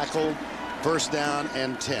the tackle, first down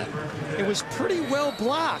and 10. It was pretty well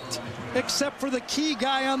blocked, except for the key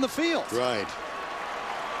guy on the field. Right.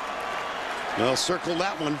 Well, circle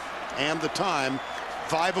that one and the time.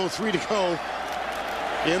 5:03 to go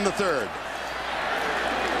in the third.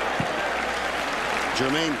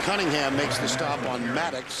 Jermaine Cunningham makes the stop on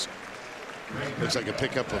Maddox. Looks like a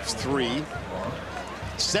pickup of 3.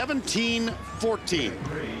 17-14.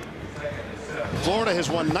 Florida has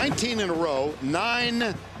won 19 in a row,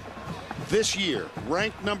 9 this year.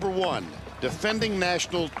 Ranked number 1, defending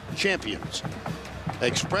national champions.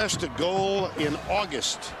 Expressed a goal in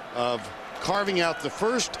August of carving out the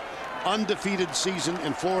first undefeated season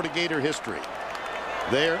in Florida Gator history.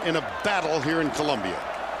 They're in a battle here in Columbia.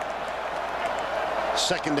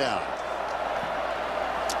 Second down.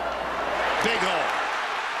 Big hole.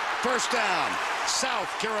 First down. South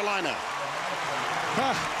Carolina.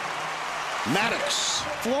 Maddox.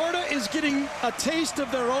 Florida is getting a taste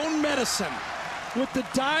of their own medicine with the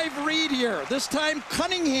dive read here. This time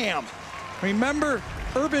Cunningham. Remember,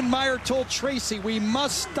 Urban Meyer told Tracy, we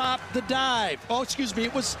must stop the dive. Oh, excuse me,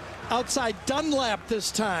 it was outside Dunlap this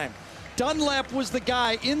time. Dunlap was the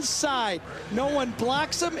guy inside. No one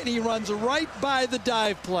blocks him, and he runs right by the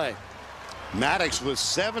dive play. Maddox with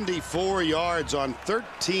 74 yards on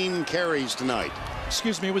 13 carries tonight.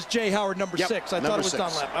 Excuse me, it was Jay Howard, number 6. I thought it was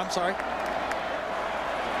Dunlap. I'm sorry.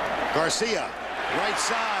 Garcia, right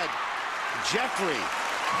side. Jeffrey.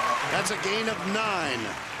 That's a gain of 9.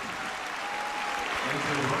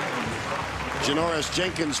 Janoris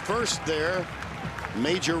Jenkins first there.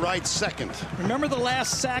 Major Wright second. Remember the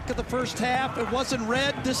last sack of the first half? It wasn't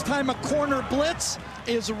red. This time a corner blitz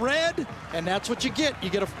is red, and that's what you get. You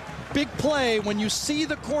get a big play when you see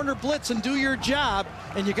the corner blitz and do your job,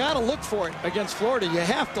 and you got to look for it against Florida. You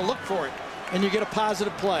have to look for it. and you get a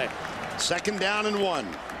positive play. 2nd down and 1.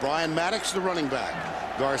 Brian Maddox, the running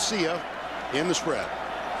back. Garcia in the spread.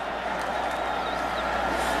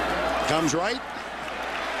 Comes right.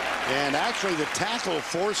 And actually the tackle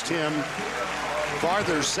forced him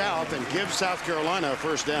farther south and gives South Carolina a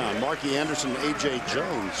 1st down. Marky Anderson, A.J.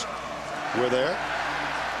 Jones were there.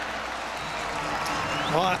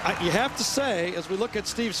 Well, you have to say, as we look at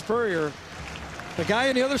Steve Spurrier, the guy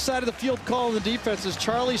on the other side of the field calling the defense is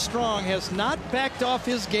Charlie Strong, has not backed off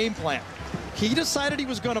his game plan. He decided he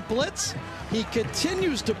was going to blitz. He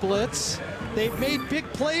continues to blitz. They've made big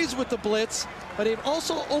plays with the blitz, but they've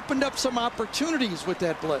also opened up some opportunities with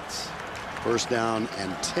that blitz. 1st down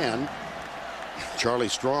and 10. Charlie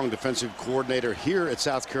Strong, defensive coordinator here at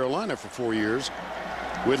South Carolina for 4 years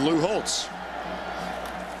with Lou Holtz.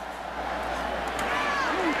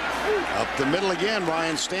 Up the middle again.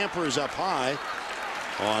 Ryan Stamper is up high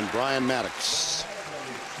on Brian Maddox.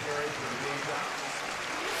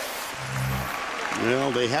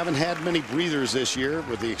 Well, they haven't had many breathers this year,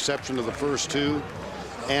 with the exception of the first 2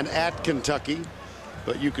 and at Kentucky.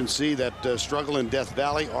 But you can see that struggle in Death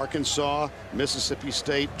Valley, Arkansas, Mississippi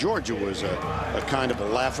State. Georgia was a kind of a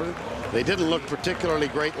laugher. They didn't look particularly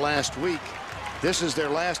great last week. This is their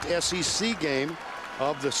last SEC game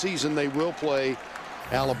of the season. They will play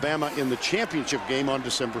Alabama in the championship game on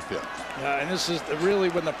December 5th. Yeah, and this is really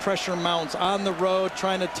when the pressure mounts on the road,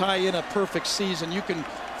 trying to tie in a perfect season. You can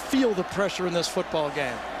feel the pressure in this football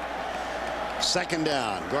game. 2nd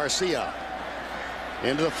down. Garcia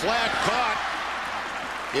into the flat, caught.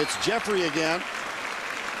 It's Jeffrey again.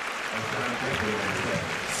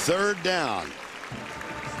 3rd down.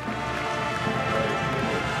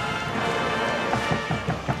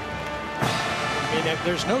 I mean,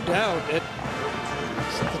 there's no doubt that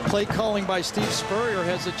the play calling by Steve Spurrier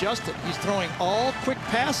has adjusted. He's throwing all quick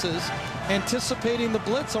passes, anticipating the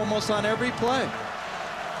blitz almost on every play.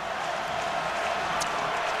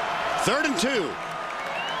 3rd and 2.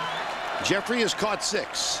 Jeffrey has caught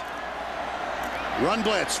 6. Run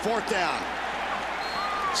blitz, 4th down.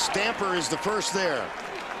 Stamper is the first there.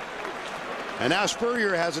 And now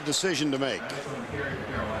Spurrier has a decision to make.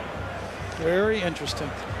 Very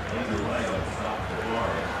interesting.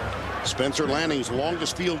 Spencer Lanning's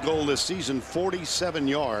longest field goal this season, 47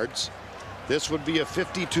 yards. This would be a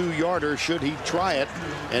 52-yarder should he try it,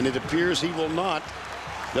 and it appears he will not.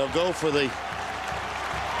 They'll go for the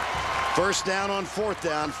 1st down on 4th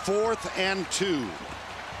down, 4th and 2.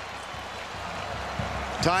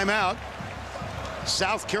 Timeout,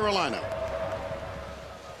 South Carolina.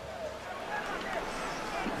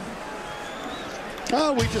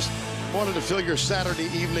 Oh, we just wanted to fill your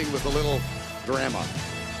Saturday evening with a little drama.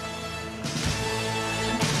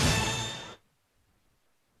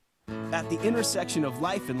 At the intersection of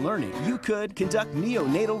life and learning, you could conduct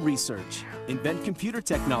neonatal research, invent computer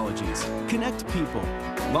technologies, connect people,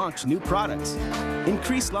 launch new products,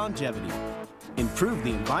 increase longevity, improve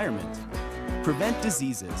the environment, prevent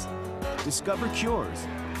diseases, discover cures,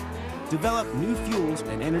 develop new fuels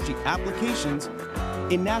and energy applications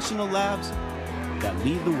in national labs that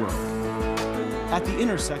lead the world. At the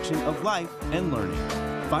intersection of life and learning.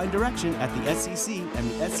 Find direction at the SEC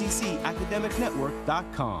and the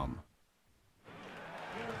SECacademicnetwork.com.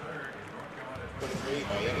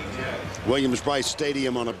 Williams-Brice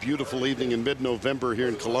Stadium on a beautiful evening in mid-November here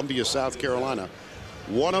in Columbia, South Carolina.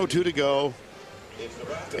 1:02 to go,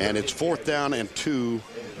 and it's 4th down and 2,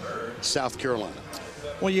 South Carolina.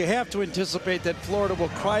 Well, you have to anticipate that Florida will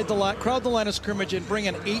crowd the line of scrimmage and bring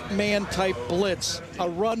an 8-man type blitz, a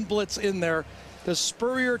run blitz in there. Does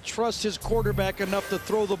Spurrier trust his quarterback enough to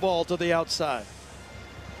throw the ball to the outside?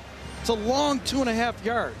 It's a long 2.5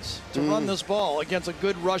 yards to run this ball against a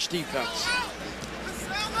good rush defense.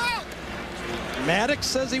 Maddox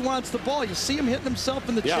says he wants the ball. You see him hitting himself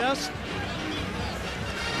in the chest.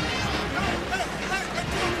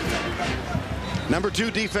 Number 2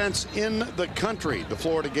 defense in the country, the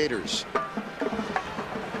Florida Gators.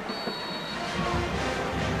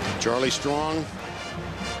 Charlie Strong.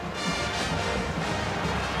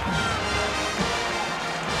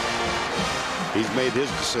 He's made his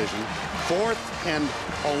decision. 4th and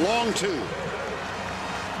a long 2.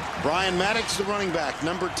 Brian Maddox, the running back,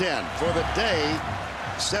 number 10. For the day,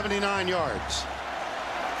 79 yards.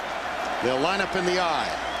 They'll line up in the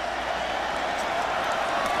eye.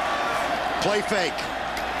 Play fake.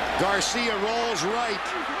 Garcia rolls right.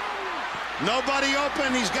 Nobody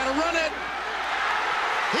open. He's got to run it.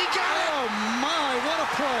 He got it. Oh, my, what a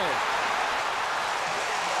play.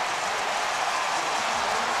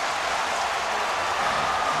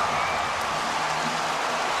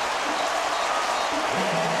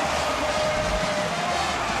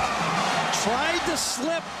 tried to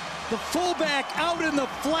slip the fullback out in the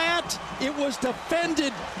flat. It was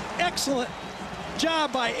defended. Excellent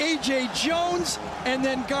job by A.J. Jones, and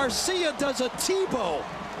then Garcia does a Tebow.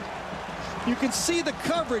 You can see the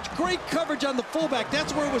coverage, great coverage on the fullback.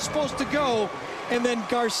 That's where it was supposed to go. And then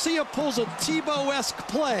Garcia pulls a Tebow-esque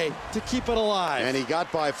play to keep it alive. And he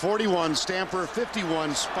got by 41, Stamper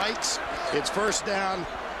 51, Spikes. It's first down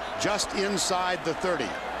just inside the 30.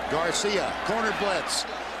 Garcia, corner blitz,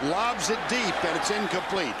 lobs it deep, and it's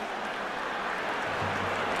incomplete.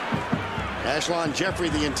 Ashlon Jeffrey,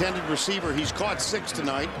 the intended receiver, he's caught 6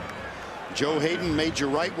 tonight. Joe Hayden, Major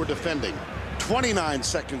Wright were defending. 29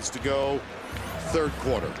 seconds to go, third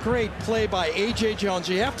quarter. Great play by A.J. Jones.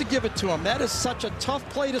 You have to give it to him. That is such a tough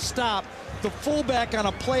play to stop. The fullback on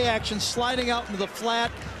a play action sliding out into the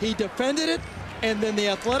flat. He defended it, and then the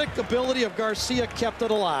athletic ability of Garcia kept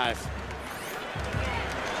it alive.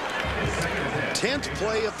 10th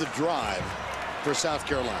play of the drive for South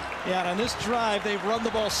Carolina. Yeah, and on this drive, they've run the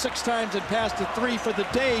ball 6 times and passed it 3 for the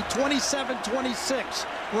day. 27-26.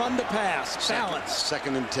 Run to pass. Balance.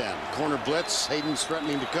 Second and 10. Corner blitz. Hayden's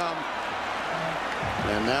threatening to come.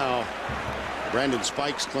 And now Brandon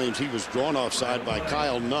Spikes claims he was drawn offside by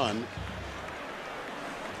Kyle Nunn.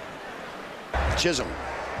 Chisholm.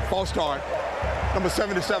 False start. Number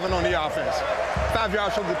 77 on the offense. 5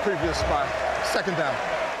 yards from the previous spot. Second down.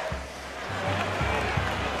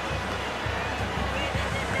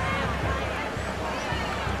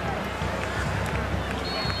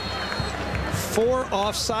 Four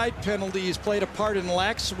offside penalties played a part in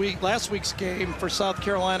last week's game for South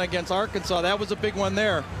Carolina against Arkansas. That was a big one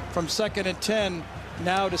there. From 2nd and 10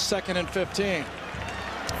 now to 2nd and 15.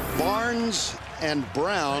 Barnes and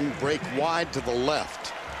Brown break wide to the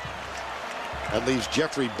left. That leaves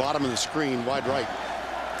Jeffrey bottom of the screen, wide right.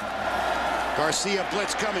 Garcia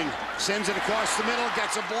blitz coming, sends it across the middle,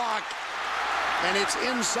 gets a block, and it's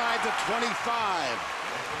inside the 25.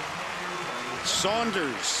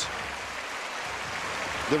 Saunders,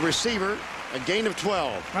 the receiver, a gain of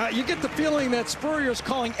 12. You get the feeling that Spurrier's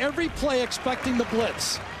calling every play expecting the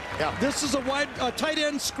blitz. Yeah. This is a tight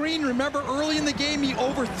end screen. Remember early in the game he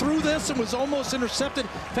overthrew this and was almost intercepted.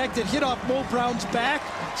 In fact, it hit off Mo Brown's back.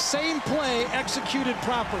 Same play executed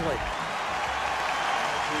properly.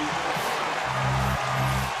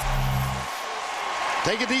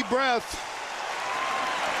 Take a deep breath.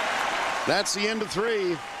 That's the end of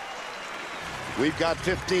 3. We've got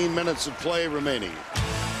 15 minutes of play remaining.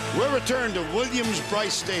 We'll return to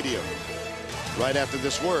Williams-Brice Stadium right after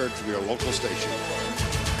this word from your local station.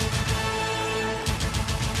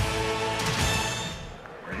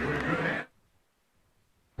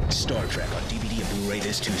 Star Trek on DVD and Blu-ray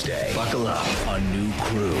this Tuesday. Buckle up. A new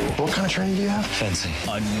crew. What kind of training do you have? Fencing.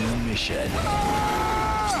 A new mission.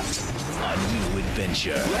 A new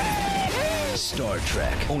adventure. Star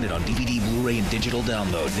Trek. Own it on DVD, Blu-ray, and digital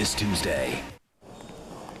download this Tuesday.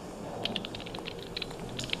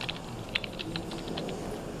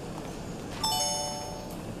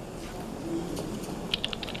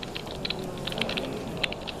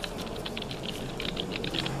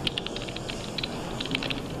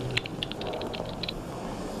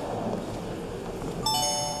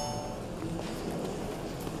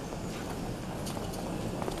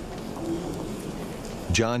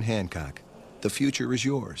 John Hancock, the future is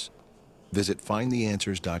yours. Visit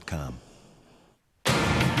findtheanswers.com.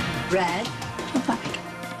 Red or black?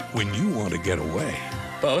 When you want to get away.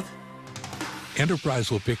 Both.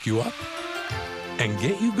 Enterprise will pick you up and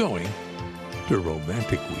get you going to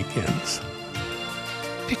romantic weekends.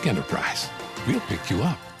 Pick Enterprise. We'll pick you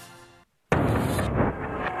up.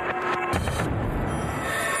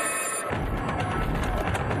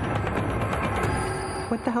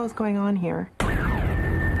 What the hell is going on here?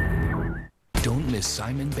 Don't miss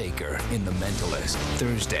Simon Baker in The Mentalist,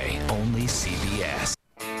 Thursday, only CBS.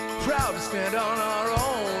 Proud to stand on our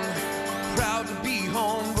own, proud to be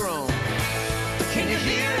homegrown. Can you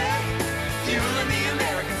hear it? Fueling the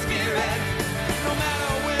American spirit. No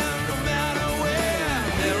matter when, no matter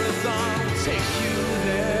where, Arizona will take you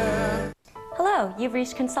there. Hello, you've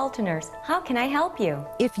reached Consult-A-Nurse. How can I help you?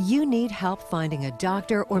 If you need help finding a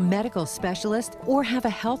doctor or medical specialist or have a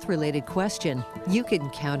health-related question, you can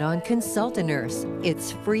count on Consult-A-Nurse.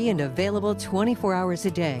 It's free and available 24 hours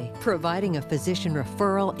a day, providing a physician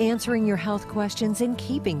referral, answering your health questions, and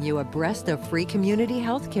keeping you abreast of free community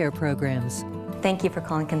health care programs. Thank you for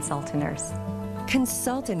calling Consult-A-Nurse.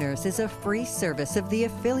 Consult-A-Nurse is a free service of the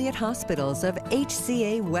affiliate hospitals of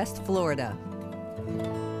HCA West Florida.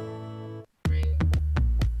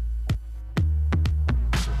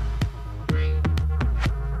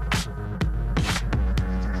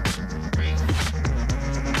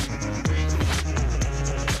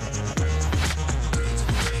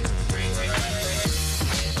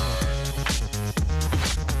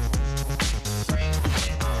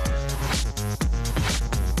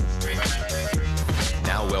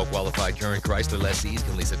 Qualified current Chrysler lessees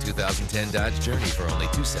can lease a 2010 Dodge Journey for only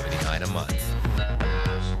 $279 a month.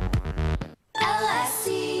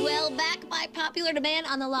 Well, back by popular demand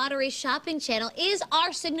on the Lottery Shopping Channel is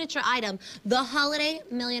our signature item, the Holiday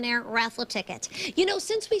Millionaire Raffle Ticket. You know,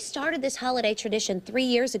 since we started this holiday tradition 3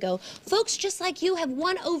 years ago, folks just like you have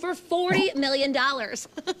won over $40 million.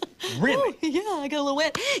 Really? Ooh, yeah, I got a little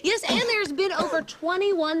wet. Yes, and there's been over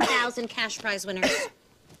 21,000 cash prize winners.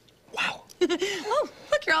 Wow. Oh,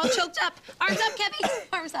 look, you're all choked up. Arms up, Kevy.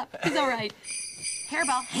 Arms up. It's all right.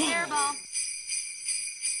 Hairball. Hairball.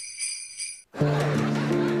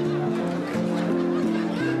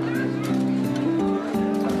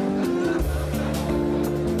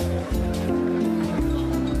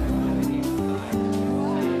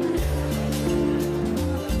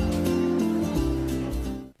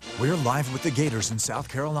 We're live with the Gators in South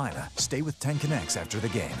Carolina. Stay with 10 Connects after the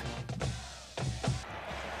game.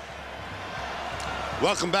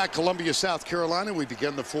 Welcome back, Columbia, South Carolina. We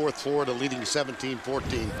begin the fourth, Florida leading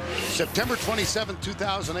 17-14. September 27,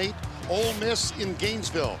 2008, Ole Miss in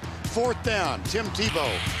Gainesville. Fourth down, Tim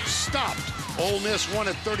Tebow stopped. Ole Miss won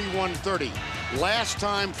at 31-30. Last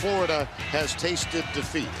time Florida has tasted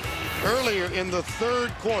defeat. Earlier in the third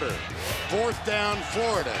quarter, fourth down,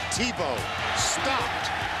 Florida. Tebow stopped.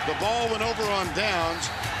 The ball went over on downs.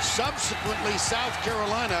 Subsequently, South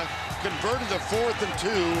Carolina converted a 4th and 2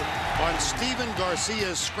 on Steven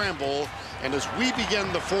Garcia's scramble. And as we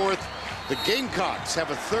begin the fourth, the Gamecocks have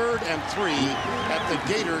a 3rd and 3 at the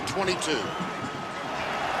Gator 22.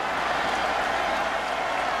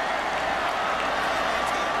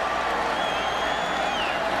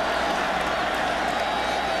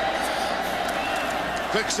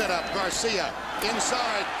 Quick setup, Garcia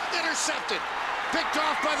inside, intercepted. Picked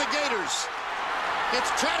off by the Gators. It's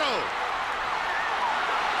Treto.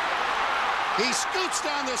 He scoots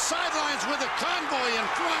down the sidelines with a convoy in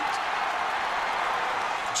front.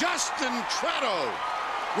 Justin Treto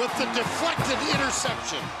with the deflected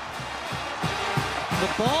interception. The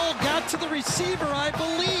ball got to the receiver, I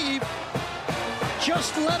believe.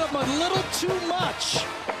 Just let him a little too much.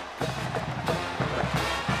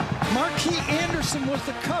 Marquis Anderson was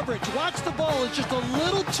the coverage. Watch the ball. It's just a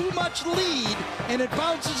little too much lead, and it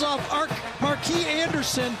bounces off Marquis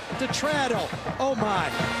Anderson to Trado. Oh, my.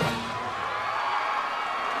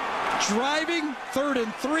 Driving, 3rd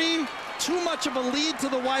and 3. Too much of a lead to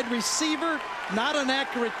the wide receiver. Not an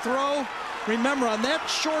accurate throw. Remember, on that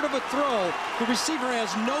short of a throw, the receiver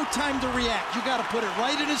has no time to react. You got to put it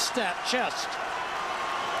right in his chest.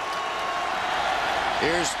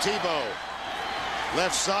 Here's Tebow.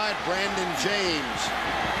 Left side, Brandon James.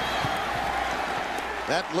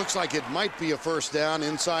 That looks like it might be a first down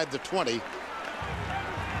inside the 20.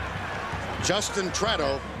 Justin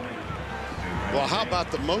Treto. Well, how about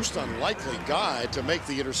the most unlikely guy to make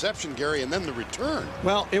the interception, Gary, and then the return?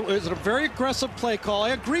 Well, it was a very aggressive play call.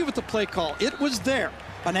 I agree with the play call. It was there.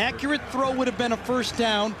 An accurate throw would have been a first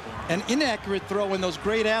down. An inaccurate throw, and those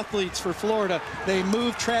great athletes for Florida, they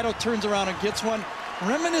move. Treto turns around and gets one.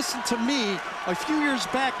 Reminiscent to me a few years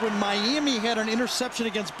back when Miami had an interception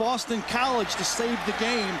against Boston College to save the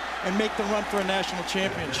game and make the run for a national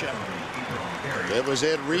championship. It was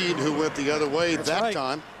Ed Reed who went the other way that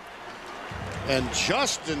time. And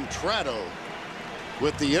Justin Treto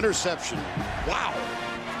with the interception. Wow.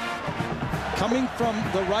 Coming from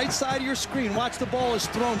the right side of your screen, watch the ball is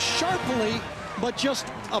thrown sharply, but just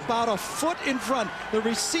about a foot in front. The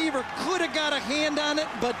receiver could have got a hand on it,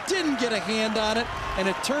 but didn't get a hand on it, and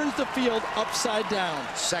it turns the field upside down.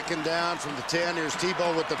 Second down from the 10. Here's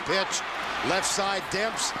Tebow with the pitch. Left side,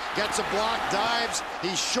 Demps gets a block, dives.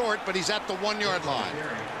 He's short, but he's at the 1-yard line.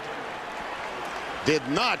 Did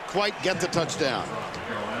not quite get the touchdown.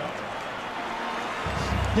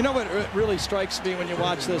 You know what really strikes me when you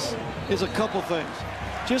watch this is a couple things.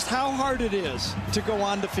 Just how hard it is to go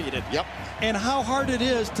undefeated. Yep. And how hard it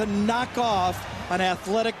is to knock off an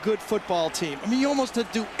athletic, good football team. I mean, you almost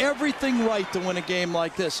have to do everything right to win a game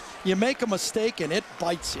like this. You make a mistake and it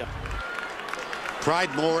bites you.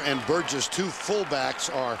 Pridemore and Burgess, 2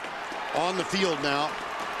 fullbacks, are on the field now.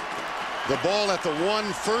 The ball at the 1,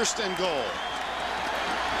 1st and goal.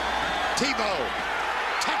 Tebow,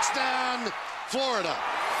 touchdown, Florida.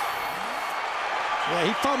 Yeah,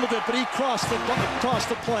 he fumbled it, but he crossed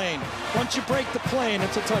the plane. Once you break the plane,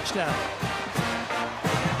 it's a touchdown.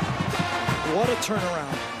 What a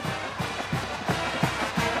turnaround.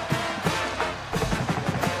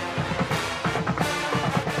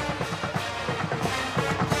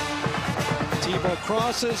 Tebow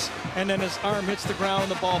crosses, and then his arm hits the ground,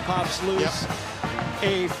 and the ball pops loose. Yep.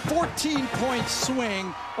 a 14-point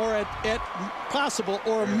swing, or at possible,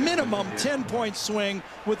 or a minimum 10-point swing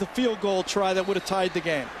with a field goal try that would have tied the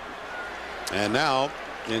game. And now,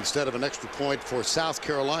 instead of an extra point for South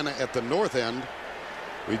Carolina at the north end,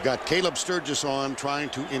 we've got Caleb Sturgis on trying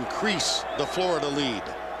to increase the Florida lead.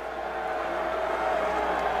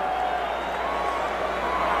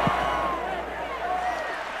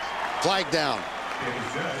 Flag down.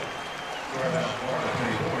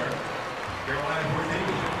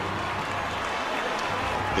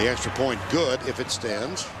 The extra point good if it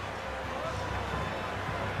stands.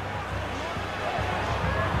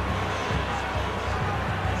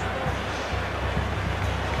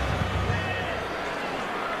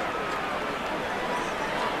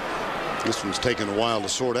 This one's taken a while to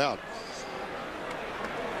sort out.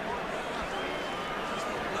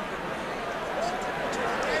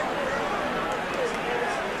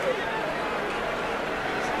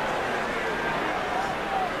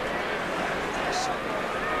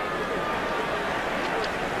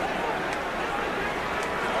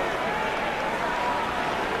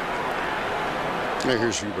 Now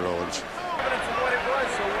here's Hubert Owens.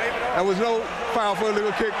 There was no foul for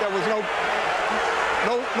illegal kick. There was no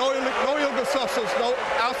illegal substance, no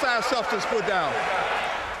outside substance put down.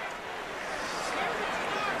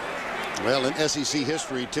 Well, in SEC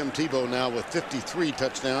history, Tim Tebow now with 53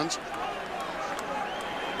 touchdowns.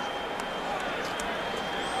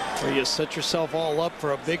 Well, you set yourself all up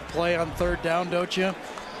for a big play on third down, don't you?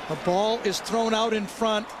 The ball is thrown out in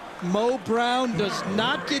front. Mo Brown does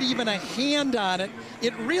not get even a hand on it.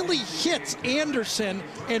 It really hits Anderson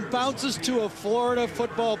and bounces to a Florida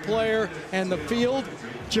football player, and the field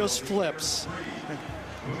just flips.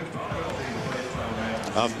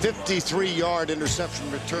 A 53-yard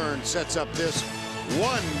interception return sets up this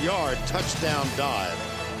 1-yard touchdown dive.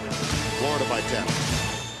 Florida by 10.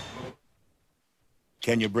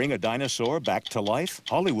 Can you bring a dinosaur back to life?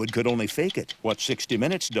 Hollywood could only fake it. What 60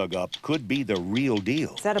 Minutes dug up could be the real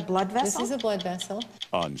deal. Is that a blood vessel? This is a blood vessel.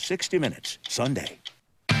 On 60 Minutes, Sunday.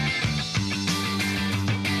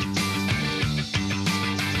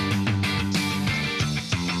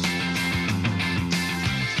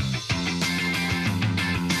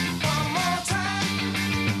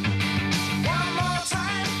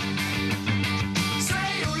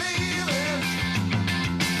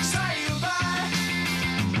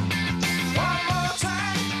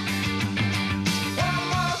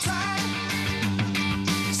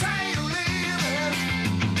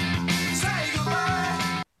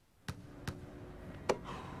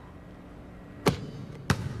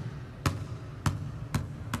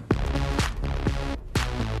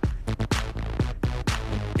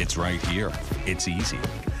 It's right here. It's easy.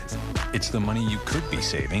 It's the money you could be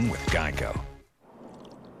saving with Geico.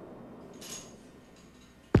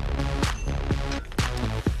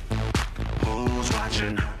 Who's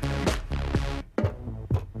watching?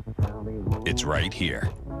 It's right here.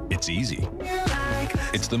 It's easy.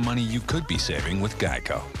 It's the money you could be saving with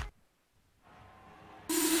Geico.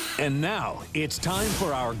 And now it's time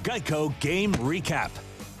for our Geico game recap.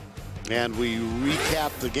 And we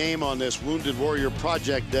recap the game on this Wounded Warrior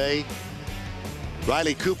Project Day.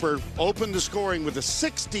 Riley Cooper opened the scoring with a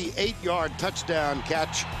 68-yard touchdown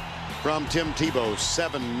catch from Tim Tebow,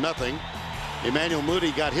 7-0. Emmanuel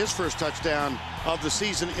Moody got his first touchdown of the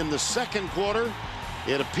season in the second quarter.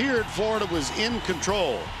 It appeared Florida was in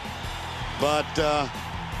control, but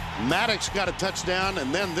Maddox got a touchdown,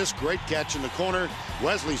 and then this great catch in the corner.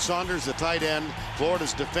 Wesley Saunders, the tight end.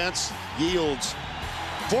 Florida's defense yields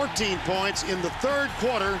 14 points in the third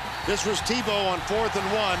quarter. This was Tebow on 4th and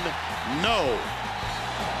 1. No.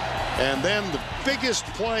 And then the biggest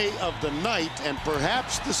play of the night and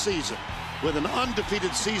perhaps the season, with an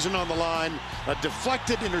undefeated season on the line, a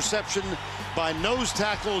deflected interception by nose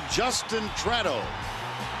tackle Justin Tratto.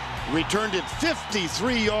 Returned it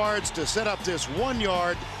 53 yards to set up this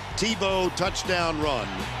 1-yard Tebow touchdown run.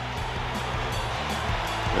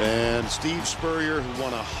 And Steve Spurrier, who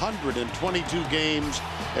won 122 games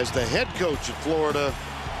as the head coach at Florida,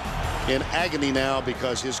 in agony now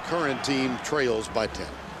because his current team trails by 10.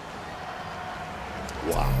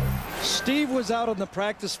 Wow. Steve was out on the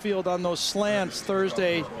practice field on those slants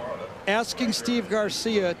Thursday, asking Steve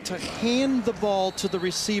Garcia to hand the ball to the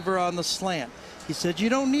receiver on the slant. He said, you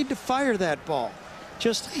don't need to fire that ball.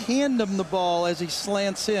 Just hand him the ball as he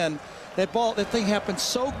slants in. That thing happened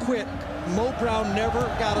so quick, Mo Brown never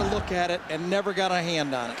got a look at it and never got a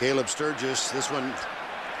hand on it. Caleb Sturgis, this one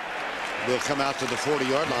will come out to the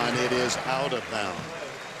 40-yard line. It is out of bounds.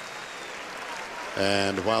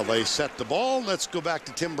 And while they set the ball, let's go back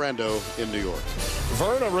to Tim Brando in New York.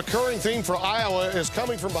 Vern, a recurring theme for Iowa is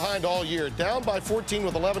coming from behind all year. Down by 14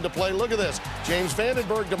 with 11 to play. Look at this. James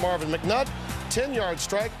Vandenberg to Marvin McNutt. 10-yard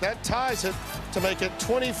strike. That ties it to make it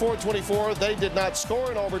 24-24. They did not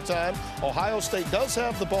score in overtime. Ohio State does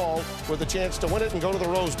have the ball with a chance to win it and go to the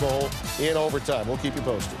Rose Bowl in overtime. We'll keep you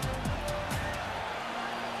posted.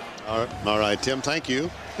 All right, Tim, thank you.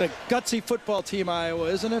 The gutsy football team, Iowa,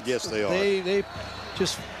 isn't it? Yes, they are. They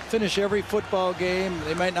just finish every football game.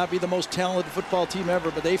 They might not be the most talented football team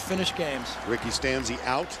ever, but they finish games. Ricky Stanzi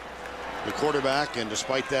out, the quarterback, and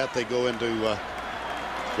despite that, they go into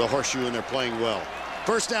the horseshoe and they're playing well.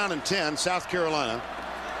 First down and 10, South Carolina.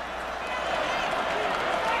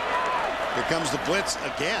 Here comes the blitz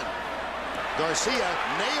again. Garcia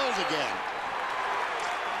nails again.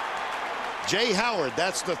 Jay Howard,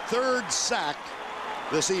 that's the third sack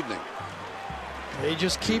this evening. They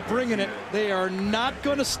just keep bringing it. They are not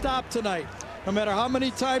going to stop tonight. No matter how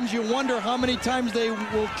many times you wonder how many times they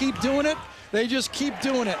will keep doing it, they just keep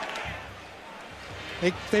doing it.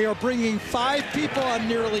 They are bringing 5 people on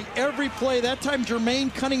nearly every play. That time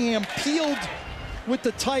Jermaine Cunningham peeled with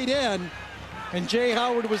the tight end, and Jay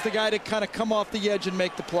Howard was the guy to kind of come off the edge and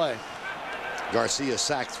make the play. Garcia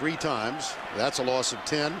sacked 3 times. That's a loss of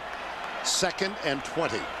 10. 2nd and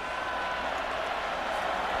 20.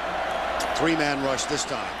 3-man rush this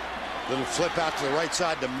time. Little flip out to the right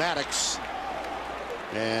side to Maddox,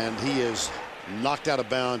 and he is knocked out of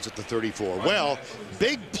bounds at the 34. Well,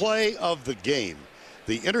 big play of the game.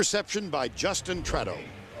 The interception by Justin Tretto.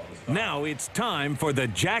 Now it's time for the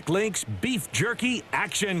Jack Link's Beef Jerky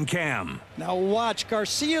Action Cam. Now watch,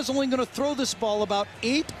 Garcia's only going to throw this ball about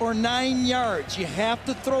 8 or 9 yards. You have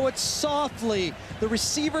to throw it softly. The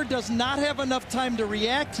receiver does not have enough time to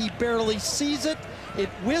react. He barely sees it. It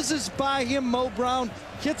whizzes by him. Mo Brown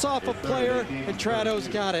hits off a player, and Tretto's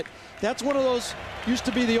got it. That's one of those, used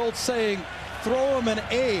to be the old saying, throw him an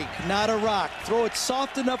egg, not a rock. Throw it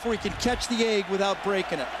soft enough where he can catch the egg without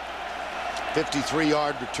breaking it.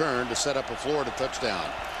 53-yard return to set up a Florida touchdown.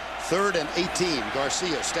 3rd and 18.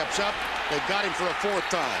 Garcia steps up. They've got him for a 4th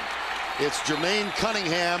time. It's Jermaine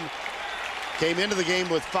Cunningham. Came into the game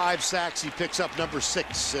with 5 sacks. He picks up number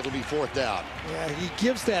 6. It'll be 4th down. Yeah, he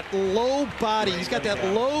gives that low body. He's got that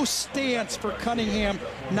low stance for Cunningham.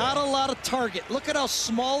 Not a lot of target. Look at how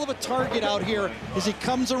small of a target out here as he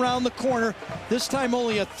comes around the corner. This time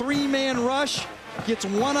only a 3-man rush. Gets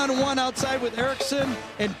one-on-one outside with Erickson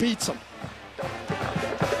and beats him.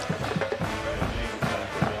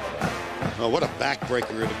 Oh, what a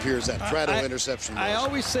backbreaker it appears that Tretto interception was. I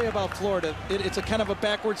always say about Florida, it's a kind of a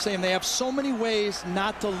backward saying. They have so many ways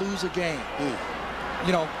not to lose a game.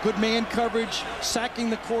 You know, good man coverage, sacking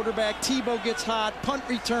the quarterback, Tebow gets hot, punt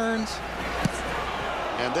returns.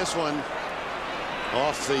 And this one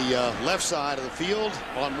off the left side of the field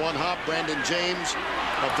on one hop. Brandon James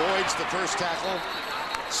avoids the first tackle,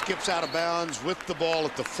 skips out of bounds with the ball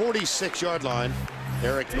at the 46-yard line.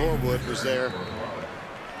 Eric Norwood was there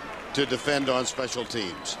to defend on special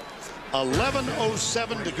teams.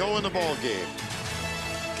 11:07 to go in the ball game.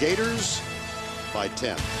 Gators by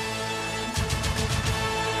 10.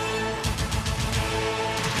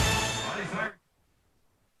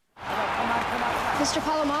 Mr.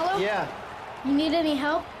 Palomalo? Yeah. You need any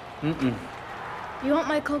help? Mm-mm. You want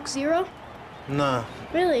my Coke Zero? Nah.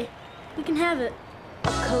 Really? You can have it.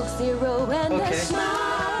 Coke Zero and a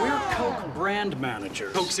smile. We're Coke brand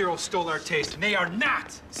managers. Coke Zero stole our taste, and they are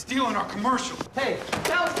not stealing our commercial. Hey,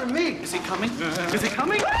 that was for me. Is he coming? Is he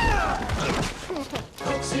coming?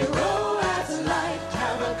 Coke Zero has a life.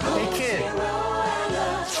 Have a Coke Hey, kid. Zero and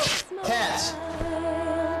a smile. Cats.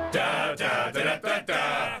 Da da da da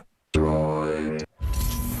da.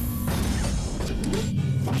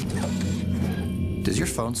 Does your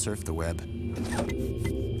phone surf the web?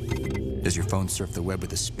 Does your phone surf the web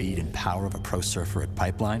with the speed and power of a pro surfer at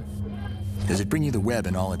Pipeline? Does it bring you the web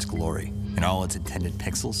in all its glory, in all its intended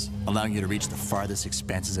pixels, allowing you to reach the farthest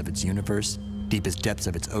expanses of its universe, deepest depths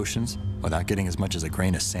of its oceans, without getting as much as a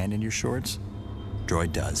grain of sand in your shorts?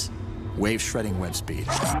 Droid does. Wave shredding web speed.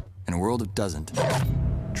 In a world that doesn't,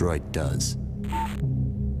 Droid does.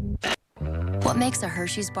 What makes a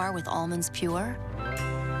Hershey's bar with almonds pure?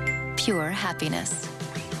 Pure happiness.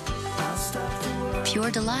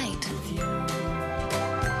 Pure delight.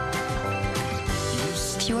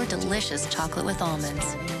 Pure delicious chocolate with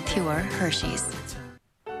almonds. Pure Hershey's.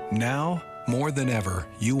 Now, more than ever,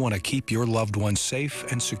 you want to keep your loved ones safe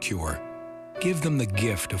and secure. Give them the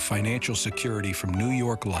gift of financial security from New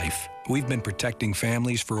York Life. We've been protecting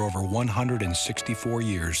families for over 164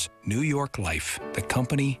 years. New York Life, the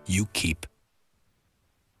company you keep.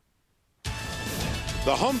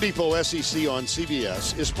 The Home Depot SEC on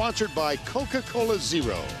CBS is sponsored by Coca-Cola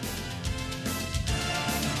Zero,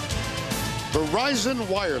 Verizon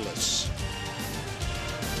Wireless,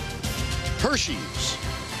 Hershey's,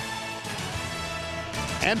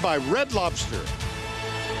 and by Red Lobster.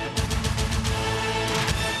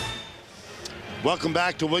 Welcome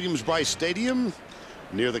back to Williams-Brice Stadium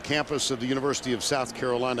near the campus of the University of South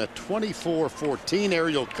Carolina. 24-14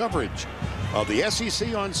 aerial coverage of the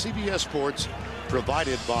SEC on CBS Sports,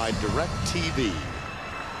 provided by DirecTV.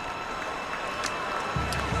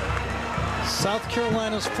 South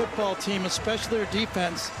Carolina's football team, especially their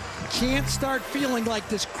defense, can't start feeling like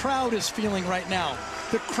this crowd is feeling right now.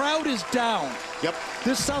 The crowd is down. Yep.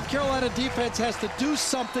 This South Carolina defense has to do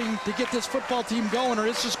something to get this football team going, or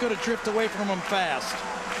it's just going to drift away from them fast.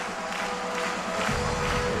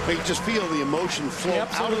 You can just feel the emotion flow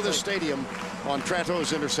out of the stadium on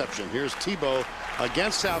Trato's interception. Here's Tebow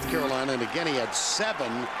against South Carolina, and again he had 7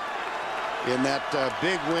 in that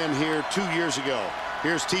big win here 2 years ago.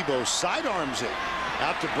 Here's Tebow, sidearms it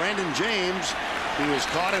out to Brandon James, who was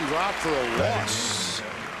caught and dropped for a loss.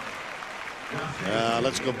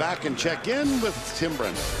 Let's go back and check in with Tim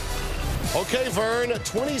Brendan. Okay, Vern, a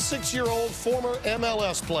 26-year-old former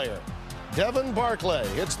MLS player, Devin Barclay,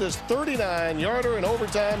 hits this 39-yarder in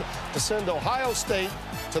overtime to send Ohio State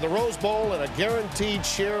to the Rose Bowl and a guaranteed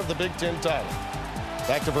share of the Big Ten title.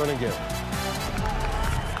 Back to Vernon Gill.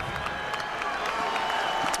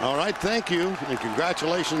 All right, thank you, and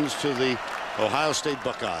congratulations to the Ohio State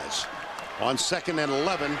Buckeyes. On 2nd and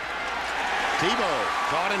 11, Tebow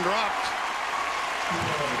caught and dropped.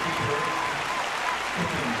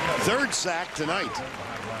 3rd sack tonight.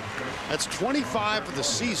 That's 25 for the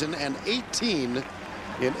season and 18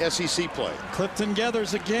 in SEC play. Clifton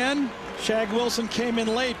Geathers again. Shag Wilson came in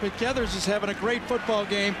late, but Geathers is having a great football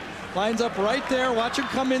game. Lines up right there. Watch him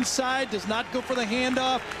come inside. Does not go for the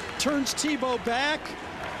handoff. Turns Tebow back.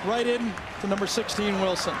 Right in to number 16,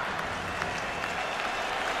 Wilson.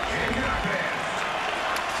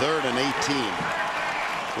 3rd and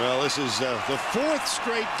 18. Well, this is the 4th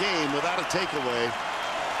straight game without a takeaway.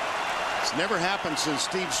 It's never happened since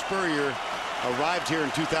Steve Spurrier arrived here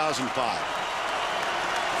in 2005.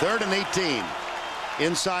 3rd and 18.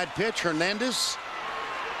 Inside pitch, Hernandez.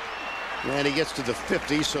 And he gets to the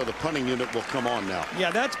 50, so the punting unit will come on now.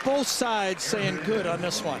 Yeah, that's both sides saying good on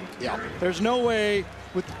this one. Yeah. There's no way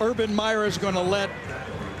with Urban Meyer is going to let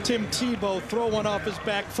Tim Tebow throw one off his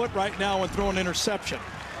back foot right now and throw an interception.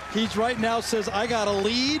 He's right now says, I got a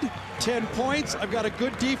lead, 10 points. I've got a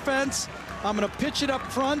good defense. I'm going to pitch it up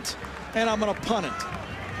front, and I'm going to punt it.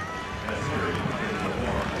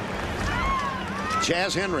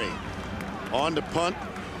 Chaz Henry on to punt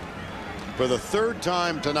for the 3rd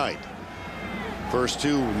time tonight. First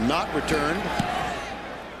 2 not returned.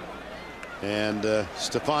 And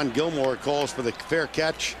Stephon Gilmore calls for the fair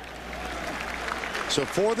catch. So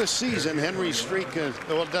for the season, Henry's streak,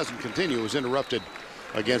 well, it doesn't continue. It was interrupted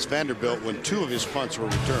against Vanderbilt when 2 of his punts were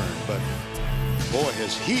returned. But boy,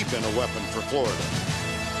 has he been a weapon for Florida.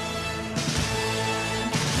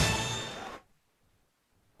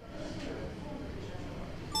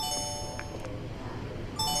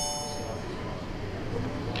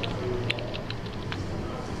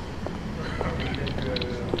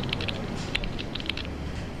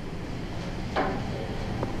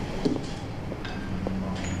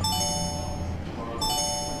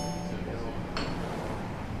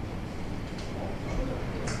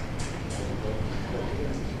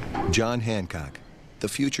 John Hancock, the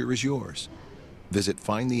future is yours. Visit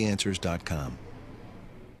findtheanswers.com.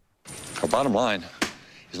 Our bottom line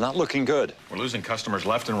is not looking good. We're losing customers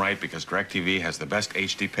left and right because DirecTV has the best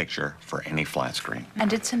HD picture for any flat screen.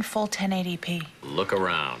 And it's in full 1080p. Look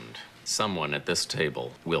around. Someone at this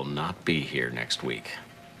table will not be here next week.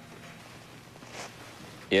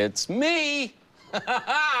 It's me!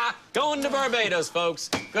 Going to Barbados, folks.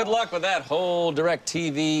 Good luck with that whole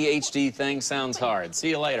DirecTV HD thing. Sounds hard. See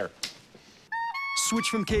you later. Switch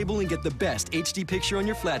from cable and get the best HD picture on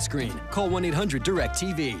your flat screen. Call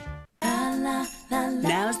 1-800-DIRECTV.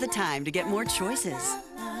 Now's the time to get more choices.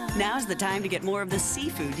 Now's the time to get more of the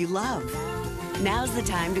seafood you love. Now's the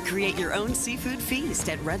time to create your own seafood feast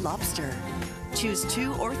at Red Lobster. Choose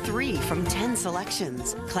 2 or 3 from 10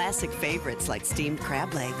 selections. Classic favorites like steamed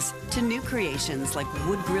crab legs, to new creations like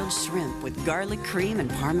wood-grilled shrimp with garlic cream and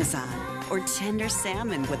Parmesan, or tender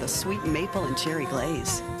salmon with a sweet maple and cherry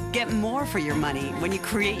glaze. Get more for your money when you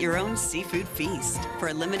create your own seafood feast for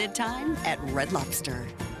a limited time at Red Lobster.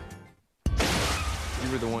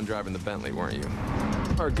 You were the one driving the Bentley, weren't you?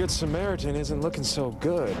 Our Good Samaritan isn't looking so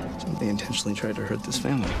good. They intentionally tried to hurt this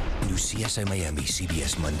family. New CSI Miami,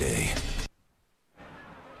 CBS Monday.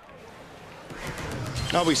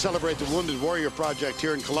 Now we celebrate the Wounded Warrior Project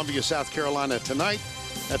here in Columbia, South Carolina tonight.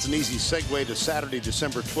 That's an easy segue to Saturday,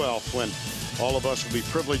 December 12th, when all of us will be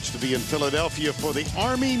privileged to be in Philadelphia for the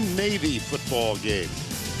Army-Navy football game.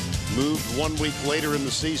 Moved 1 week later in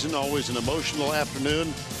the season, always an emotional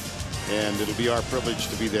afternoon, and it'll be our privilege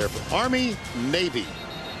to be there for Army-Navy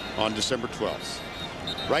on December 12th.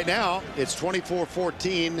 Right now, it's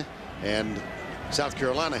 24-14, and South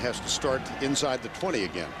Carolina has to start inside the 20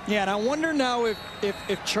 again. Yeah, and I wonder now if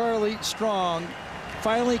Charlie Strong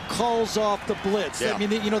finally calls off the blitz. Yeah. I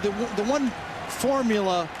mean, you know, the one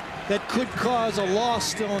formula that could cause a loss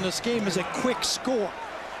still in this game is a quick score.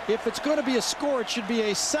 If it's going to be a score, it should be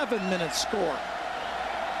a 7-minute score.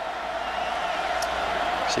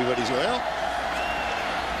 See what he's, well,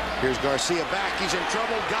 here's Garcia back. He's in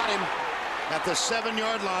trouble. Got him at the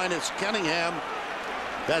 7-yard line. It's Cunningham.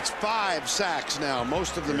 That's 5 sacks now,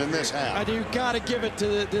 most of them in this half. You've got to give it to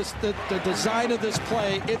the design of this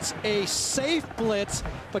play. It's a safe blitz,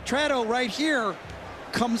 but Trado right here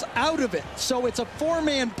comes out of it. So it's a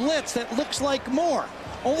 4-man blitz that looks like more.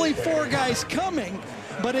 Only 4 guys coming,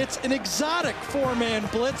 but it's an exotic 4-man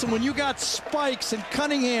blitz. And when you got Spikes and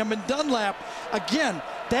Cunningham and Dunlap, again,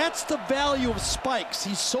 that's the value of Spikes.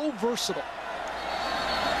 He's so versatile.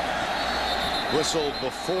 Whistle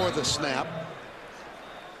before the snap.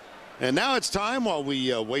 And now it's time, while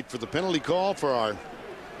we wait for the penalty call, for our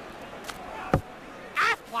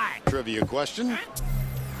trivia question.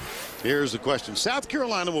 Here's the question. South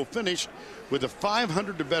Carolina will finish with a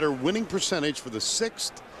 500 or better winning percentage for the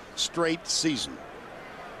 6th straight season.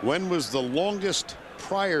 When was the longest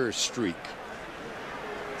prior streak?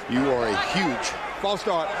 You are a huge... False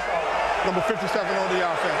start. Number 57 on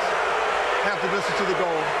the offense. Half the distance to the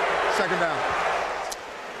goal. 2nd down.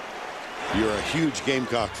 You're a huge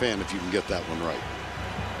Gamecock fan if you can get that one right.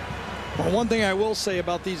 Well, one thing I will say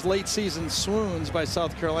about these late season swoons by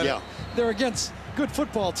South Carolina, they're against good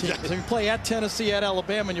football teams. And you play at Tennessee, at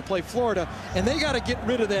Alabama, and you play Florida, and they got to get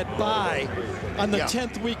rid of that bye on the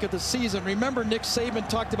 10th week of the season. Remember, Nick Saban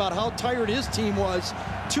talked about how tired his team was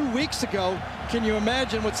 2 weeks ago. Can you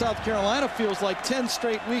imagine what South Carolina feels like 10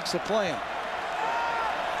 straight weeks of playing?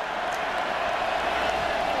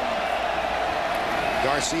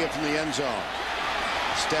 Garcia from the end zone.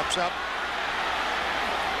 Steps up.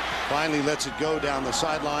 Finally lets it go down the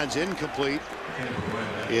sidelines. Incomplete.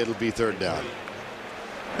 It'll be 3rd down.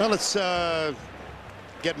 Well, let's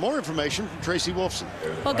get more information from Tracy Wolfson.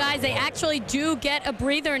 Well, guys, they actually do get a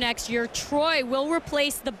breather next year. Troy will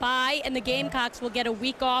replace the bye, and the Gamecocks will get a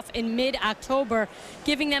week off in mid-October,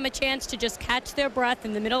 giving them a chance to just catch their breath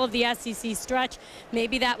in the middle of the SEC stretch.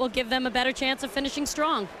 Maybe that will give them a better chance of finishing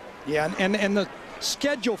strong. Yeah, and the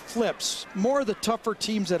schedule flips. More of the tougher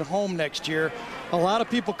teams at home next year. A lot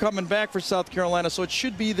of people coming back for South Carolina, so it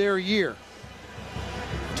should be their year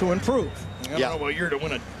to improve. I don't know what year to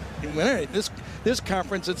win it. This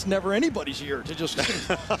conference, it's never anybody's year to just.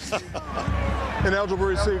 Ineligible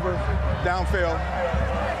receiver, downfield.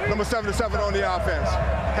 Number 77 on the offense.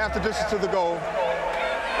 Half the distance to the goal.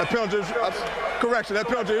 That penalty is, correction, that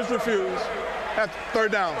penalty is refused. At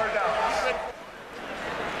 3rd down.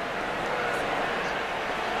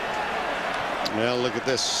 Well, look at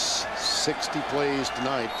this. 60 plays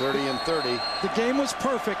tonight, 30 and 30. The game was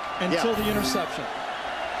perfect until the interception.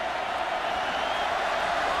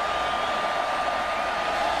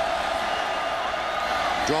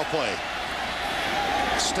 Draw play.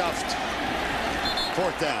 Stuffed.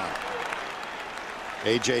 4th down.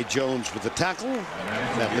 A.J. Jones with the tackle.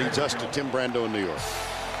 That leads us to Tim Brando in New York.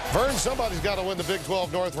 Vern, somebody's got to win the Big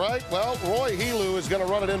 12 North, right? Well, Roy Helu is going to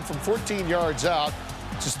run it in from 14 yards out.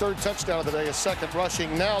 It's his 3rd touchdown of the day, his 2nd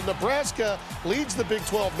rushing. Now, Nebraska leads the Big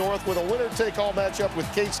 12 North with a winner-take-all matchup with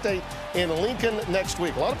K-State in Lincoln next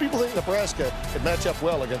week. A lot of people think Nebraska could match up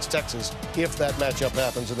well against Texas if that matchup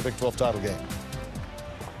happens in the Big 12 title game.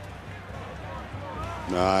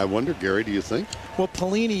 I wonder, Gary, do you think? Well,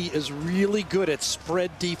 Pelini is really good at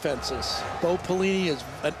spread defenses. Bo Pelini is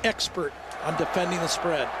an expert on defending the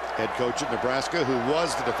spread. Head coach at Nebraska, who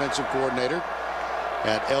was the defensive coordinator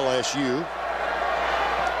at LSU.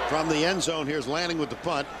 From the end zone, here's Lanning with the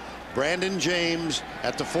punt. Brandon James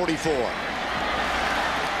at the 44.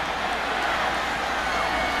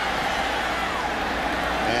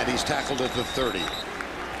 And he's tackled at the 30.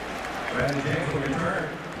 Brandon James will return.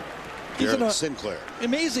 Garrett Sinclair.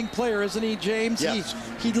 Amazing player, isn't he, James? Yes.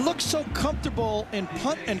 He looks so comfortable in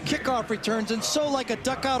punt and kickoff returns and so like a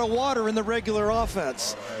duck out of water in the regular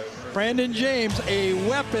offense. Brandon James, a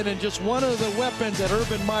weapon, and just one of the weapons that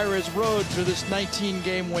Urban Meyer has rode through this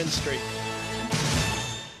 19-game win streak.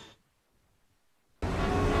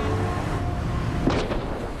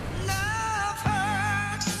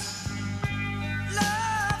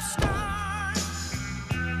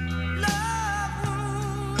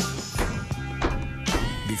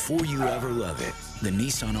 Before you ever love it, the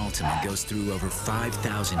Nissan Altima goes through over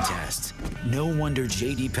 5,000 tests. No wonder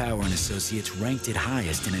J.D. Power and Associates ranked it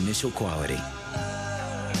highest in initial quality.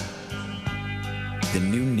 The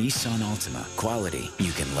new Nissan Altima, quality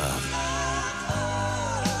you can love.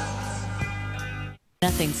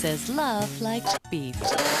 Nothing says love like beef.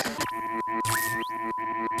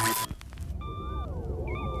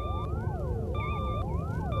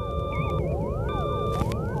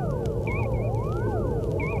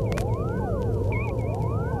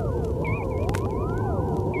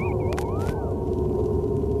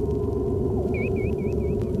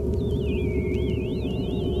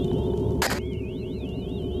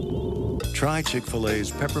 Try Chick-fil-A's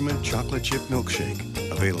Peppermint Chocolate Chip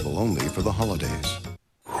Milkshake, available only for the holidays.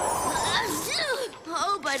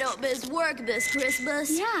 Hope I don't miss work this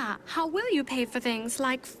Christmas. Yeah, how will you pay for things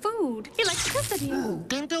like food, electricity? Ooh,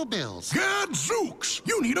 bingo bills. Gadzooks!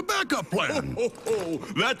 You need a backup plan.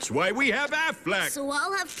 That's why we have Aflac. So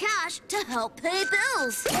I'll have cash to help pay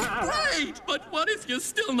bills. Right, but what if you're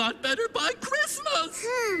still not better by Christmas?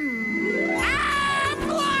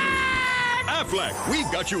 Aflac,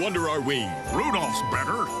 we've got you under our wing. Rudolph's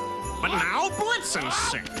better, but now Blitzen's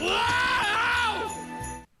sick.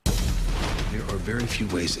 There are very few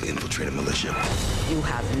ways to infiltrate a militia. You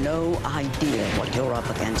have no idea what you're up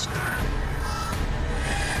against.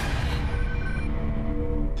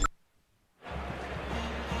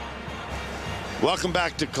 Welcome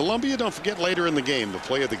back to Columbia. Don't forget, later in the game, the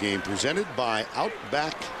play of the game presented by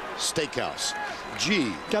Outback Steakhouse.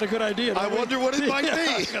 Gee. Got a good idea. I wonder what it might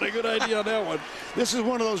be. Got a good idea on that one. This is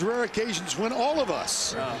one of those rare occasions when all of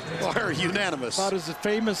us are unanimous. About as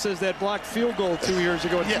famous as that blocked field goal 2 years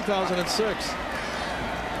ago in 2006.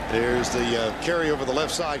 There's the carry over the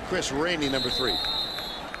left side. Chris Rainey, number 3.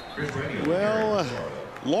 Well,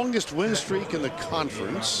 longest win streak in the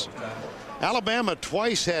conference. Alabama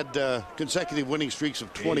twice had consecutive winning streaks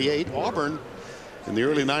of 28. Auburn in the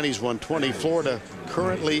early 90s won 20. Florida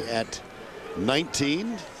currently at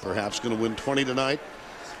 19, perhaps going to win 20 tonight.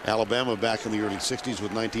 Alabama back in the early 60s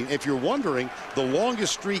with 19. If you're wondering, the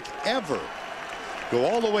longest streak ever, go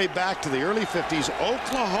all the way back to the early 50s.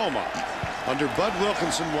 Oklahoma under Bud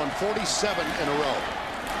Wilkinson won 47 in a row.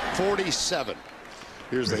 47.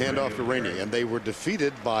 Here's the handoff to Rainey, and they were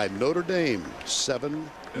defeated by Notre Dame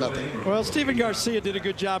 7-0. Well, Stephen Garcia did a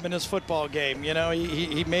good job in his football game. You know,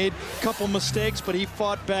 he made a couple mistakes, but he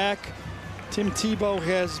fought back. Tim Tebow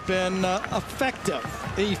has been effective,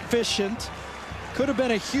 efficient. Could have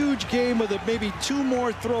been a huge game with maybe 2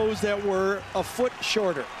 more throws that were a foot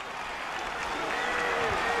shorter.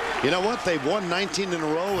 You know what? They've won 19 in a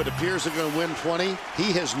row. It appears they're going to win 20.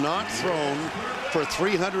 He has not thrown for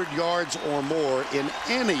 300 yards or more in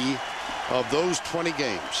any of those 20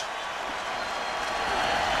 games.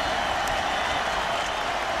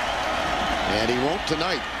 And he won't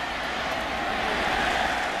tonight.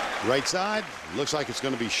 Right side, looks like it's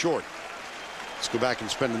going to be short. Let's go back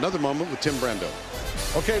and spend another moment with Tim Brando.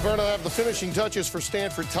 Okay, Vern, I have the finishing touches for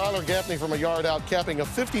Stanford. Tyler Gaffney from a yard out, capping a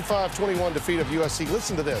 55-21 defeat of USC.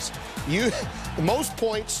 Listen to this. The most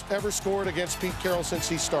points ever scored against Pete Carroll since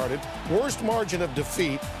he started. Worst margin of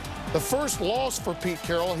defeat. The first loss for Pete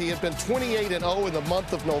Carroll, he had been 28-0 in the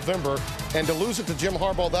month of November. And to lose it to Jim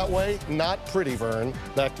Harbaugh that way, not pretty, Vern.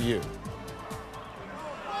 Back to you.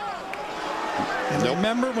 And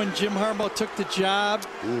remember when Jim Harbaugh took the job,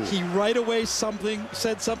 he right away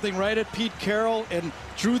said something right at Pete Carroll and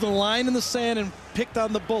drew the line in the sand and picked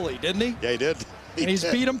on the bully, didn't he? Yeah, he did. And he's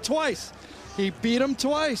beat him twice. He beat him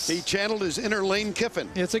twice. He channeled his inner Lane Kiffin.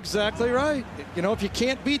 It's exactly right. You know, if you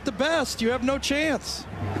can't beat the best, you have no chance.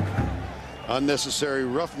 Unnecessary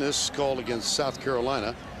roughness called against South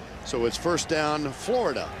Carolina. So it's first down,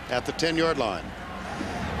 Florida at the 10-yard line.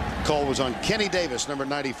 Call was on Kenny Davis, number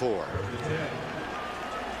 94.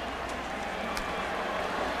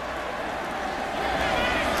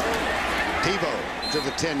 Tebow to the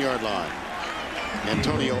 10-yard line.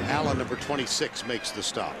 Antonio Allen, number 26, makes the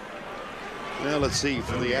stop. Well, let's see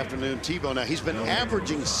from the afternoon. Tebow now, he's been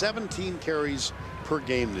averaging 17 carries per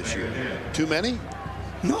game this year. Too many?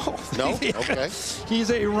 No. No? Okay. He's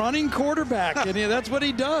a running quarterback, and that's what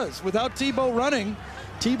he does. Without Tebow running,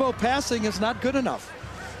 Tebow passing is not good enough.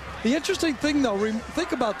 The interesting thing, though,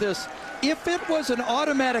 think about this. If it was an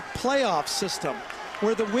automatic playoff system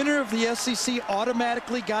where the winner of the SEC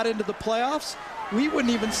automatically got into the playoffs, we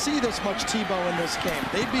wouldn't even see this much Tebow in this game.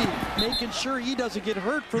 They'd be making sure he doesn't get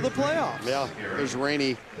hurt for the playoffs. Yeah, there's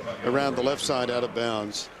Rainey around the left side out of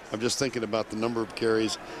bounds. I'm just thinking about the number of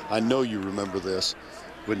carries. I know you remember this.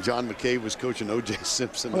 when John McKay was coaching O.J.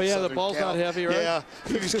 Simpson. Oh, yeah, the ball's not heavy, right? Yeah,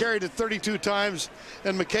 he was carried it 32 times,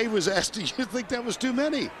 and McKay was asked, do you think that was too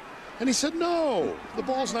many? And he said, no, the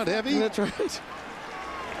ball's not heavy. That's right.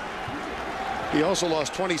 He also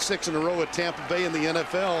lost 26 in a row at Tampa Bay in the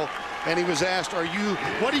NFL, and he was asked,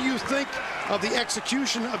 what do you think of the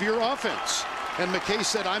execution of your offense? And McKay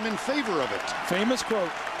said, I'm in favor of it. Famous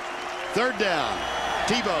quote. Third down.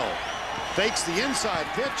 Tebow fakes the inside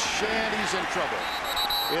pitch, and he's in trouble.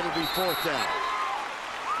 It'll be fourth down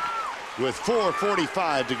with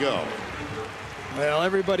 4:45 to go. Well,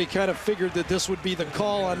 everybody kind of figured that this would be the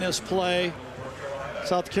call on this play.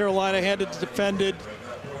 South Carolina had it defended.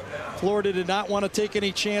 Florida did not want to take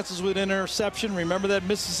any chances with an interception. Remember that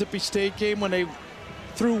Mississippi State game when they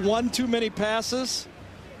threw one too many passes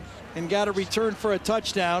and got a return for a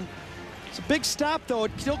touchdown. It's a big stop, though.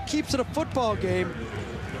 It still keeps it a football game.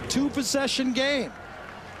 2-possession game.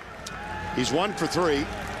 He's 1 for 3.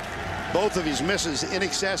 Both of his misses in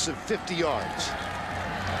excess of 50 yards.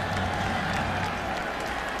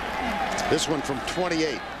 This one from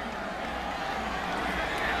 28.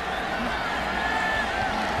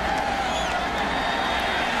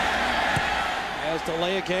 Has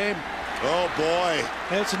delay a game. Oh boy.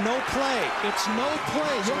 It's no play. It's no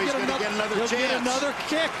play. So he's going to get another chance. He'll get another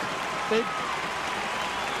kick.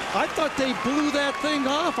 I thought they blew that thing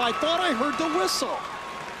off. I thought I heard the whistle.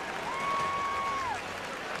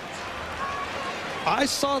 I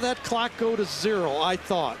saw that clock go to 0, I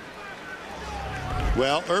thought.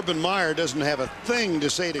 Well, Urban Meyer doesn't have a thing to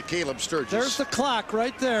say to Caleb Sturgis. There's the clock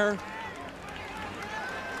right there.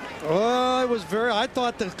 Oh, it was I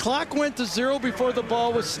thought the clock went to 0 before the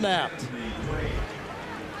ball was snapped.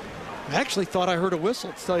 I actually thought I heard a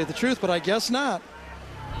whistle, to tell you the truth, but I guess not.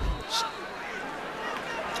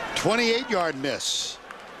 28-yard miss.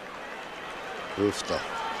 Oofta.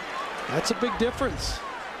 That's a big difference.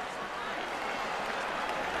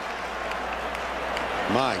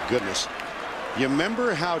 My goodness. You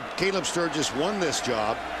remember how Caleb Sturgis won this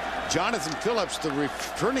job? Jonathan Phillips, the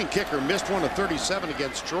returning kicker, missed one of 37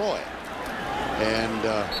 against Troy. And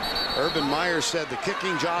Urban Meyer said the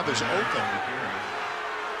kicking job is open.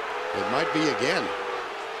 It might be again.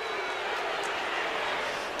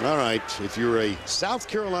 All right, if you're a South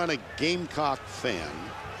Carolina Gamecock fan,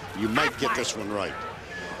 you might get this one right.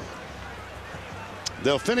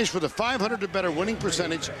 They'll finish with a 500 or better winning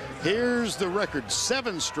percentage. Here's the record,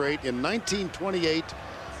 7 straight in 1928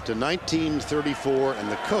 to 1934, and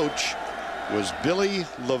the coach was Billy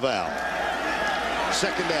Laval.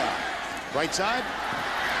 Second down, right side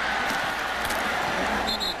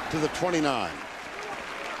to the 29.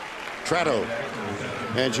 Tratto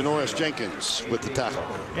and Janoris Jenkins with the tackle.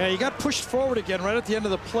 Yeah, he got pushed forward again right at the end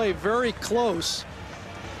of the play, very close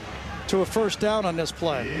to a first down on this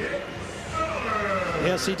play.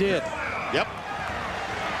 Yes, he did. Yep.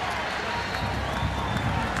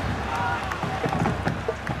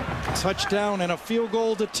 Touchdown and a field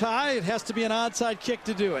goal to tie. It has to be an onside kick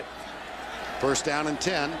to do it. First down and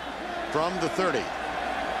 10 from the 30.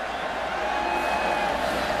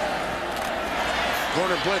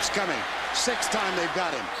 Corner blitz coming. 6th time they've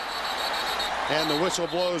got him. And the whistle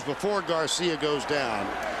blows before Garcia goes down.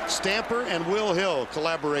 Stamper and Will Hill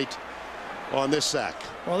collaborate on this sack.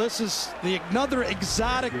 Well, this is another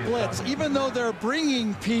exotic blitz. Even though they're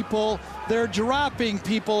bringing people, they're dropping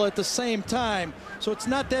people at the same time. So it's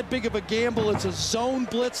not that big of a gamble. It's a zone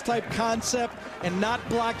blitz type concept and not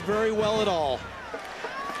blocked very well at all.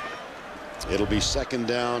 It'll be second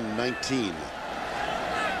down, 19.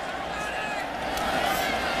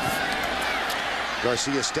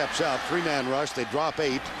 Garcia steps out, 3-man rush. They drop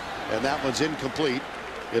 8, and that one's incomplete.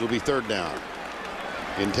 It'll be third down,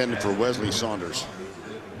 intended for Wesley Saunders.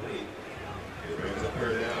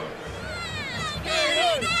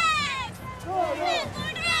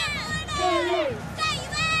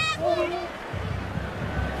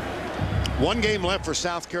 One game left for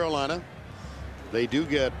South Carolina. They do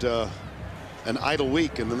get an idle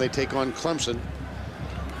week, and then they take on Clemson.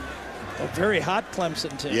 A very hot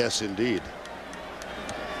Clemson team. Yes, indeed.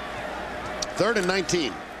 Third and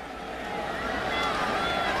 19.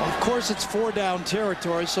 Of course, it's 4-down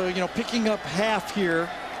territory, so, you know, picking up half here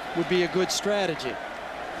would be a good strategy.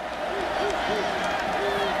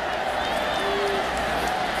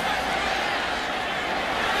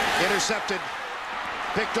 Intercepted,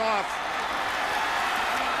 picked off.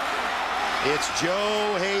 It's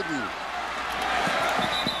Joe Hayden.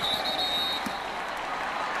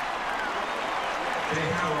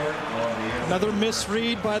 Another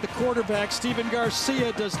misread by the quarterback. Stephen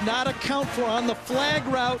Garcia does not account for on the flag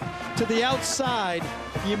route to the outside.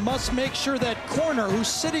 You must make sure that corner, who's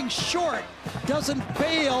sitting short, doesn't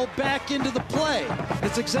bail back into the play.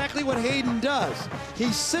 It's exactly what Hayden does.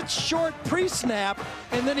 He sits short pre-snap,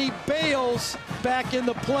 and then he bails back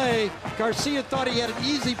into play. Garcia thought he had an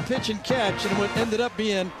easy pitch and catch, and what ended up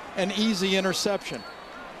being an easy interception.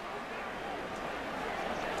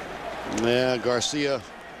 Yeah, Garcia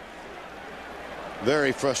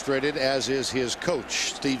very frustrated, as is his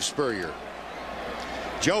coach, Steve Spurrier.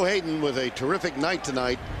 Joe Hayden with a terrific night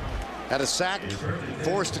tonight. Had a sack,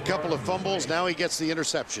 forced a couple of fumbles. Now he gets the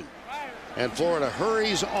interception. And Florida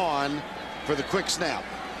hurries on for the quick snap.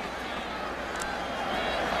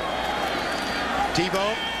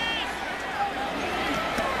 Tebow.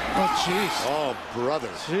 Oh, jeez. Oh, brother.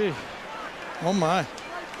 Gee. Oh, my.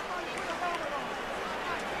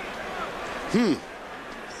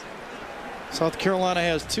 South Carolina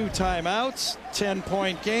has 2 timeouts,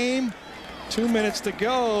 10-point game, 2 minutes to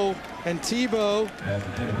go, and Tebow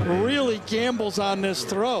really gambles on this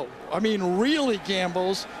throw. I mean, really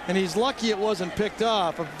gambles, and he's lucky it wasn't picked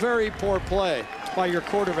off. A very poor play by your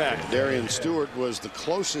quarterback. Darian Stewart was the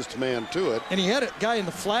closest man to it. And he had a guy in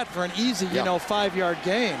the flat for an easy, 5-yard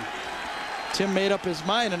gain. Tim made up his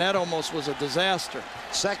mind, and that almost was a disaster.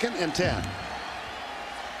 2nd and 10.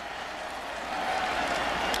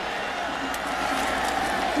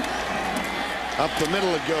 Up the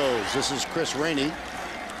middle it goes. This is Chris Rainey.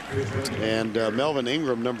 And Melvin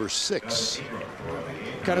Ingram, number 6.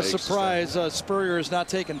 Kind of surprised Spurrier is not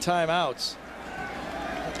taking timeouts.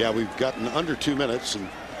 Yeah, we've gotten under 2 minutes, and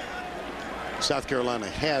South Carolina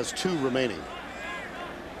has 2 remaining.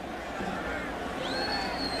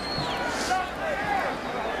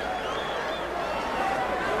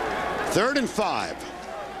 Third and 5.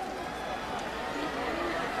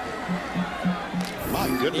 My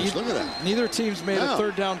goodness, look at that. Neither team's made a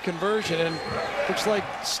third down conversion, and looks like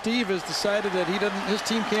Steve has decided that his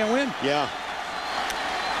team can't win. Yeah.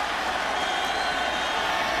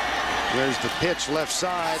 There's the pitch left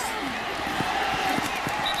side.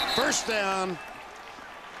 First down.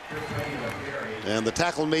 And the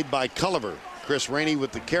tackle made by Culliver. Chris Rainey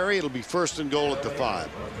with the carry. It'll be 1st and goal at the 5.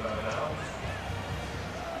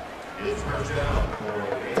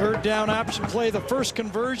 Third down option play, the first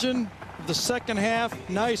conversion of the second half.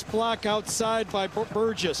 Nice block outside by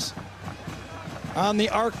Burgess on the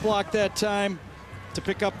arc block that time to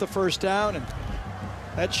pick up the first down, and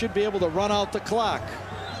that should be able to run out the clock.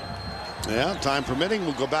 Yeah, time permitting,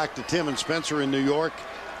 we'll go back to Tim and Spencer in New York.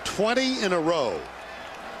 20 in a row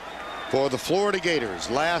for the Florida Gators.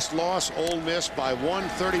 Last loss, Ole Miss by 1,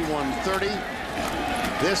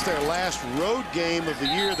 31-30. This their last road game of the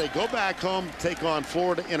year. They go back home to take on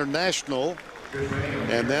Florida International,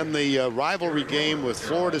 and then the rivalry game with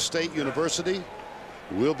Florida State University.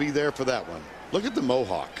 We'll be there for that one. Look at the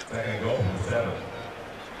mohawk.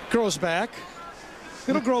 Grows back.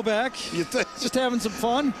 It'll grow back. You think? Just having some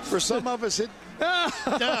fun. For some of us,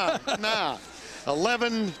 nah.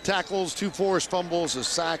 11 tackles, 2 forced fumbles, a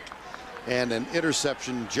sack, and an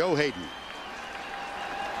interception. Joe Hayden,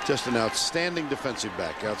 just an outstanding defensive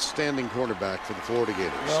back, outstanding cornerback for the Florida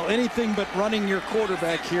Gators. Well, anything but running your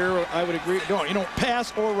quarterback here, I would agree. No, you don't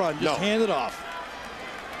pass or run. Just hand it off.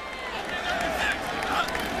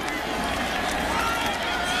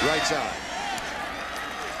 Right side.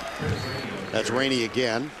 That's Rainey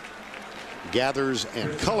again. Gathers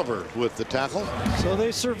and Culliver with the tackle. So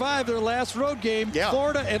they survived their last road game. Yeah.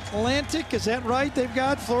 Florida Atlantic, is that right? They've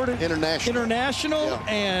got Florida International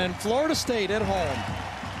and Florida State at home.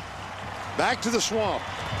 Back to the swamp.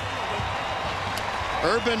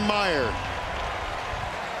 Urban Meyer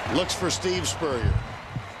looks for Steve Spurrier.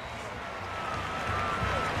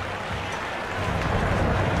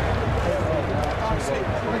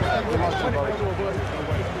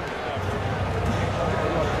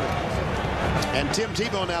 And Tim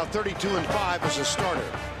Tebow now 32-5 as a starter.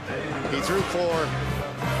 He threw for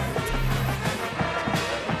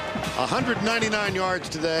 199 yards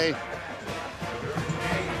today.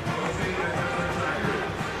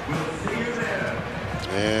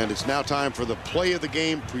 And it's now time for the play of the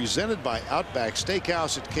game presented by Outback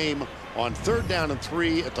Steakhouse. It came on 3rd down and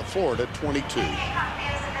 3 at the Florida 22.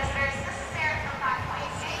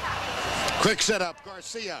 Quick setup.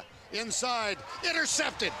 Garcia inside.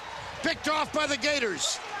 Intercepted. Picked off by the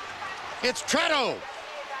Gators. It's Tretto.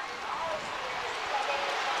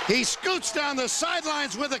 He scoots down the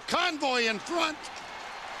sidelines with a convoy in front.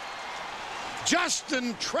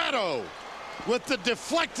 Justin Tretto with the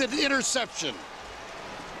deflected interception.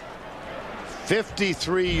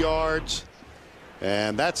 53 yards,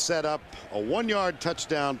 and that set up a 1-yard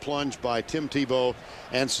touchdown plunge by Tim Tebow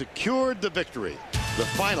and secured the victory. The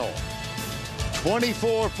final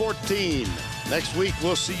 24-14 Next week,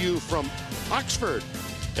 we'll see you from Oxford,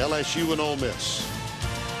 LSU and Ole Miss.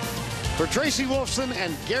 For Tracy Wolfson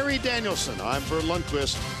and Gary Danielson, I'm Vern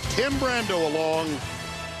Lundquist. Tim Brando along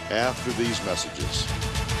after these messages.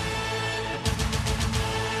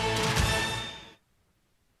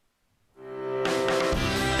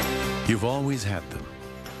 You've always had them.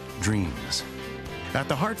 Dreams. At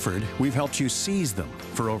The Hartford, we've helped you seize them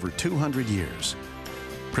for over 200 years.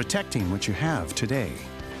 Protecting what you have today.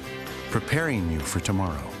 Preparing you for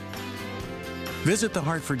tomorrow. Visit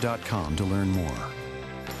thehartford.com to learn more.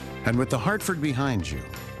 And with The Hartford behind you,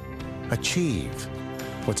 achieve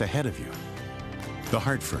what's ahead of you. The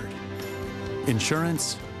Hartford.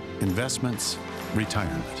 Insurance, investments,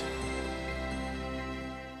 retirement.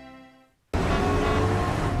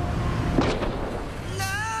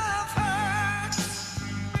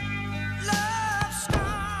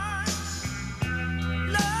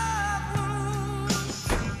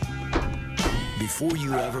 Before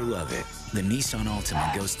you ever love it, the Nissan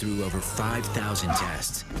Altima goes through over 5,000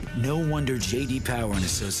 tests. No wonder J.D. Power and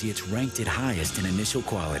Associates ranked it highest in initial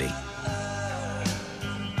quality.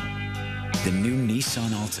 The new Nissan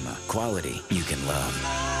Altima, quality you can love.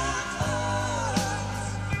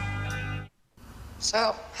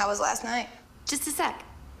 So, how was last night? Just a sec.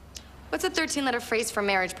 What's a 13-letter phrase for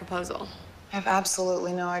marriage proposal? I have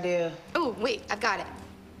absolutely no idea. Oh, wait, I've got it.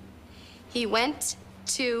 He went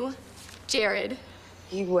to Jared.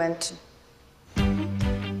 He went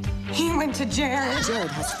to Jared.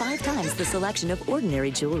 Jared has 5 times the selection of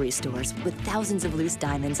ordinary jewelry stores with thousands of loose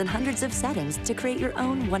diamonds and hundreds of settings to create your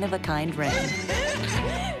own one-of-a-kind ring.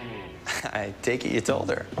 I take it you told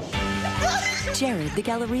her. Jared, the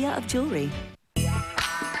Galleria of Jewelry.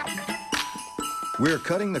 We're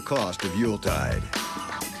cutting the cost of Yuletide,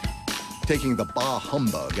 taking the bah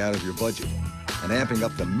humbug out of your budget, and amping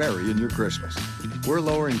up the merry in your Christmas. We're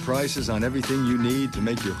lowering prices on everything you need to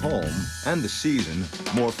make your home and the season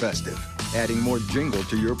more festive, adding more jingle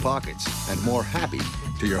to your pockets and more happy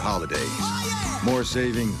to your holidays. More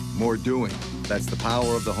saving, more doing. That's the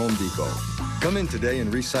power of the Home Depot. Come in today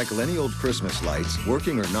and recycle any old Christmas lights,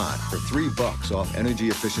 working or not, for $3 off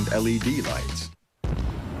energy-efficient LED lights.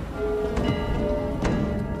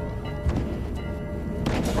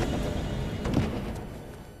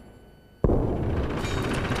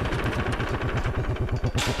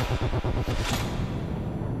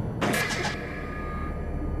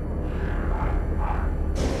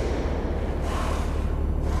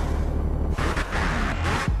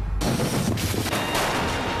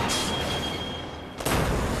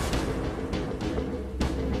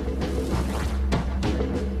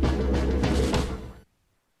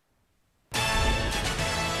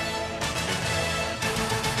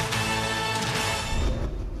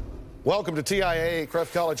 Welcome to TIAA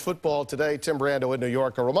Creft College football today. Tim Brando in New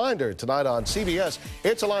York. A reminder, tonight on CBS,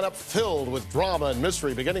 it's a lineup filled with drama and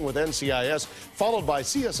mystery, beginning with NCIS, followed by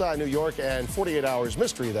CSI New York and 48 Hours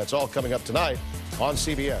Mystery. That's all coming up tonight on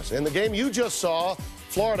CBS. In the game you just saw,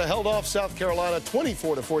 Florida held off South Carolina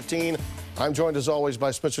 24-14. I'm joined as always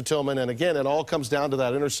by Spencer Tillman. And again, it all comes down to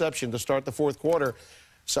that interception to start the fourth quarter.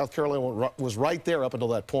 South Carolina was right there up until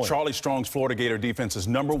that point. Charlie Strong's Florida Gator defense is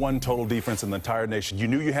 #1 total defense in the entire nation. You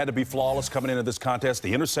knew you had to be flawless coming into this contest.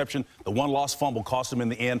 The interception, the one lost fumble cost him in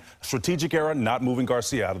the end. Strategic error, not moving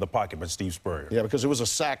Garcia out of the pocket by Steve Spurrier. Yeah, because it was a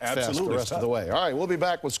sack fest the rest of the way. All right, we'll be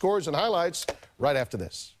back with scores and highlights right after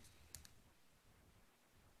this.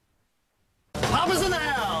 Papa's in the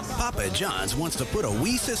house! Papa John's wants to put a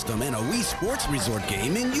Wii system and a Wii Sports Resort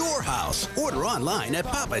game in your house. Order online at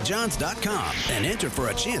papajohns.com and enter for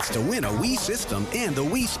a chance to win a Wii system and the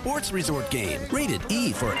Wii Sports Resort game. Rated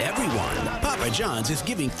E for everyone. Papa John's is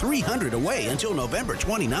giving 300 away until November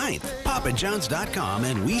 29th. papajohns.com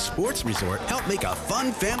and Wii Sports Resort help make a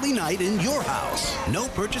fun family night in your house. No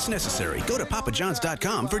purchase necessary. Go to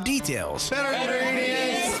papajohns.com for details. Better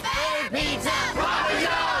ingredients, better pizza, Papa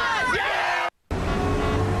John's! Yeah!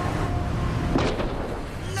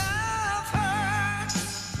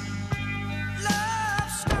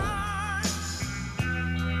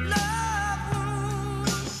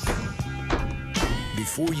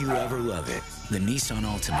 Before you ever love it, the Nissan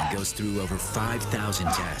Altima goes through over 5,000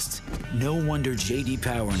 tests. No wonder J.D.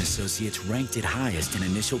 Power and Associates ranked it highest in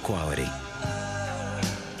initial quality.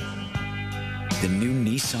 The new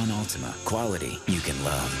Nissan Altima, quality you can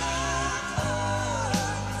love.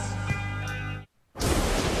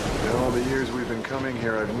 In all the years we've been coming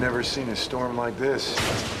here, I've never seen a storm like this.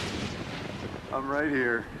 I'm right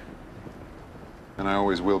here, and I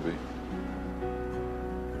always will be.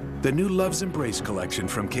 The new Love's Embrace collection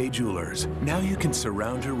from Kay Jewelers. Now you can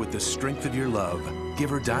surround her with the strength of your love.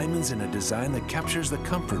 Give her diamonds in a design that captures the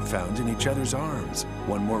comfort found in each other's arms.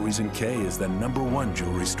 One more reason Kay is the #1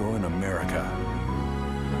 jewelry store in America.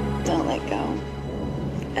 Don't let go.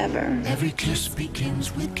 Ever. Every kiss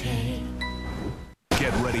begins with Kay.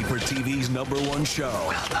 Get ready for TV's #1 show.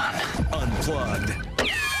 Well done. Unplugged.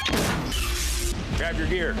 Grab your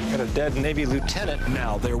gear. Got a dead Navy lieutenant.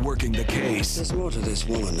 Now they're working the case. There's more to this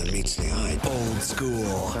woman than meets the eye. Old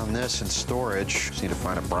school. Found this in storage. Just need to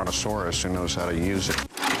find a brontosaurus who knows how to use it.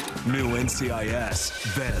 New NCIS.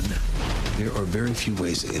 Then. There are very few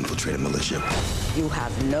ways to infiltrate a militia. You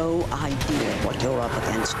have no idea what you're up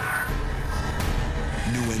against.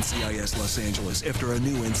 New NCIS Los Angeles after a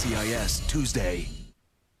new NCIS Tuesday.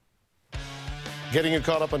 Getting you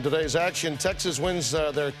caught up on today's action, Texas wins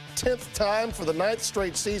their 10th time for the 9th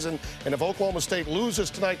straight season. And if Oklahoma State loses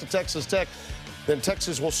tonight to Texas Tech, then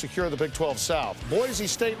Texas will secure the Big 12 South. Boise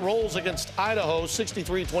State rolls against Idaho,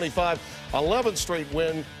 63-25, 11th straight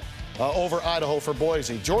win over Idaho for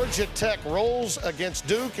Boise. Georgia Tech rolls against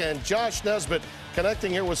Duke, and Josh Nesbitt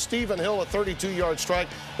connecting here with Stephen Hill, a 32-yard strike.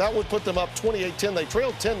 That would put them up 28-10. They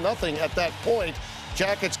trailed 10-0 at that point.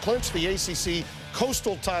 Jackets clinched the ACC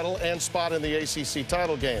Coastal title and spot in the ACC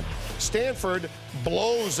title game. Stanford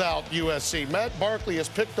blows out USC. Matt Barkley is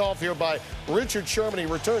picked off here by Richard Sherman. He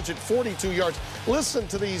returns it 42 yards. Listen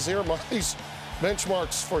to these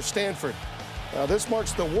benchmarks for Stanford. This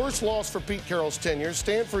marks the worst loss for Pete Carroll's tenure.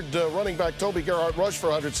 Stanford running back Toby Gerhart rushed for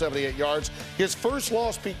 178 yards. His first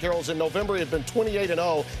loss, Pete Carroll's, in November. He had been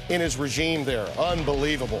 28-0 in his regime there.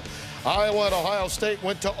 Unbelievable. Iowa and Ohio State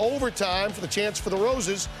went to overtime for the chance for the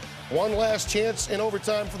Roses. One last chance in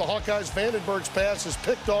overtime for the Hawkeyes. Vandenberg's pass is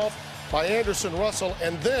picked off by Anderson Russell.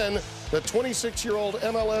 And then the 26-year-old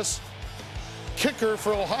MLS kicker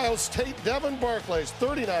for Ohio State, Devin Barclay's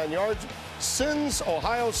 39 yards, sends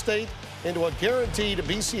Ohio State into a guaranteed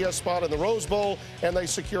BCS spot in the Rose Bowl, and they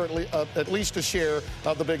secure at least a share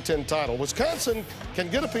of the Big Ten title. Wisconsin can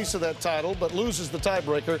get a piece of that title, but loses the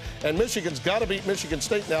tiebreaker, and Michigan's got to beat Michigan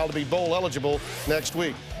State now to be bowl eligible next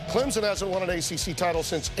week. Clemson hasn't won an ACC title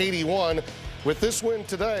since '81. With this win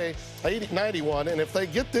today, 91, and if they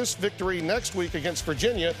get this victory next week against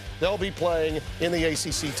Virginia, they'll be playing in the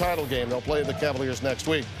ACC title game. They'll play the Cavaliers next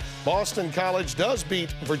week. Boston College does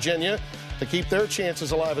beat Virginia to keep their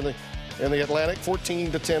chances alive in the Atlantic,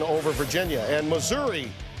 14-10 over Virginia. And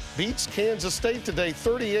Missouri beats Kansas State today,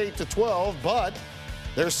 38-12, but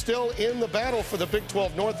they're still in the battle for the Big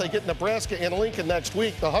 12 North. They get Nebraska and Lincoln next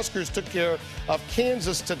week. The Huskers took care of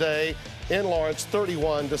Kansas today in Lawrence,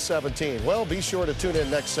 31-17. Well, be sure to tune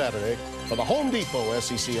in next Saturday for the Home Depot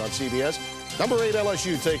SEC on CBS. Number 8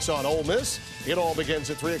 LSU takes on Ole Miss. It all begins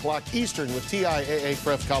at 3 o'clock Eastern with TIAA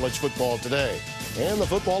Prep College football today. And the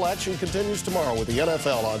football action continues tomorrow with the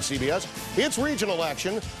NFL on CBS. It's regional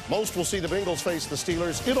action. Most will see the Bengals face the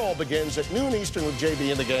Steelers. It all begins at noon Eastern with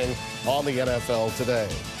JB and the gang on the NFL today.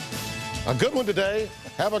 A good one today.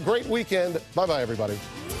 Have a great weekend. Bye-bye, everybody.